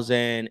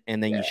 90,000,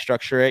 and then you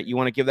structure it. You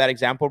want to give that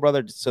example,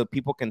 brother, so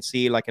people can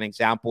see like an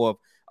example of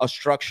a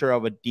structure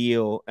of a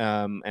deal.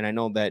 And I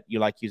know that you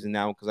like using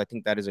that one because I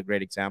think that is a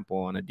great example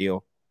on a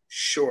deal.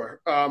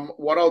 Sure.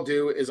 What I'll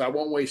do is I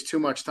won't waste too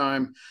much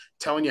time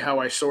telling you how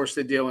I sourced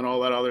the deal and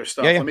all that other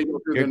stuff. Let me go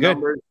through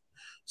numbers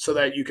so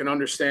that you can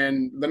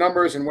understand the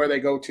numbers and where they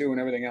go to and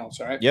everything else.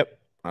 All right. Yep.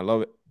 I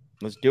love it.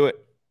 Let's do it.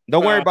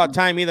 Don't worry about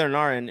time either on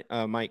our end,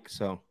 Mike.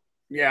 So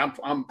yeah,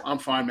 I'm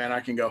fine, man.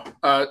 I can go.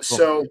 Cool.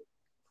 So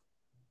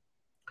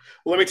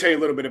let me tell you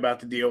a little bit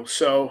about the deal.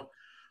 So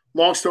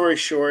long story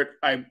short,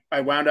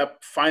 I wound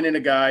up finding a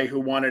guy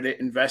who wanted to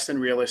invest in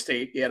real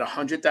estate. He had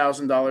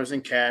 $100,000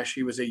 in cash.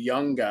 He was a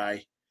young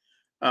guy,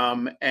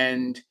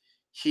 and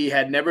he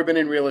had never been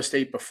in real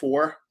estate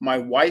before. My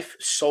wife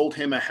sold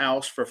him a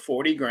house for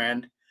 40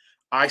 grand.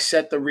 I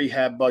set the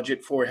rehab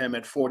budget for him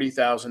at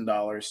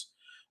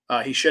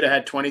 $40,000. He should have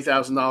had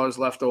 $20,000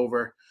 left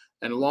over.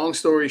 And long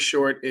story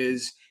short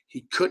is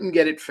he couldn't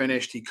get it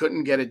finished. He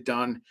couldn't get it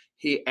done.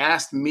 He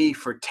asked me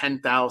for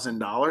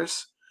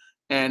 $10,000.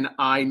 And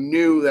I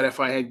knew that if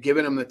I had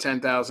given him the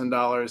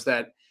 $10,000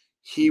 that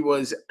he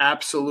was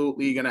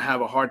absolutely going to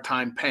have a hard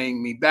time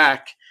paying me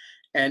back.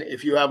 And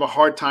if you have a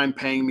hard time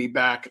paying me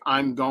back,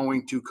 I'm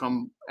going to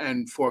come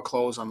and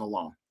foreclose on the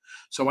loan.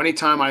 So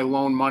anytime I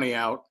loan money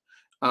out,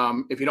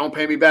 if you don't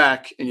pay me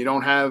back and you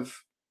don't have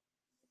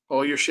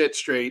all your shit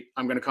straight,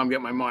 I'm going to come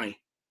get my money,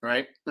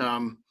 right?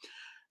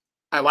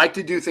 I like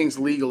to do things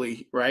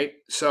legally, right?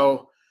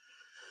 So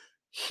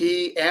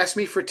he asked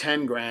me for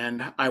 10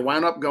 grand. I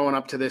wound up going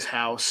up to this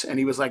house and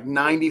he was like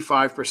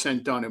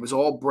 95% done. It was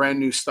all brand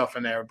new stuff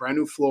in there, brand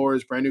new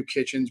floors, brand new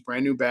kitchens,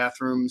 brand new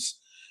bathrooms.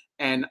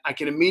 And I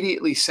can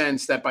immediately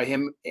sense that by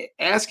him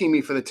asking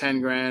me for the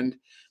 10 grand,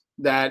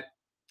 that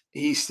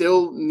he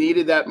still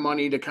needed that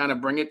money to kind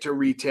of bring it to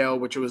retail,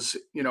 which was,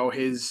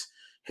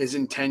 his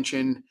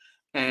intention.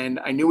 And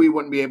I knew he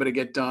wouldn't be able to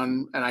get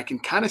done. And I can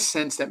kind of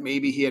sense that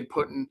maybe he had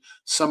put in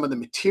some of the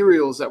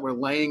materials that were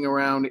laying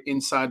around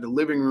inside the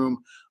living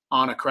room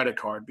on a credit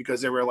card,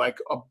 because there were like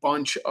a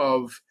bunch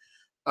of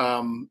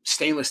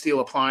stainless steel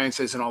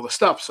appliances and all the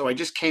stuff. So I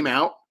just came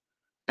out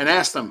and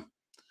asked him,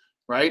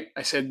 right?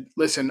 I said,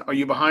 listen, are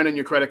you behind on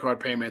your credit card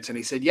payments? And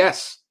he said,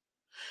 yes.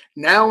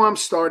 Now I'm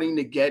starting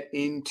to get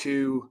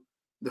into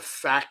the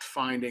fact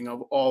finding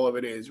of all of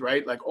it is,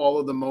 right? Like all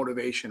of the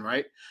motivation,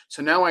 right?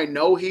 So now I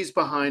know he's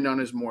behind on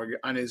his mortgage,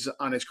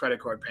 on his credit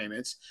card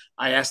payments.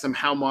 I asked him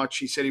how much.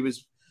 He said he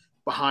was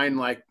behind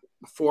like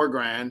 4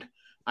 grand.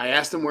 I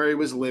asked him where he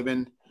was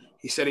living.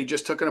 He said he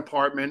just took an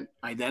apartment.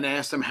 I then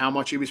asked him how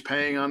much he was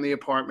paying on the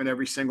apartment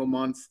every single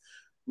month,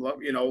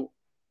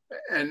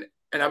 and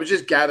I was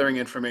just gathering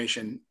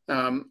information.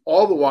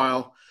 All the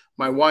while,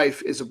 my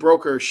wife is a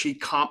broker. She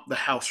comped the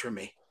house for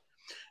me.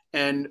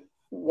 And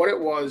what it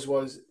was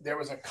there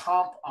was a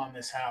comp on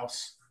this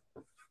house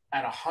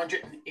at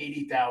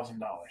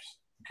 $180,000.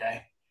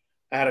 Okay.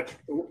 I had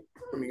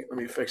let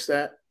me fix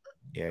that.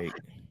 Yeah.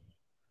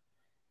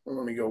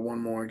 Let me go one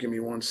more. Give me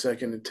 1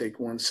 second. It take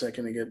 1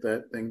 second to get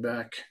that thing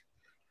back.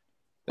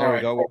 There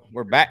we go.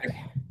 We're back.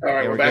 All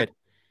right, we're back. good.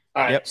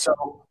 All right. Yep.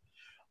 So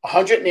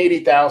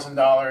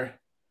 $180,000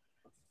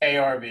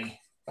 ARV.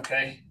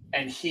 Okay.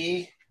 And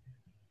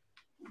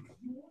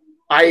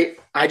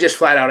I just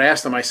flat out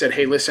asked him, I said,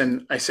 hey,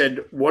 listen, I said,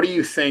 what do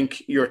you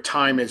think your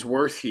time is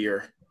worth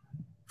here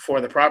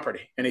for the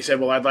property? And he said,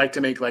 well, I'd like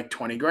to make like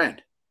 20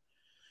 grand.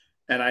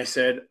 And I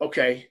said,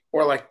 okay.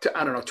 Or like,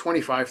 I don't know,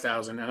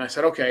 25,000. And I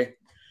said, okay.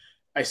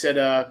 I said,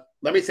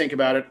 let me think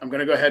about it. I'm going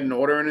to go ahead and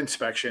order an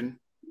inspection.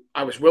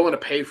 I was willing to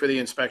pay for the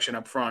inspection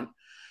up front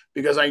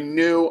because I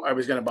knew I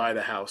was going to buy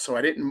the house. So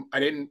I didn't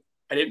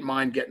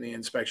mind getting the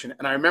inspection.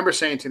 And I remember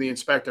saying to the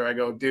inspector, I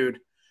go, dude,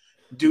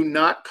 do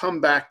not come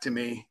back to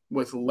me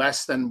with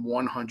less than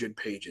 100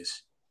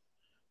 pages.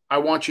 I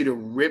want you to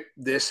rip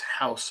this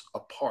house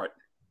apart.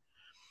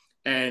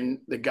 And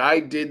the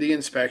guy did the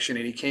inspection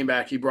and he came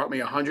back. He brought me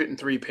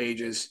 103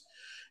 pages.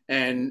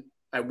 And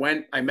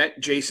I met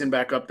Jason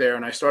back up there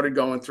and I started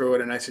going through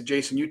it. And I said,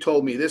 Jason, you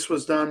told me this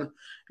was done.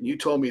 And you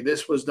told me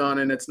this was done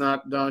and it's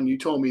not done. You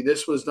told me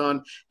this was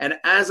done. And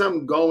as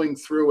I'm going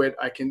through it,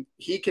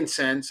 he can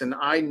sense, and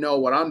I know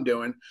what I'm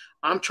doing.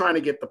 I'm trying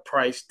to get the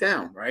price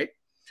down, right?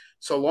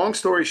 So long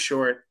story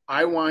short,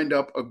 I wind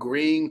up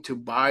agreeing to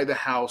buy the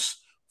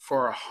house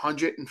for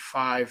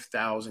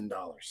 $105,000.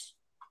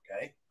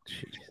 Okay.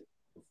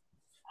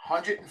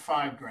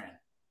 $105,000.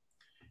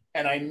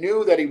 And I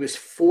knew that he was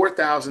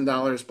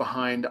 $4,000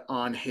 behind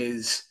on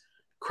his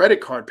credit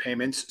card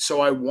payments.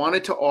 So I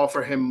wanted to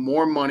offer him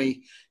more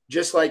money,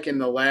 just like in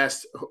the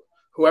last,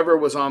 whoever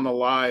was on the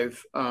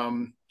live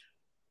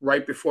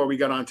right before we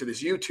got onto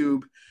this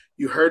YouTube,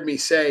 you heard me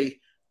say,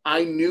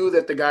 I knew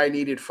that the guy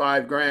needed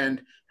 $5,000.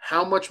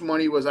 How much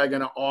money was I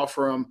going to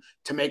offer him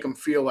to make him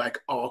feel like,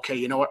 oh, okay,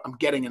 you know what? I'm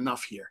getting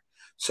enough here.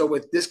 So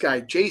with this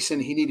guy,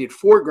 Jason, he needed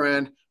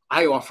 $4,000.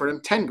 I offered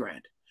him $10,000.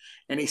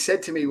 And he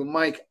said to me, well,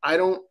 Mike, I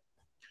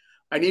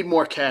need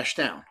more cash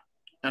down.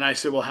 And I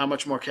said, well, how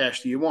much more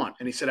cash do you want?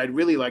 And he said, I'd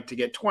really like to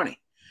get 20.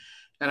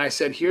 And I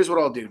said, here's what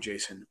I'll do,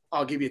 Jason.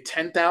 I'll give you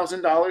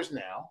 $10,000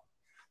 now.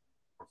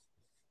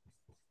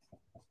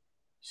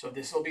 So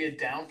this will be a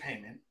down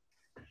payment.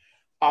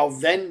 I'll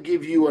then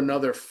give you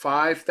another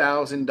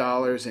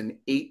 $5,000 in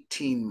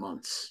 18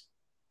 months.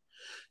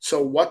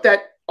 So what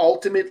that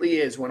ultimately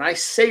is, when I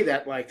say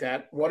that like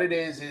that, what it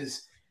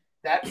is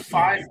that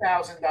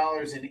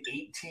 $5,000 in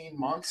 18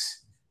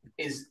 months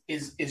is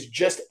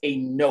just a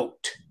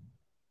note,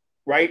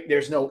 right?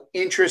 There's no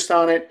interest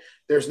on it.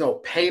 There's no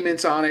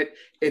payments on it.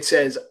 It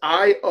says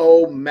I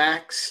owe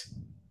max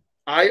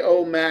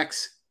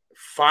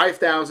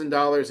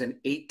 $5,000 in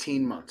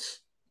 18 months.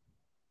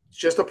 It's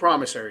just a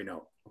promissory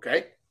note,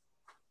 okay?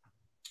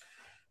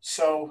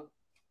 So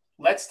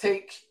let's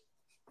take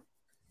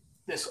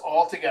this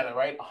all together,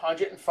 right?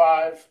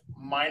 105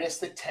 minus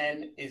the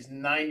 10 is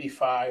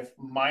 95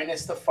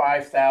 minus the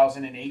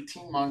 5,000 in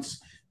 18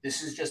 months.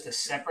 This is just a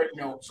separate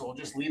note, so we'll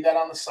just leave that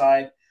on the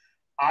side.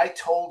 I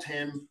told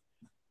him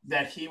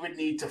that he would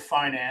need to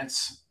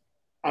finance.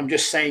 I'm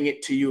just saying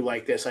it to you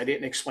like this. I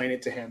didn't explain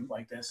it to him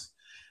like this.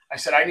 I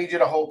said, I need you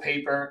to hold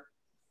paper.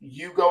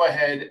 You go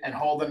ahead and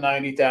hold the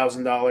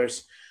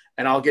 $90,000,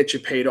 and I'll get you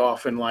paid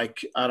off in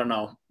like, I don't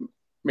know,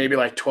 maybe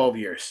like 12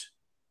 years.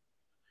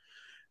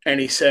 And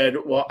he said,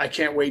 well, I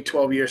can't wait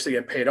 12 years to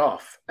get paid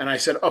off. And I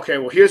said, okay,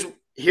 well, here's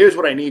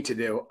what I need to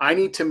do. I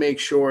need to make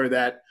sure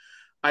that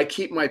I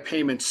keep my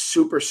payments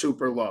super,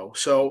 super low.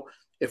 So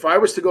if I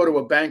was to go to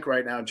a bank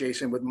right now,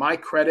 Jason, with my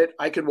credit,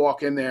 I could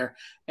walk in there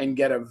and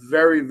get a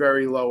very,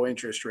 very low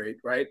interest rate,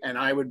 right? And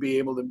I would be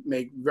able to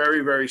make very,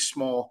 very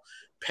small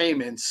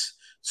payments.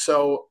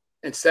 So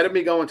instead of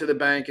me going to the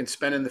bank and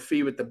spending the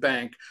fee with the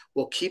bank,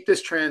 we'll keep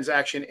this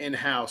transaction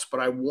in-house, but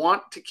I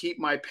want to keep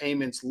my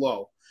payments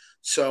low.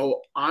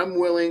 So I'm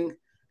willing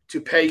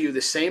to pay you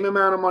the same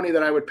amount of money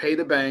that I would pay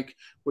the bank,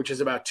 which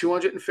is about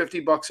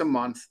 $250 a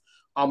month.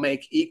 I'll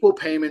make equal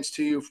payments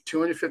to you,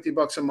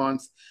 $250 a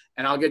month,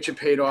 and I'll get you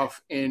paid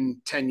off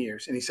in 10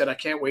 years. And he said, I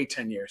can't wait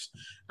 10 years.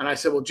 And I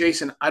said, well,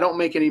 Jason, I don't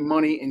make any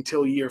money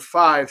until year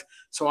 5,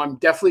 so I'm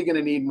definitely going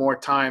to need more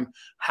time.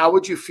 How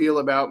would you feel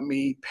about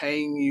me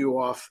paying you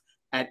off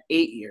at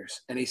 8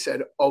 years? And he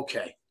said,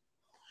 okay.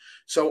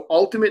 So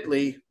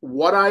ultimately,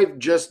 what I've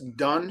just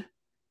done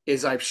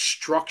is I've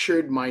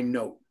structured my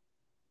note.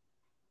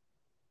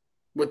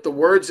 With the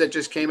words that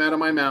just came out of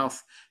my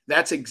mouth,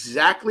 that's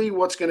exactly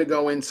what's going to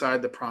go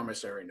inside the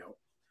promissory note.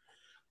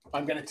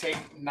 I'm going to take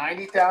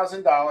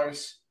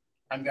 $90,000.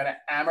 I'm going to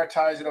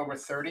amortize it over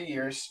 30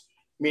 years,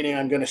 meaning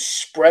I'm going to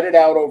spread it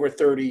out over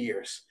 30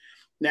 years.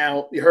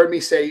 Now, you heard me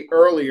say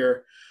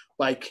earlier,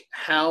 like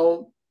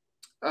how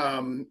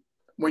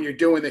when you're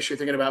doing this, you're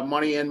thinking about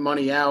money in,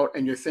 money out,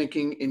 and you're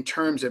thinking in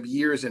terms of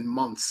years and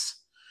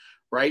months,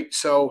 right?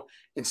 So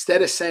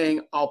instead of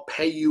saying, I'll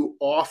pay you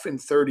off in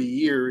 30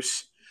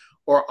 years,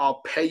 or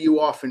I'll pay you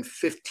off in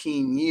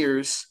 15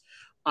 years,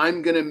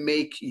 I'm going to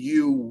make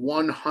you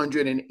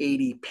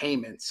 180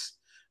 payments.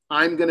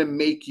 I'm going to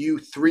make you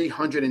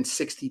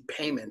 360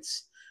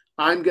 payments.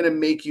 I'm going to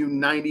make you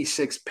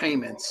 96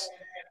 payments.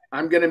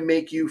 I'm going to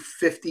make you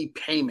 50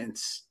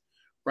 payments,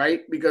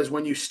 right? Because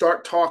when you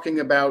start talking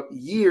about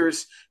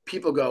years,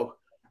 people go,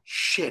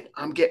 shit,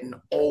 I'm getting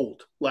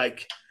old.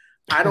 Like,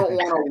 I don't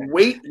want to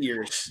wait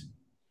years.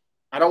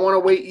 I don't want to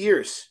wait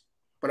years.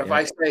 But if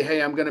I say,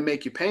 hey, I'm going to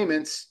make you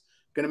payments,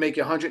 going to make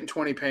you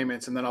 120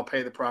 payments, and then I'll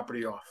pay the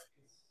property off.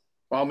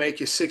 Or I'll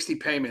make you 60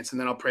 payments, and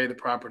then I'll pay the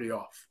property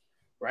off,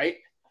 right?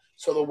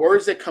 So the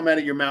words that come out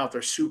of your mouth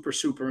are super,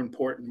 super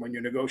important when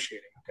you're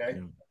negotiating, okay?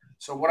 Yeah.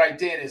 So what I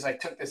did is I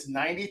took this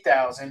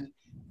 90,000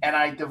 and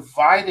I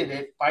divided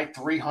it by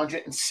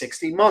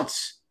 360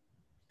 months,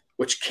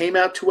 which came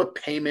out to a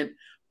payment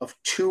of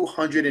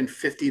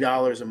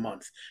 $250 a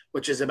month,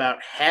 which is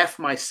about half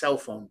my cell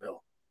phone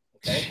bill,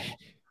 okay?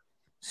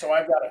 So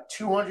I've got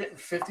a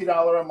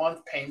 $250 a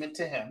month payment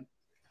to him.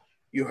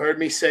 You heard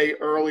me say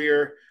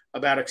earlier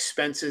about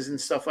expenses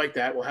and stuff like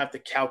that. We'll have to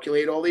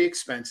calculate all the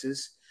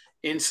expenses.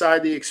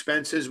 Inside the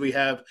expenses, we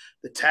have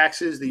the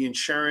taxes, the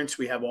insurance,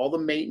 we have all the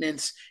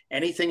maintenance,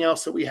 anything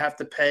else that we have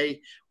to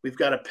pay. We've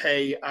got to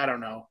pay, I don't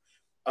know,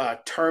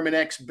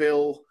 Terminex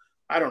bill,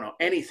 I don't know,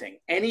 anything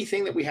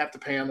that we have to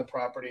pay on the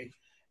property.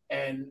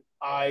 And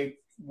I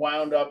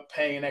wound up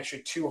paying an extra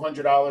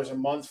 $200 a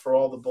month for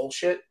all the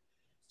bullshit.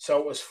 So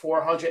it was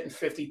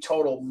 $450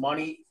 total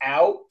money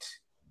out,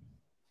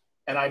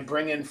 and I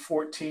bring in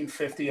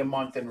 $1,450 a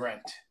month in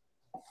rent.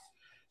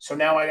 So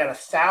now I got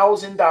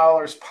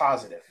 $1,000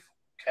 positive.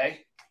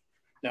 Okay.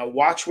 Now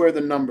watch where the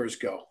numbers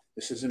go.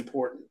 This is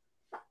important.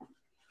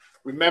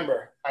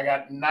 Remember, I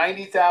got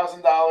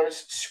 $90,000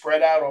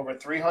 spread out over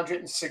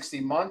 360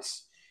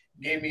 months.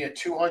 Gave me a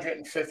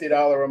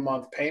 $250 a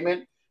month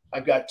payment.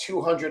 I've got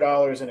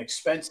 $200 in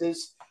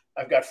expenses.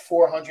 I've got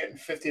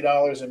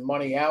 $450 in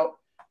money out.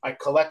 I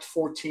collect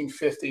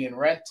 $1,450 in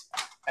rent,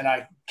 and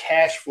I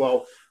cash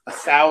flow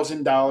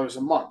 $1,000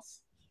 a month.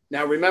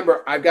 Now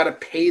remember, I've got to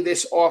pay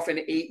this off in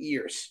 8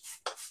 years,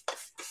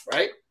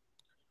 right?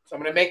 So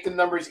I'm going to make the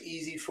numbers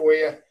easy for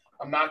you.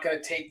 I'm not going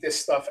to take this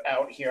stuff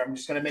out here. I'm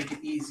just going to make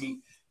it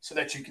easy so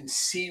that you can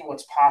see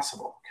what's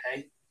possible,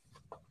 okay?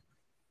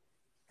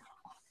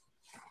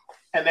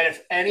 And then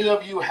if any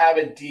of you have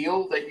a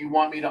deal that you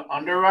want me to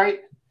underwrite,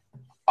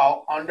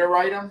 I'll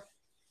underwrite them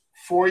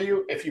for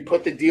you if you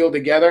put the deal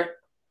together.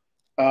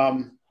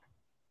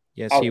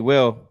 Yes, he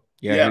will.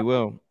 Yeah, he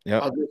will.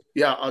 Yep.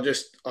 I'll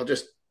just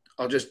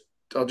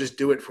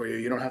do it for you.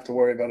 You don't have to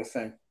worry about a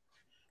thing.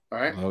 All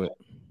right. Love it.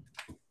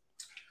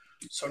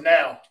 So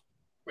now,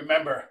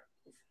 remember,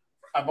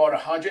 I bought a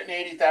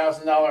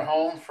 $180,000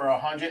 home for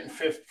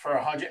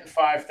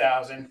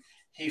 $105,000.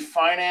 He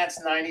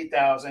financed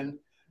 $90,000.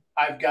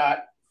 I've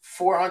got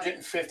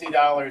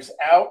 $450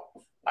 out.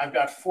 I've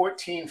got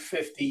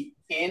 $1,450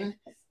 in.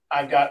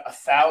 I've got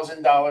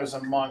 $1,000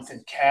 a month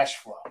in cash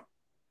flow.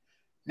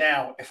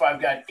 Now, if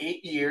I've got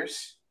 8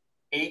 years,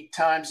 8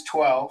 times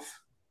 12,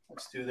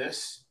 let's do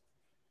this.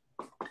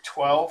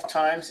 12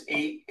 times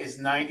 8 is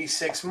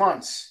 96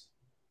 months.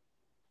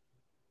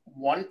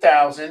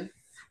 1,000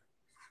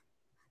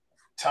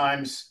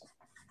 times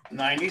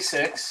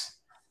 96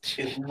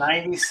 is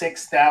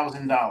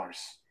 $96,000.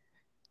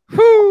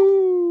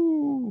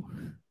 Whoo!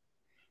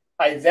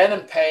 I then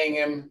am paying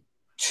him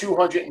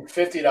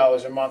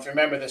 $250 a month.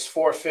 Remember, this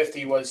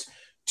 $450 was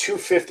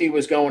 $250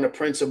 was going to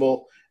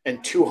principal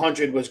and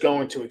 $200 was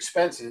going to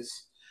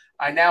expenses.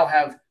 I now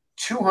have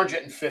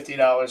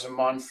 $250 a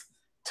month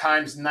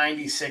times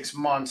 96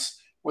 months,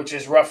 which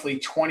is roughly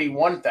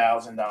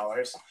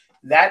 $21,000.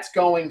 That's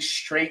going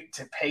straight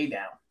to pay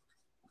down.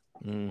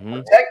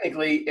 Mm-hmm.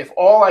 Technically, if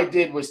all I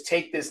did was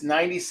take this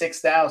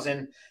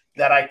 $96,000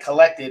 that I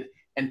collected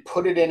and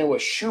put it into a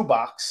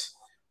shoebox,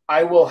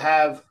 I will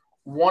have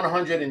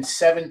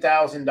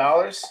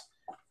 $107,000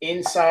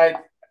 inside.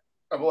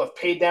 I will have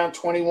paid down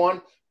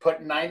 21,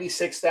 put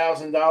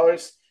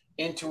 $96,000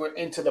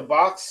 into the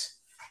box.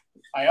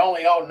 I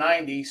only owe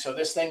 90, so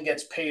this thing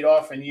gets paid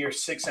off in year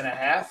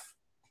 6.5,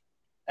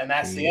 and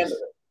that's the end of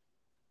it.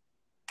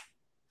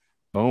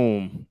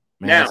 Boom,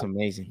 man, now, that's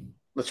amazing.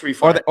 Let's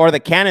refine. Or the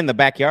can in the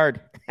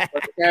backyard.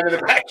 The can in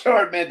the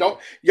backyard, man.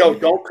 Don't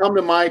come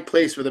to my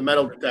place with a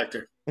metal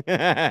detector.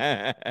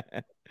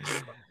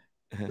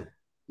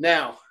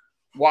 Now,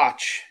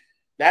 watch.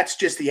 That's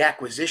just the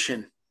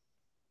acquisition.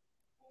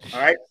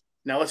 All right.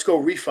 Now let's go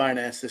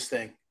refinance this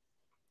thing.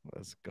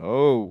 Let's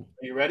go.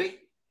 Are you ready?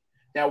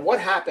 Now,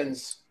 what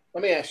happens?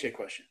 Let me ask you a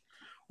question.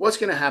 What's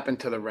going to happen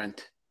to the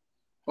rent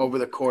over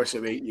the course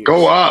of 8 years?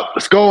 Go up.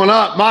 It's going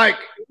up, Mike.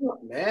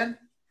 Man.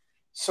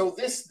 So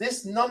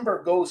this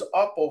number goes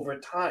up over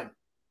time.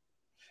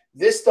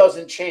 This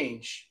doesn't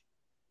change,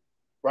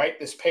 right?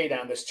 This pay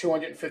down, this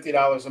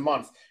 $250 a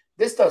month.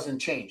 This doesn't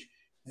change.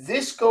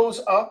 This goes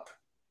up.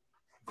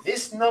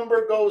 This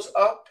number goes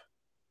up.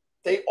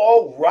 They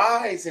all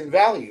rise in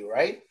value,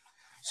 right?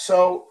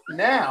 So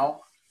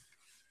now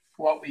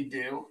what we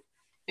do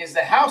is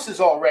the house is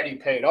already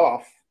paid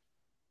off.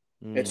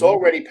 Mm-hmm. It's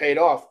already paid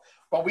off,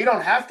 but we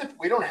don't have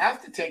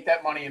to take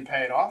that money and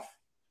pay it off.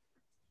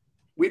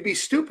 We'd be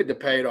stupid to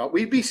pay it off.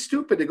 We'd be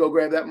stupid to go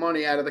grab that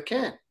money out of the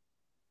can.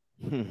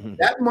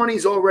 That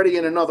money's already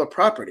in another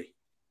property.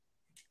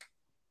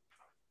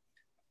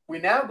 We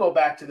now go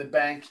back to the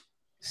bank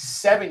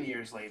 7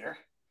 years later,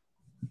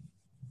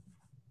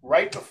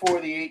 right before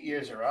the 8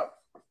 years are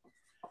up,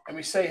 and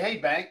we say, hey,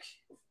 bank,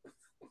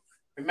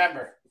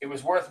 remember, it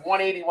was worth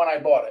 $180 when I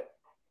bought it.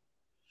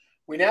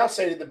 We now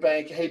say to the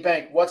bank, hey,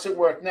 bank, what's it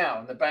worth now?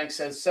 And the bank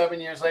says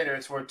 7 years later,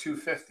 it's worth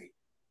 $250.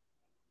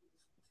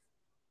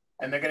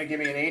 And they're going to give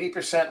me an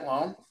 80%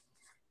 loan.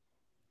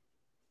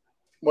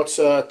 What's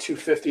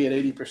 $250 at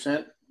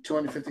 80%?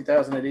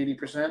 $250,000 at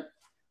 80%.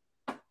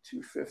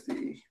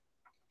 250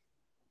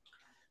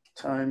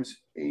 times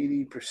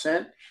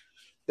 80%.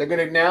 They're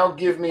going to now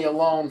give me a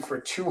loan for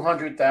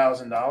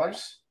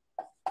 $200,000.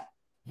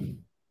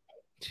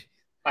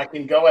 I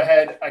can go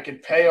ahead. I can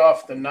pay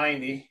off the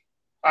 90.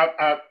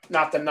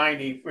 Not the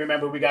 90.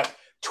 Remember, we got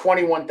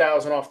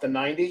 21,000 off the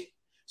 90.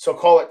 So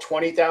call it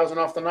 20,000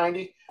 off the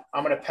 90.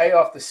 I'm going to pay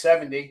off the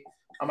 70.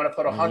 I'm going to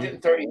put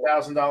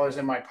 $130,000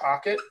 in my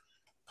pocket,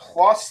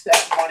 plus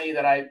that money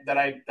that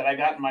I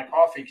got in my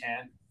coffee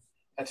can.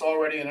 That's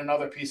already in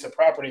another piece of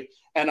property,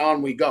 and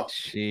on we go.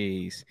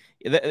 Jeez,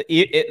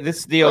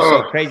 this deal is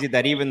so crazy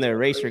that even the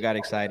eraser got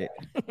excited.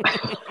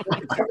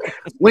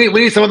 we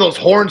need some of those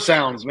horn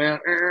sounds, man.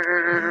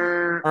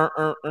 Man,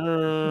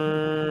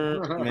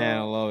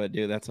 I love it,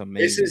 dude. That's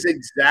amazing. This is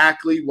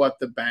exactly what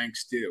the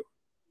banks do.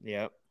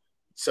 Yep.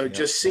 So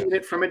just seeing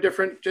it from a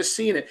different, just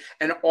seeing it,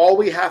 and all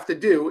we have to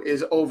do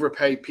is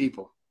overpay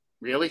people.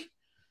 Really?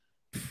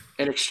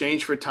 In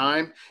exchange for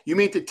time? You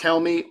mean to tell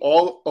me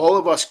all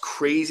of us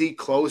crazy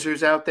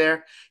closers out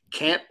there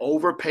can't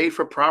overpay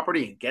for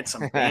property and get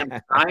some damn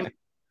time?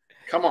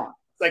 Come on.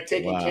 It's like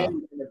taking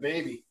candy from a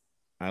baby.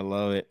 I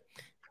love it.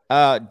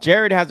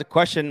 Jared has a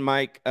question,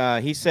 Mike.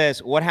 He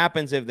says, what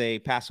happens if they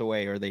pass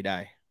away or they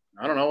die?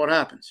 I don't know what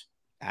happens.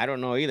 I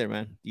don't know either,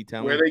 man. You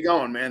tell me. Where are they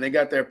going, man? They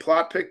got their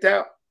plot picked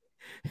out?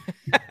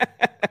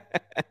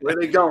 Where are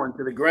they going?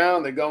 To the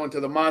ground? They're going to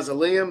the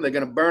mausoleum? They're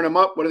going to burn them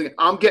up? What are they?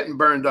 I'm getting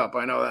burned up.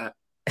 I know that.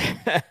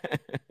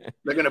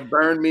 They're going to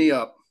burn me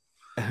up.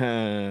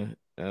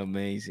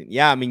 Amazing.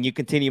 Yeah, I mean, you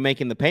continue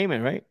making the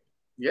payment, right?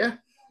 Yeah.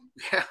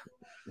 Yeah.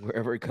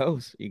 Wherever it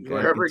goes.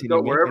 Wherever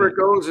it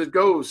goes, it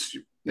goes.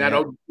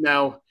 Now,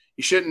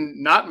 you shouldn't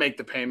not make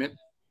the payment.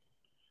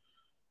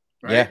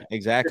 Right? Yeah,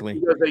 exactly.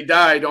 Just because they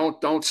die,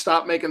 don't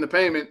stop making the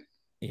payment.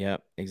 Yeah,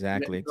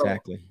 exactly.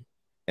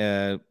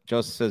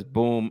 Joseph says,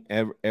 boom.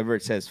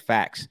 Everett says,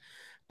 facts.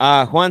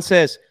 Juan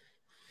says,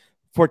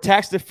 for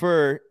tax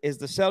defer, is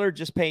the seller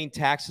just paying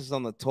taxes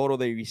on the total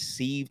they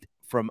received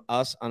from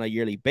us on a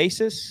yearly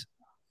basis?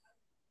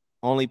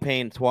 Only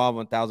paying 12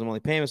 1,000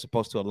 monthly payments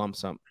opposed to a lump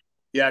sum?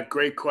 Yeah,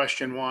 great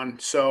question, Juan.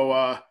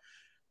 So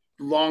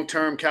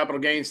long-term capital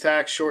gains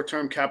tax,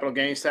 short-term capital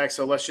gains tax.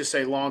 So let's just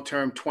say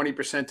long-term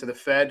 20% to the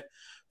Fed,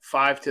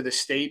 5% to the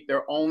state.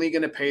 They're only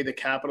going to pay the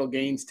capital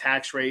gains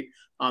tax rate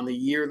on the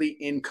yearly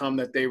income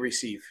that they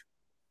receive.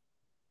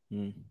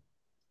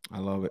 I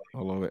love it.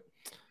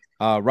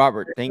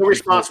 Robert, thank you. You're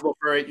responsible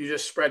for it. You're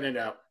just spreading it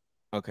out.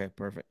 Okay,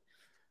 perfect.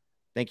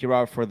 Thank you,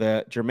 Robert, for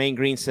the Jermaine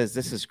Green says,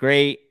 this is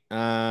great.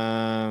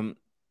 Jesus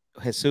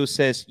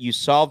says, you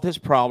solved his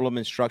problem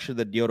and structured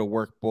the deal to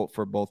work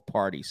for both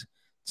parties.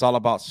 It's all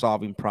about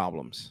solving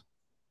problems.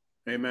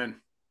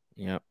 Amen.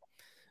 Yep.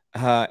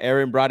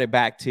 Aaron brought it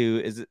back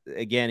to,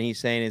 he's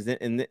saying, is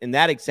in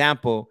that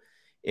example,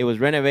 it was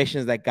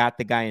renovations that got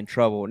the guy in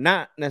trouble.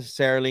 Not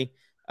necessarily.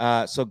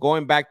 So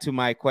going back to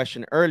my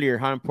question earlier,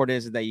 how important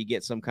is it that you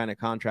get some kind of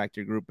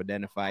contractor group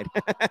identified?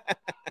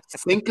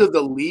 Think of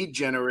the lead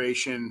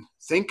generation.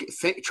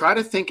 Try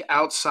to think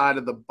outside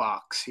of the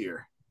box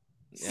here.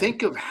 Yeah.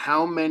 Think of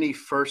how many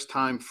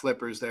first-time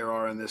flippers there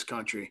are in this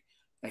country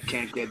that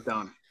can't get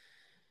done.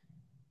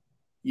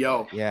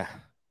 Yo. Yeah.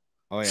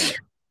 Oh, yeah.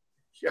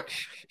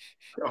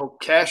 Yo,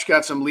 Kash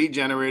got some lead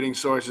generating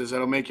sources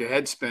that'll make your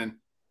head spin.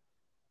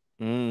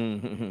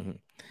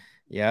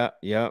 Yeah.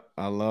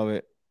 I love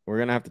it. We're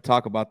going to have to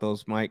talk about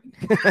those, Mike.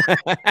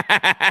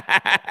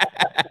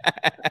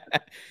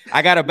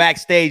 I got a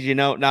backstage,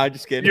 No,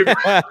 just kidding. You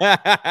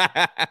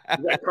gotta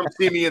come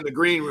see me in the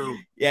green room.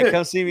 Yeah,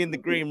 come see me in the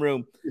green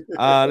room.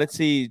 Let's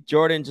see.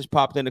 Jordan just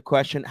popped in a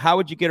question. How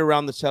would you get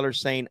around the seller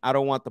saying, I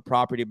don't want the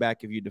property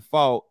back if you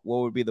default?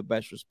 What would be the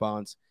best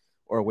response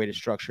or a way to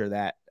structure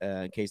that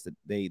in case that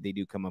they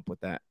do come up with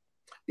that?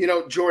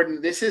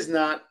 Jordan, this is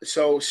not –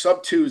 so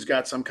sub 2's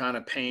got some kind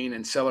of pain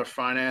and seller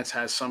finance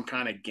has some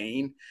kind of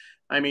gain.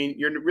 I mean,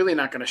 you're really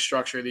not going to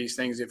structure these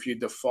things if you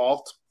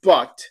default,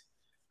 but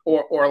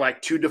or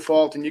like to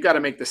default, and you got to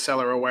make the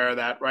seller aware of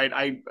that,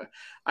 right?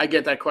 I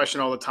get that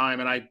question all the time,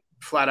 and I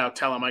flat out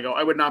tell them, I go,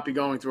 I would not be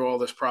going through all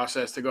this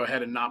process to go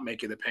ahead and not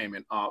make you the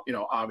payment.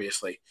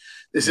 Obviously,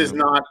 this is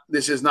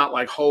not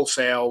like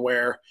wholesale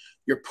where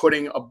you're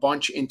putting a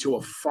bunch into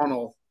a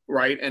funnel,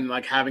 right, and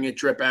like having it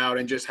drip out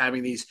and just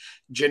having these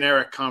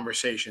generic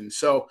conversations.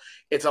 So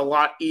it's a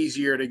lot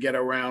easier to get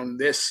around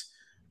this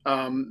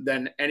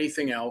than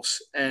anything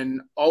else.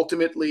 And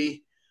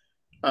ultimately,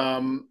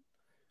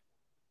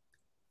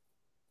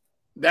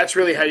 that's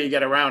really how you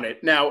get around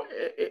it. Now,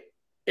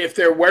 if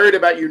they're worried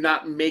about you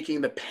not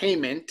making the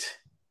payment,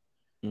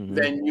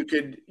 then you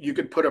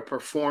could put a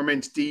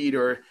performance deed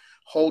or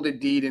hold a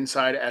deed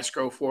inside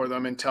escrow for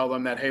them and tell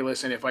them that, hey,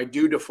 listen, if I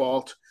do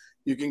default,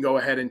 you can go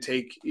ahead and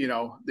take,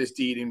 this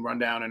deed and run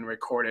down and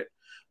record it.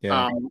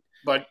 Yeah.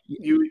 But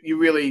you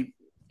really,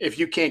 if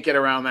you can't get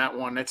around that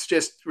one, it's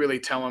just really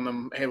telling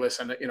them, hey,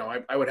 listen,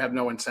 I would have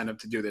no incentive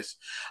to do this.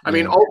 I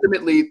mean,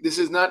 ultimately, this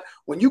is not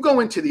 – when you go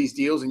into these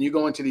deals and you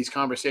go into these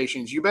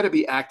conversations, you better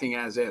be acting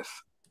as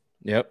if.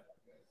 Yep.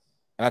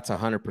 That's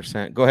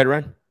 100%. Go ahead,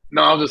 Ren.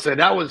 No, I was just saying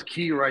that was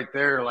key right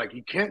there. Like,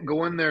 you can't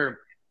go in there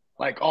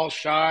like all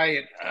shy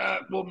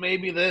and, well,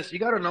 maybe this. You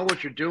got to know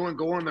what you're doing,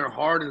 go in there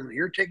hard, and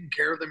you're taking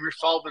care of them. You're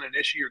solving an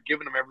issue. You're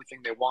giving them everything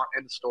they want.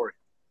 End of story.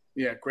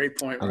 Yeah, great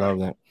point. I love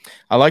that.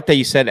 I like that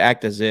you said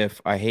act as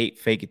if. I hate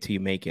fake it till you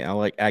make it. I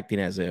like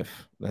acting as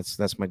if.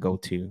 That's my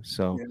go-to.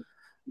 So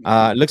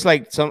it looks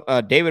like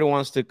David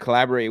wants to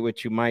collaborate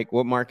with you, Mike.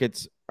 What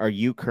markets are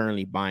you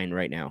currently buying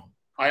right now?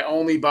 I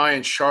only buy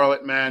in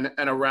Charlotte, man,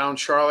 and around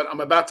Charlotte.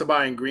 I'm about to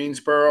buy in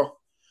Greensboro,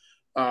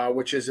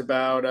 which is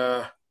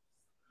about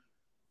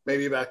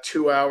maybe about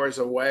 2 hours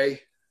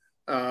away.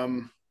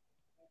 I'll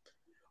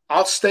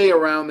stay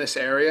around this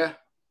area.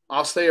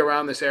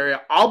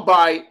 I'll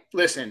buy.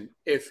 Listen,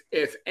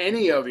 if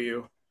any of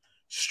you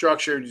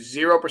structured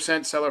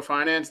 0% seller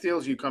finance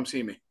deals, you come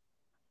see me.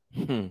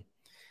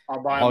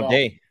 I'll buy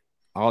them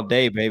all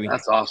day, baby.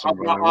 That's awesome,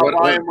 brother.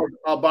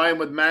 I'll buy them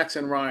with Max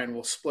and Ryan.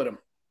 We'll split them.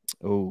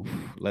 Oh,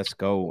 let's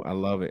go. I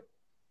love it.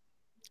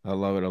 I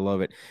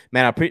love it,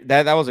 man.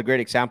 That was a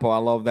great example. I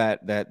love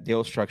that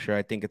deal structure.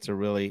 I think it's a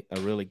really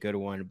good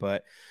one.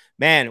 But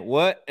man,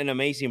 what an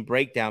amazing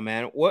breakdown,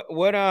 man.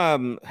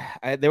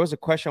 There was a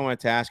question I wanted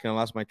to ask, and I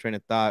lost my train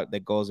of thought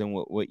that goes in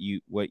with what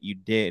you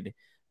did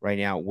right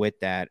now with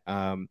that.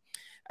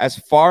 As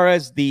far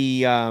as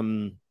the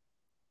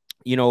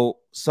you know,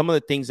 some of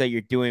the things that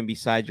you're doing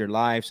besides your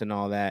lives and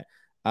all that.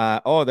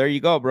 Oh, there you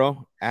go,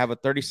 bro. I have a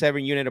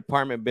 37-unit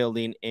apartment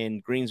building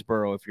in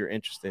Greensboro if you're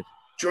interested.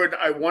 Jordan,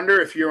 I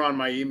wonder if you're on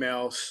my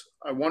emails.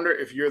 I wonder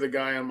if you're the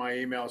guy on my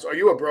emails. Are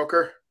you a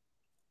broker?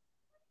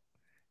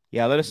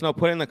 Yeah, let us know.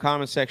 Put in the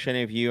comment section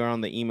if you are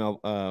on the email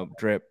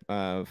drip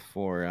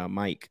for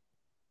Mike.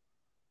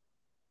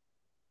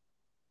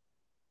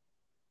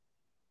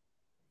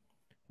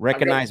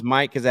 Recognize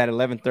Mike is at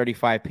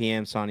 11:35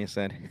 p.m. Sonia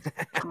said.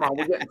 Come on,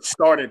 we're getting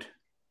started.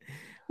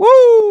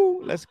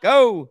 Woo! Let's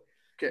go.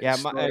 Yeah,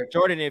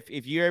 Jordan,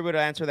 if you're able to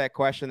answer that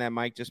question that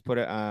Mike just put,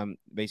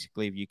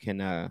 basically, if you can,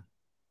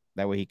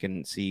 that way he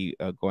can see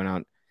going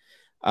on.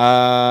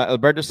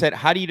 Alberto said,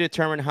 how do you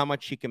determine how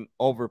much you can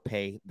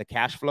overpay? The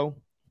cash flow?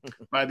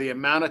 By the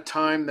amount of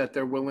time that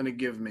they're willing to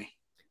give me.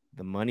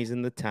 The money's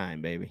in the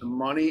time, baby. The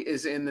money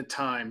is in the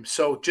time.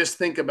 So just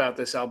think about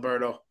this,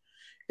 Alberto.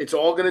 It's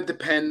all going to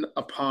depend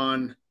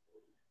upon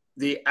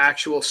the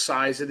actual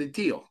size of the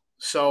deal.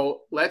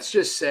 So let's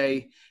just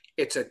say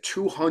it's a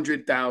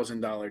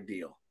 $200,000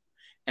 deal,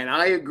 and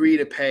I agree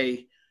to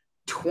pay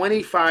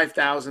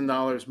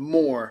 $25,000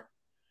 more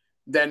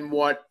than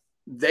what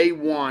they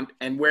want,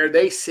 and where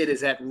they sit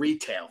is at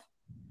retail.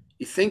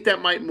 You think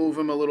that might move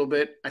them a little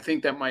bit? I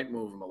think that might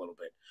move them a little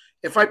bit.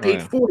 If I paid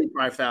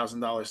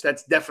 $45,000,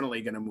 that's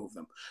definitely going to move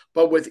them.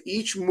 But with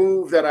each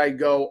move that I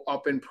go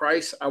up in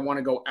price, I want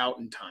to go out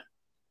in time.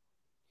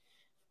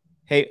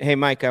 Hey,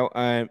 Mike,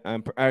 I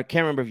can't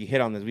remember if you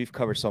hit on this. We've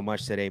covered so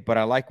much today, but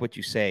I like what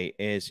you say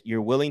is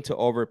you're willing to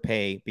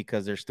overpay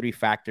because there's 3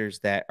 factors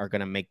that are going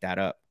to make that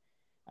up.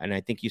 And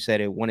I think you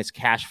said it. One is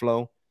cash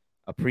flow,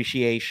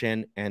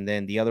 appreciation, and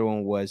then the other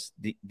one was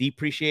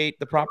depreciate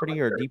the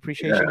property or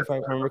depreciation, if I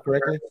remember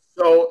correctly.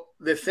 So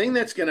the thing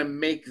that's going to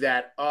make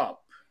that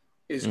up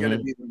is going to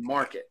be the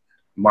market.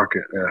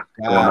 Market, yeah.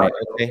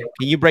 Okay.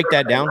 Can you break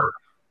that down?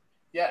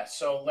 Yeah,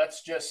 so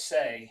let's just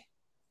say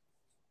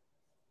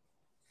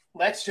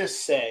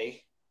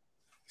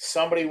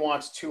somebody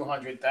wants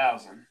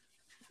 200,000,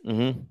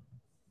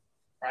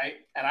 right?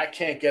 And I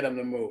can't get them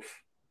to move.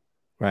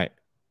 Right.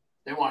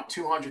 They want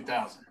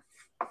 200,000,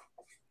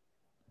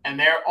 and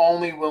they're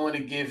only willing to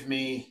give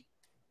me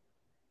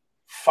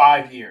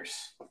 5 years.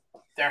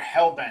 They're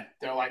hell-bent.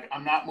 They're like,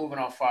 I'm not moving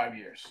off 5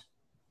 years.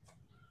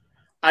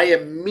 I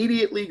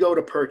immediately go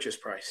to purchase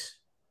price.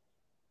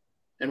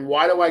 And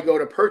why do I go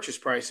to purchase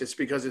price? It's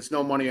because it's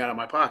no money out of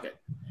my pocket.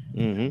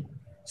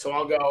 So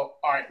I'll go,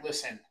 all right,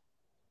 listen,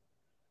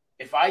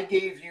 if I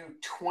gave you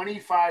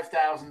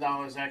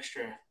 $25,000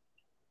 extra,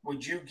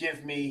 would you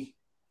give me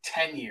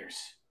 10 years?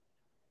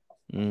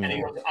 And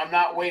he goes, I'm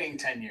not waiting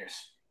 10 years.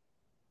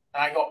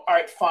 And I go, all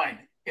right, fine.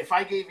 If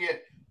I gave you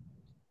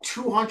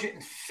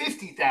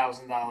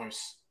 $250,000,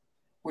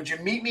 would you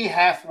meet me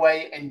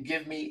halfway and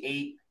give me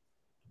 8?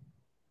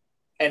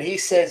 And he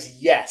says,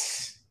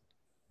 yes.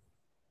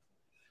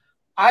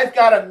 I've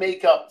got to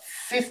make up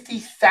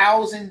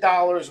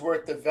 $50,000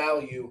 worth of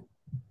value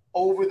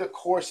over the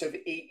course of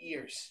 8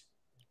 years.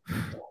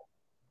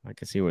 I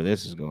can see where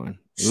this is going.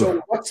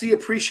 So what's the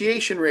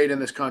appreciation rate in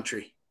this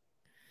country?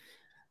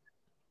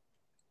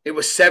 It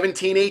was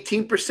 17,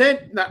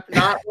 18% not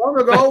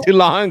long ago. Not too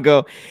long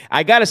ago.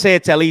 I got to say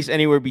it's at least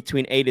anywhere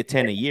between 8 to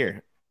 10 a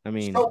year. I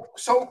mean,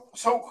 so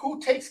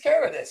who takes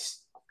care of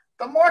this?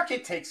 The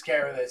market takes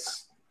care of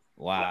this.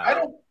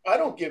 Wow. I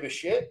don't give a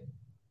shit.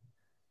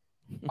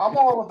 I'm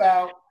all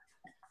about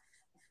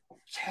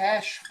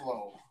cash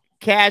flow.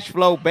 Cash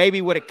flow,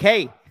 baby, with a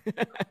K.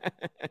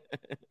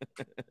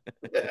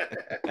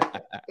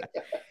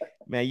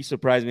 Man, you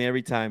surprise me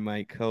every time,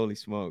 Mike. Holy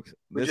smokes.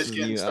 We're just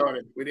getting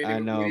started. We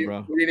didn't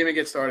even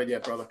get started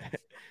yet, brother.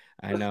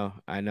 I know.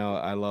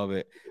 I love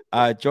it.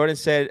 Jordan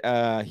said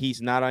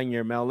he's not on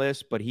your mail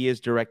list, but he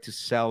is direct to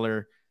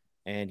seller,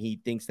 and he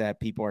thinks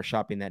that people are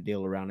shopping that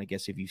deal around, I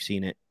guess, if you've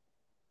seen it.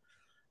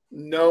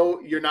 No,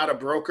 you're not a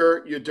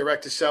broker. You're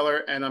direct to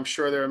seller, and I'm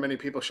sure there are many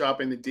people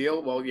shopping the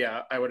deal. Well,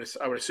 yeah, I would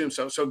assume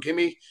so. So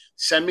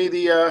send me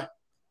the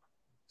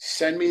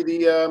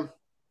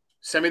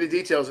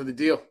details of the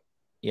deal.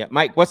 Yeah,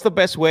 Mike, what's the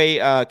best way?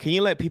 Can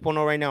you let people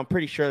know right now? I'm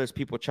pretty sure there's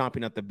people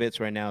chomping at the bits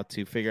right now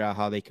to figure out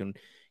how they can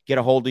get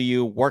a hold of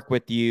you, work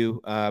with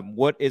you,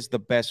 what is the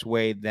best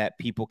way that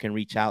people can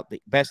reach out,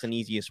 the best and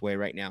easiest way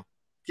right now?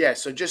 Yeah,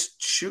 so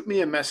just shoot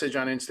me a message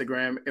on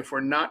Instagram. If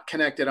we're not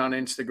connected on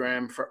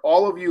Instagram, for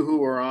all of you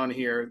who are on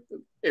here,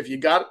 if you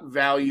got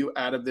value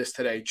out of this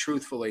today,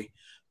 truthfully,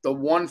 the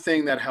one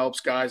thing that helps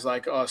guys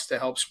like us to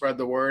help spread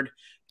the word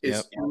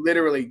is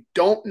literally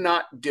don't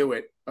not do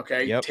it.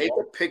 Okay. Take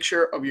a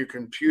picture of your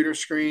computer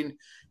screen,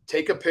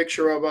 take a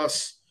picture of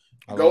us,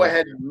 go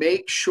ahead and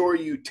make sure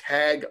you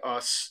tag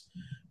us,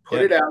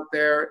 put it out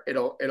there.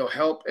 It'll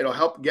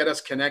help get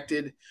us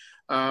connected.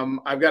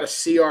 I've got a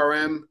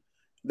CRM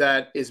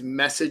that is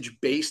message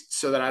based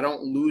so that I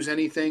don't lose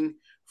anything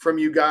from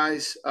you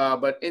guys.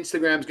 But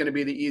Instagram is going to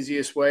be the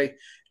easiest way.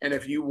 And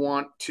if you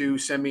want to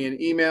send me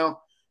an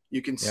email,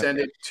 you can send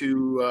it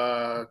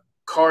to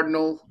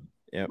Cardinal,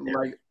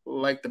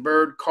 like the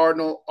bird,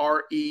 Cardinal,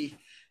 RE,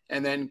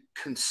 and then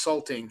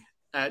consulting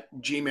at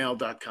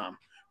gmail.com.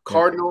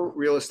 Cardinal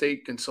Real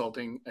Estate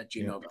Consulting at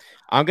gmail.com.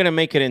 I'm going to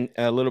make it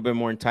a little bit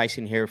more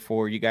enticing here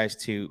for you guys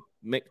to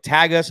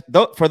tag us.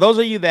 For those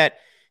of you that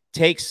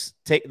takes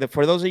a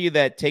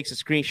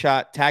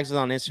screenshot, tags us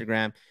on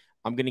Instagram,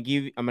 I'm going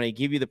to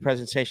give you the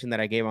presentation that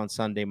I gave on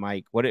Sunday,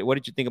 Mike. What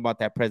did you think about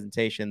that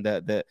presentation?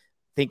 The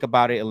Think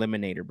About It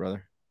Eliminator,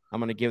 brother. I'm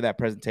going to give that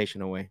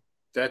presentation away.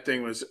 That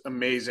thing was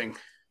amazing.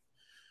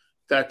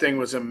 That thing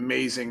was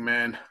amazing,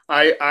 man.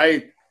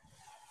 I'm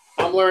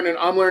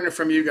learning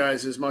from you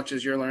guys as much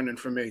as you're learning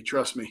from me.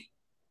 Trust me.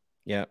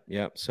 Yeah.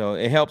 So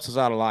it helps us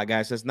out a lot,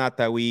 guys. It's not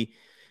that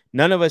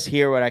none of us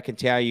here, what I can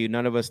tell you,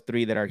 none of us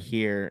three that are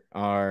here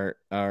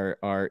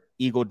are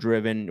ego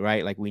driven,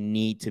 right? Like we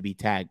need to be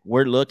tagged.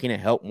 We're looking to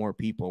help more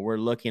people. We're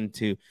looking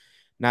to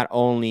not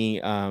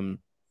only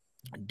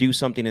do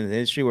something in the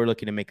industry, we're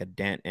looking to make a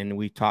dent. And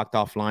we talked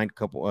offline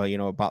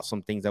about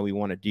some things that we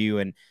want to do,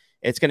 and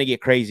it's going to get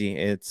crazy.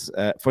 It's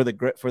for the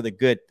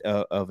good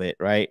of it,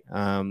 right?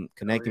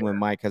 Connecting with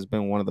Mike has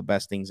been one of the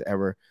best things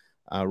ever.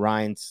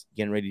 Ryan's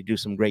getting ready to do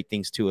some great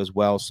things too as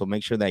well. So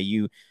make sure that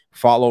you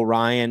follow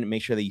Ryan.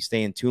 Make sure that you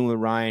stay in tune with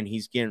Ryan.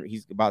 He's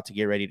about to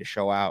get ready to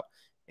show out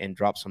and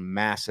drop some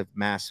massive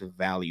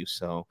value.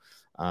 So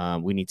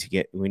we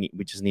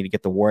just need to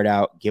get the word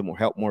out,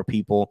 help more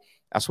people.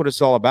 That's what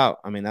it's all about.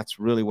 I mean, that's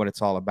really what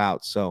it's all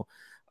about. So,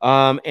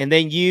 and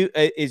then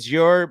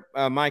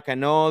Mike, I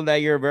know that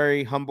you're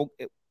very humble,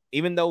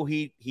 even though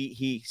he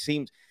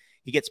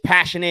gets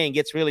passionate and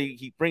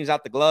he brings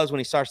out the gloves when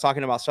he starts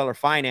talking about seller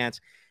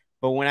finance.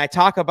 But when I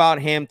talk about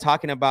him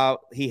talking about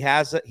he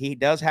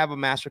does have a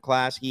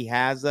masterclass, he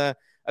has a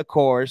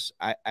course.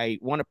 I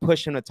want to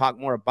push him to talk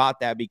more about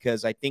that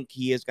because I think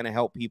he is going to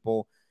help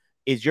people.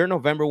 Is your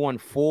November one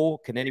full?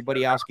 Can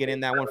anybody else get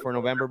in that one for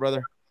November,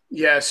 brother?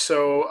 Yes.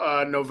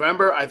 So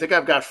November, I think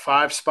I've got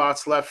 5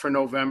 spots left for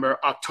November.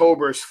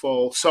 October's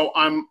full. So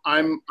I'm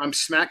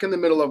smack in the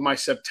middle of my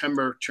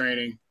September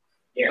training.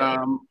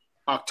 Yeah.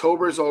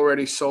 October's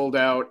already sold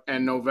out,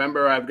 and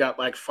November I've got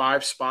like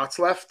 5 spots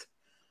left.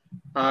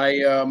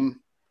 Well,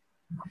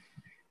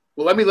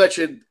 let me let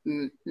you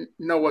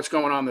know what's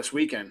going on this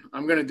weekend.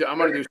 I'm gonna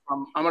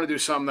do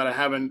something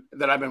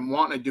that I've been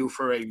wanting to do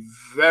for a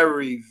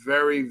very,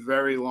 very,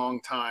 very long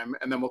time,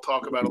 and then we'll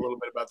talk about a little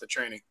bit about the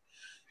training.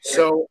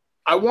 So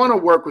I want to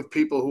work with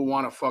people who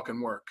want to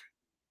fucking work.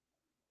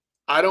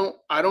 I don't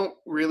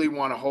really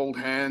want to hold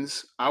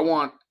hands. I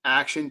want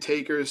action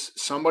takers,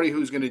 somebody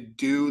who's going to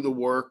do the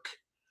work.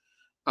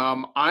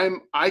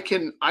 I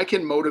can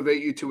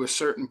motivate you to a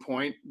certain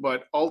point,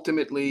 but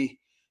ultimately,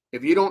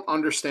 if you don't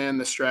understand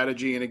the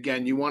strategy, and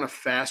again, you want to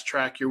fast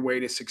track your way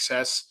to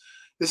success,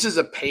 this is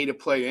a pay to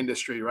play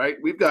industry, right?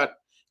 We've got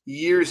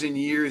years and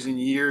years and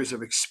years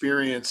of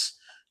experience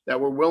that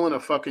we're willing to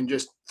fucking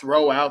just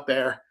throw out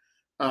there.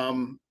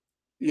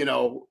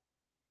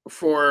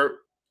 For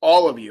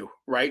all of you,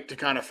 right, to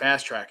kind of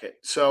fast track it.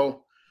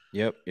 So,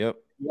 yep.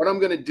 What I'm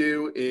going to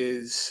do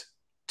is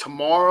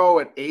tomorrow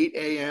at 8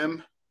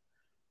 a.m.,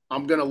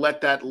 I'm going to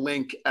let that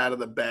link out of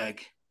the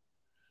bag.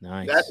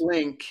 Nice. That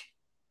link,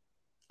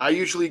 I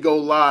usually go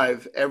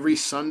live every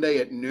Sunday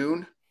at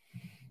noon,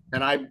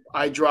 and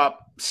I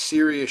drop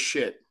serious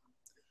shit.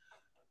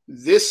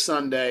 This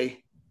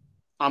Sunday,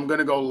 I'm going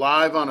to go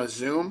live on a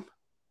Zoom.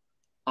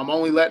 I'm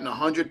only letting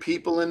 100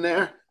 people in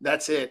there.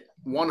 That's it.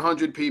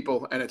 100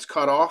 people, and it's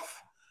cut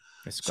off.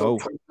 Let's go.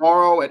 So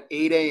tomorrow at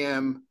 8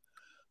 a.m.,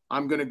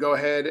 I'm going to go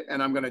ahead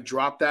and I'm going to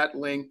drop that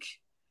link.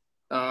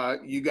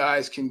 You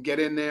guys can get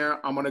in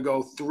there. I'm going to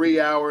go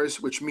 3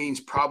 hours, which means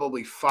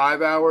probably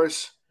 5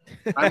 hours.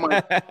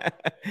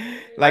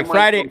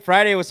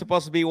 Friday was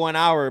supposed to be 1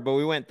 hour, but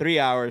we went 3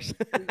 hours.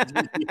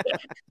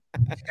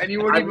 And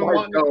you weren't even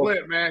wanting to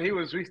quit, man.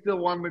 We still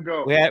wanted to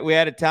go. We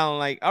had to tell him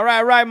like, all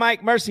right,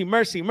 Mike, mercy.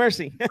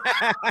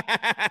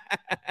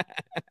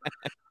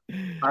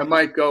 I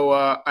might go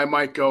a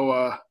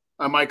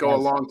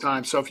long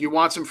time. So if you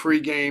want some free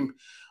game,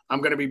 I'm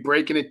going to be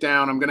breaking it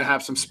down. I'm going to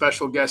have some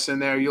special guests in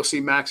there. You'll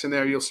see Max in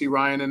there. You'll see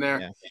Ryan in there.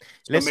 Yeah.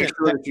 So listen, make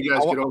sure that you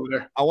guys get over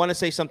there. I want to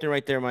say something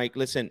right there, Mike.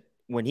 Listen,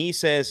 when he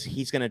says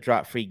he's going to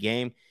drop free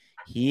game,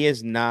 he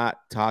is not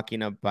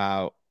talking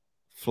about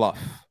fluff.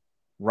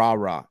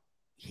 rah.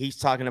 He's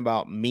talking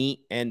about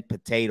meat and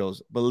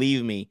potatoes.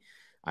 Believe me,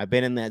 I've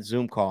been in that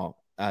Zoom call.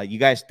 You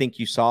guys think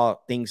you saw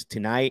things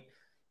tonight?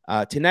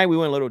 Tonight we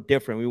went a little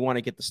different. We want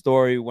to get the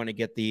story, we want to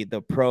get the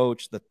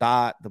approach, the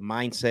thought, the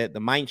mindset, the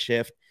mind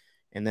shift,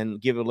 and then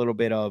give a little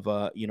bit of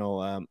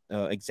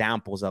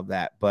examples of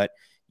that. But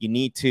you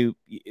need to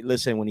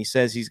listen when he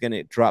says he's going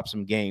to drop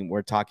some game.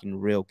 We're talking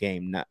real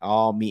game, not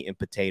all meat and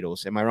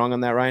potatoes. Am I wrong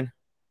on that, Ryan?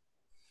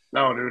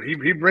 No, dude.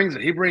 He brings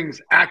it. He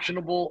brings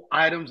actionable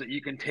items that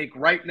you can take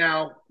right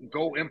now,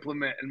 go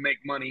implement, and make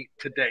money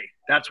today.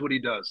 That's what he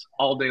does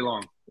all day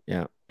long.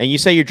 Yeah. And you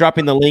say you're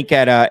dropping the link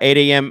at 8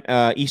 a.m.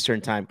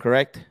 Eastern time,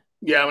 correct?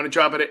 Yeah, I'm going to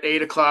drop it at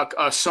 8 o'clock.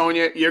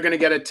 Sonia, you're going to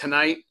get it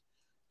tonight.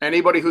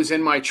 Anybody who's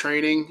in my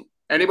training,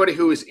 anybody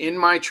who is in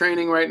my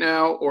training right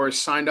now or is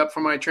signed up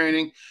for my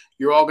training,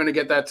 you're all going to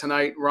get that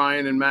tonight.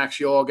 Ryan and Max,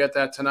 you'll all get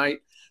that tonight.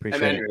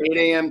 Appreciate and then 8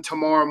 a.m.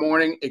 tomorrow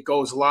morning, it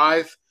goes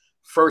live.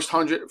 First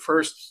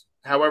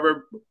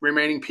however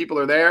remaining people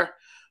are there.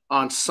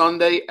 On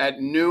Sunday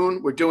at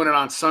noon, we're doing it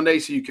on Sunday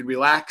so you can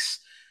relax.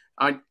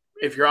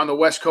 If you're on the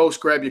West Coast,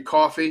 grab your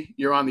coffee.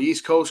 You're on the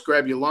East Coast,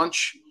 grab your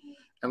lunch,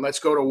 and let's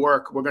go to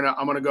work. I'm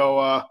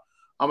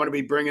gonna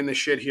be bringing the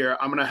shit here.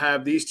 I'm gonna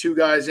have these two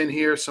guys in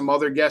here. Some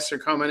other guests are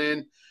coming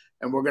in,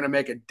 and we're gonna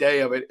make a day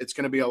of it. It's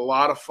gonna be a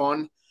lot of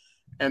fun.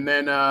 And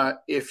then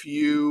if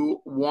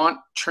you want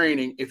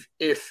training,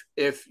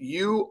 if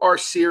you are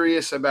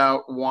serious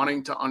about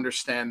wanting to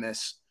understand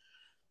this,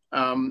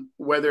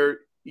 whether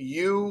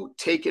you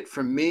take it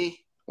from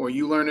me or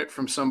you learn it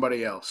from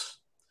somebody else,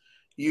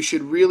 you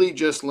should really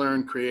just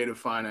learn creative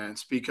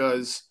finance,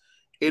 because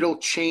it'll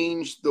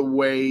change the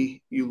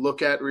way you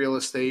look at real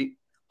estate.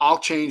 I'll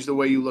change the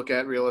way you look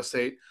at real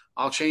estate.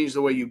 I'll change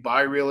the way you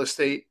buy real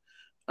estate,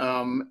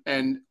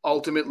 and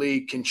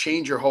ultimately can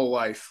change your whole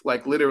life,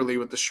 like literally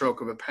with the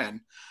stroke of a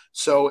pen.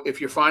 So if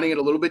you're finding it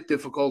a little bit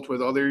difficult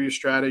with other your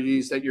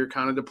strategies that you're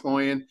kind of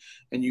deploying,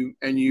 and you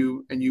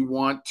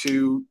want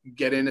to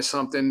get into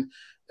something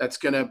that's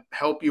going to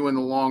help you in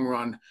the long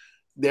run,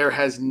 there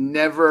has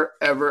never,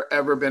 ever,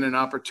 ever been an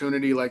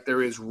opportunity like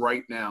there is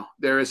right now.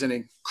 There is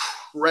an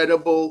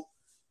incredible.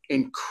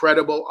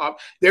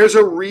 There's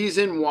a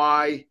reason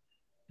why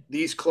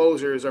these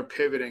closers are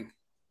pivoting.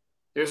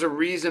 There's a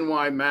reason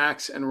why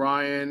Max and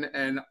Ryan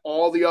and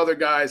all the other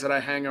guys that I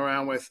hang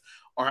around with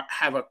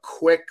have a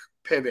quick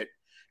pivot,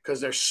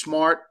 because they're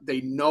smart. They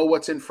know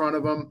what's in front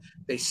of them.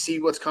 They see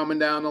what's coming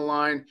down the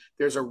line.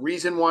 There's a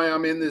reason why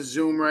I'm in this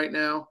Zoom right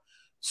now.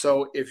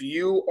 So if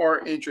you are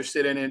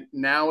interested in it,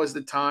 now is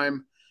the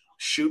time.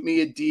 Shoot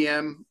me a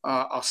DM.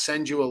 I'll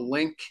send you a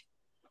link.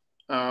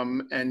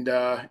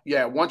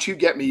 Yeah, once you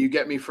get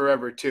me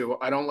forever too.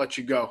 I don't let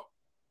you go.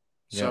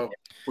 So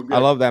I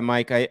love that,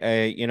 Mike.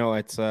 I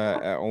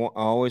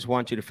always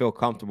want you to feel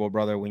comfortable,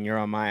 brother, when you're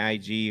on my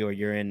IG or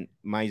you're in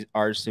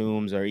our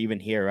Zooms or even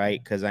here,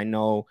 right? Because I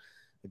know,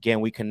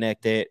 again, we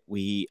connected.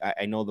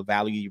 I know the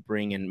value you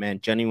bring, and man,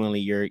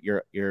 genuinely, you're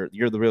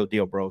the real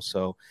deal, bro.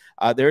 So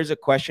there is a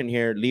question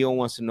here. Leo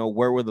wants to know,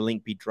 where will the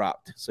link be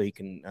dropped so he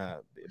can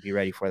be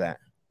ready for that.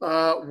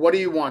 What do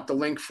you want? The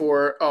link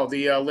for? Oh,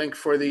 the link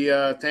for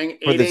the thing.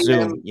 For the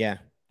Zoom, yeah.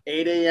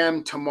 8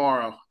 a.m.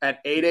 tomorrow. At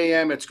 8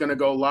 a.m. it's going to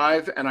go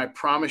live, and I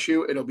promise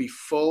you it'll be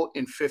full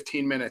in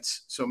 15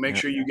 minutes. So make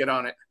sure you get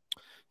on it.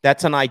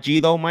 That's on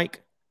IG though,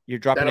 Mike? You're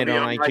dropping it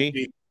on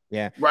IG?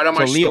 Yeah. Right on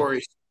my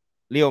stories.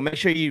 Leo, make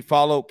sure you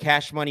follow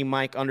Cash Money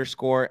Mike _ on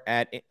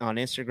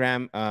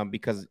Instagram,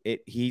 because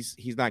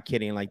he's not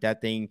kidding. Like,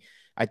 that thing,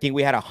 I think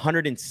we had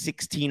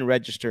 116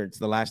 registered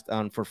the last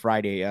for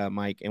Friday,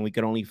 Mike, and we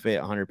could only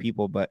fit 100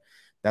 people, but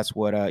that's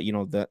what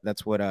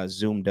that's what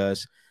Zoom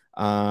does.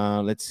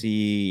 Let's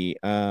see.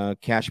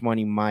 Cash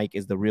Money Mike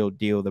is the real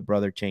deal. The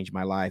brother changed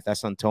my life.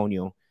 That's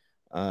Antonio,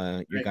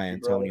 your guy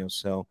Antonio.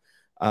 So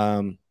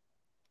and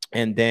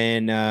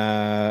then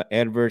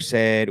Edward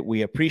said,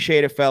 we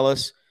appreciate it,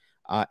 fellas.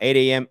 8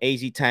 a.m.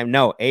 AZ time.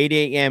 No, 8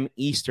 a.m.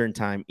 Eastern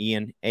time,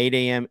 Ian. 8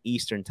 a.m.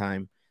 Eastern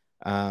time.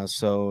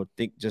 So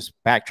just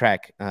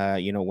backtrack,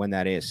 when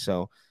that is.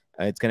 So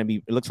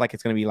it looks like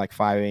it's gonna be like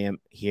 5 a.m.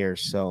 here.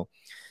 So,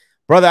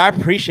 brother, I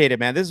appreciate it,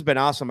 man. This has been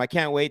awesome. I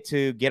can't wait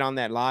to get on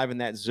that live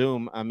and that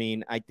Zoom. I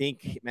mean, I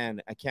think,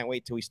 man, I can't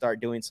wait till we start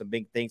doing some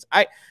big things.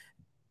 I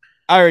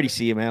already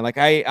see it, man. Like,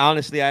 I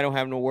honestly don't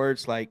have no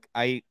words. Like,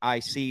 I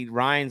see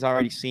Ryan's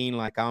already seen.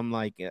 Like, I'm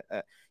like,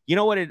 you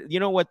know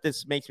what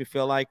this makes me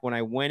feel like when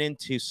I went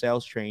into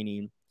sales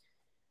training,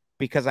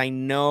 because I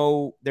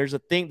know there's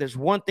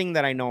one thing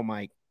that I know,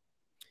 Mike.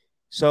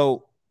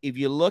 So if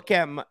you look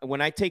at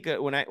when I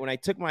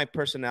took my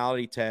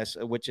personality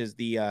test, which is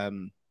the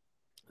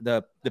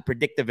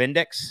predictive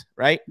index,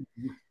 right?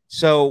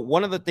 So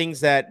one of the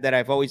things that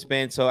I've always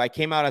been, so I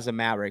came out as a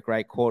maverick,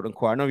 right? Quote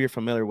unquote. I don't know if you're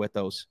familiar with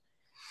those.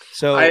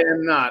 So I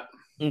am not.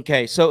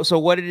 Okay. So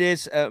what it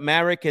is,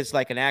 maverick is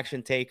like an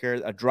action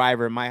taker, a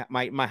driver. My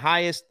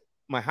highest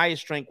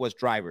strength was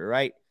driver,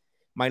 right?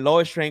 My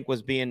lowest strength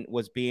was being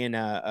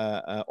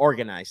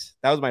organized.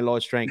 That was my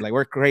lowest strength. Like,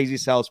 we're crazy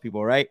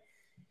salespeople, right?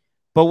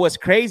 But what's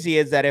crazy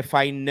is that if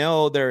I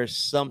know there is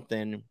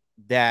something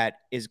that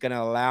is going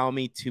to allow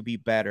me to be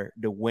better,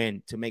 to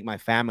win, to make my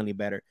family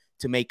better,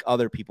 to make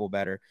other people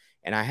better.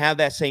 And I have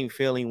that same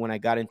feeling when I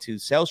got into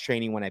sales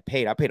training. When I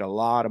paid a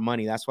lot of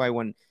money. That's why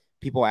when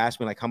people ask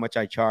me like how much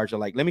I charge, they're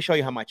like, let me show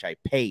you how much I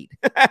paid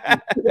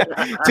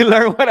to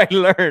learn what I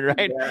learned,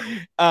 right?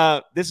 Yeah.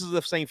 This is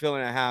the same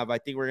feeling I have. I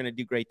think we're going to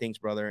do great things,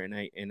 brother. And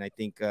I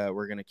think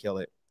we're going to kill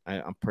it.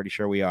 I'm pretty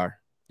sure we are.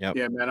 Yep.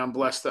 Yeah, man, I'm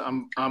blessed.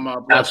 I'm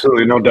blessed.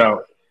 Absolutely, no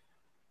doubt.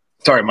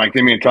 Sorry, Mike,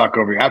 didn't mean to talk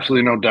over you.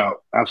 Absolutely no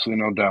doubt.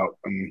 Absolutely no doubt.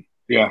 And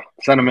yeah,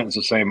 sentiment is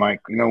the same,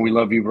 Mike. You know, we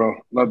love you, bro.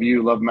 Love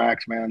you, love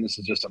Max, man. This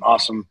is just an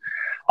awesome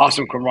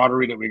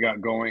camaraderie that we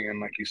got going. And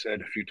like you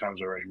said a few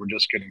times already, we're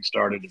just getting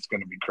started. It's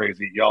going to be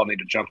crazy. Y'all need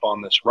to jump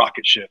on this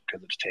rocket ship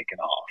because it's taking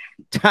off.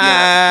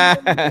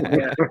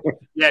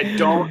 Yeah,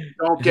 don't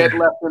get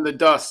left in the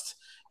dust.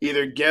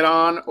 Either get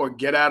on or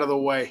get out of the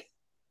way.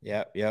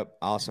 Yep.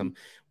 Awesome.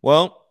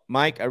 Well,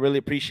 Mike, I really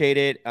appreciate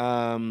it.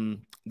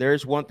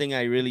 There's one thing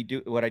I really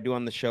do. What I do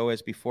on the show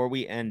is before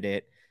we end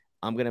it,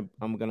 I'm going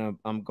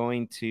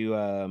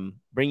to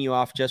bring you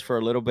off just for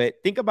a little bit.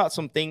 Think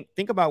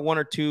about one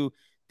or two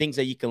things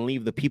that you can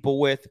leave the people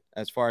with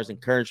as far as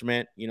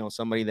encouragement, you know,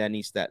 somebody that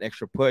needs that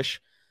extra push.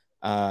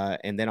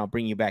 And then I'll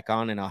bring you back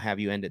on and I'll have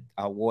you end it.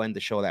 We'll end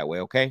the show that way.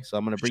 Okay. So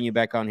I'm going to bring you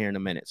back on here in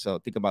a minute. So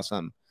think about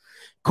something.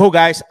 Cool,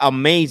 guys.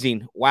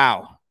 Amazing.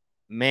 Wow,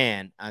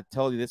 man. I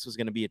told you this was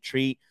going to be a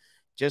treat.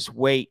 Just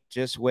wait.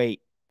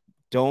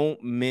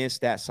 Don't miss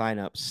that sign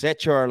up.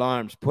 Set your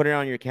alarms, put it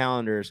on your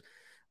calendars.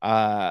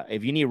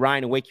 If you need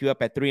Ryan to wake you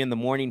up at 3 in the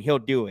morning, he'll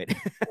do it.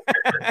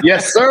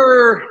 Yes,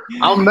 sir.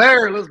 I'm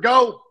there. Let's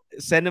go.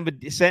 Send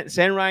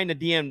Ryan a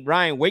DM.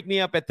 Ryan, wake me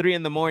up at 3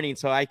 in the morning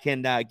so I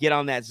can get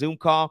on that Zoom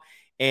call,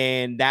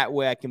 and that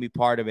way I can be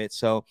part of it.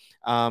 So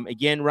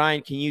again,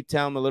 Ryan, can you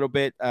tell him a little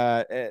bit?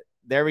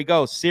 There we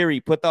go. Siri,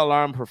 put the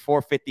alarm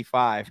for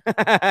 4:55.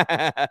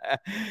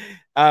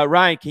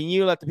 Ryan, can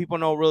you let the people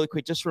know really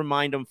quick? Just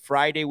remind them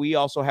Friday we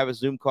also have a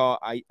Zoom call.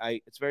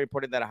 It's very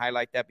important that I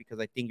highlight that because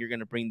I think you're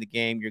going to bring the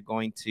game. You're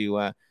going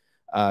to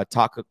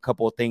talk a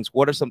couple of things.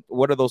 What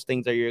are those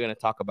things that you're going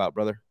to talk about,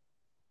 brother?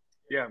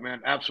 Yeah,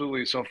 man,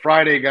 absolutely. So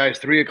Friday, guys,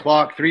 3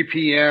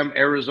 p.m.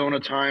 Arizona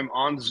time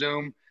on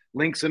Zoom.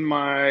 Links on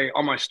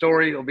my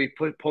story. I'll be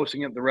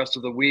posting it the rest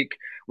of the week.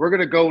 We're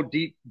going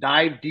to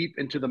dive deep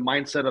into the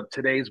mindset of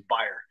today's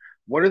buyer.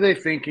 What are they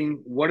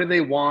thinking? What do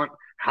they want?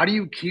 How do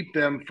you keep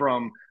them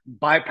from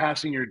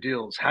bypassing your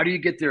deals? How do you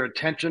get their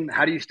attention?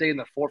 How do you stay in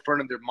the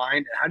forefront of their mind?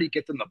 And how do you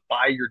get them to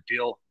buy your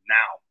deal now?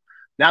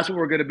 That's what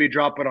we're going to be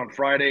dropping on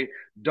Friday.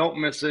 Don't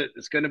miss it.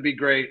 It's going to be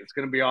great. It's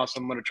going to be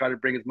awesome. I'm going to try to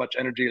bring as much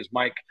energy as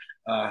Mike.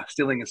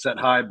 Stealing is set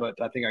high, but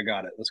I think I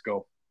got it. Let's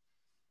go.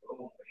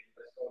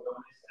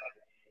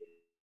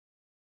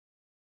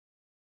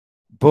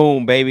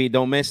 Boom, baby.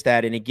 Don't miss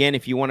that. And again,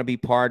 if you want to be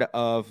part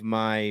of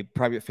my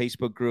private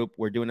Facebook group,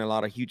 we're doing a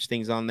lot of huge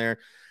things on there.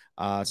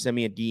 Send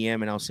me a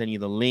DM and I'll send you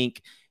the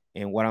link.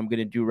 And what I'm going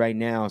to do right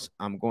now is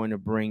I'm going to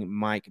bring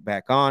Mike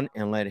back on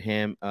and let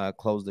him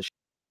close the show.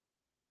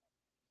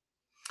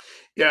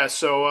 Yeah.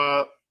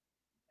 So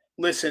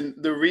listen,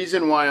 the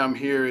reason why I'm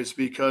here is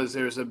because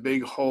there's a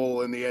big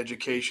hole in the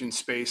education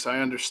space. I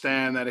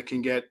understand that it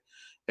can get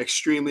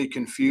extremely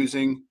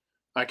confusing.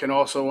 I can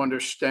also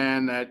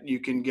understand that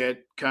you can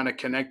get kind of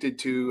connected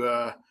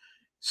to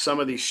some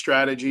of these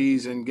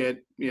strategies and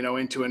get,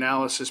 into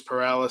analysis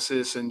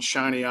paralysis and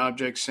shiny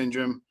object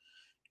syndrome.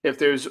 If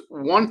there's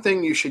one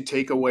thing you should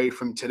take away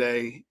from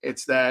today,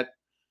 it's that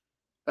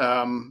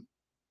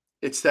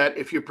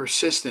if you're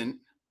persistent,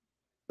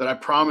 that I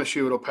promise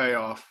you it'll pay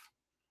off.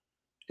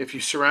 If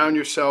you surround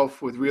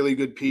yourself with really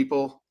good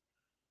people,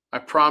 I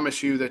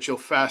promise you that you'll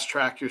fast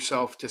track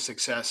yourself to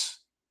success.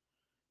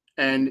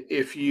 And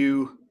if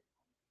you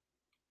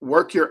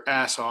work your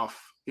ass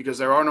off, because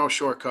there are no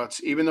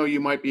shortcuts, even though you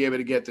might be able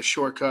to get the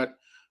shortcut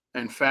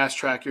and fast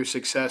track your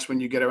success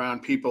when you get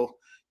around people,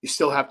 you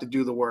still have to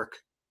do the work.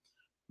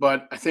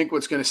 But I think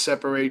what's going to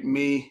separate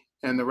me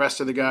and the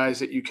rest of the guys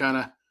that you kind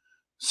of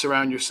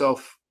surround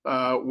yourself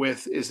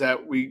with is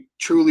that we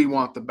truly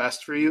want the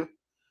best for you.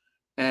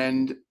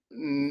 And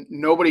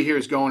nobody here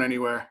is going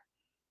anywhere.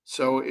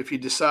 So if you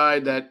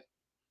decide that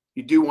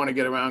you do want to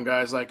get around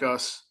guys like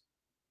us,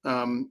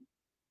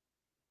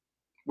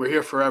 we're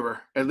here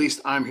forever. At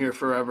least I'm here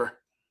forever.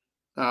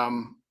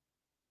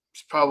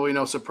 It's probably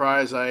no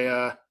surprise.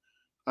 I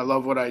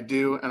love what I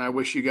do, and I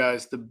wish you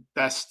guys the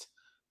best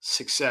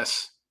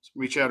success.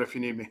 Reach out if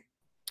you need me.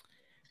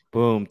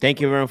 Boom.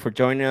 Thank you, everyone, for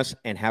joining us,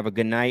 and have a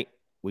good night.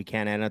 We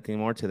can't add nothing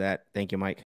more to that. Thank you, Mike.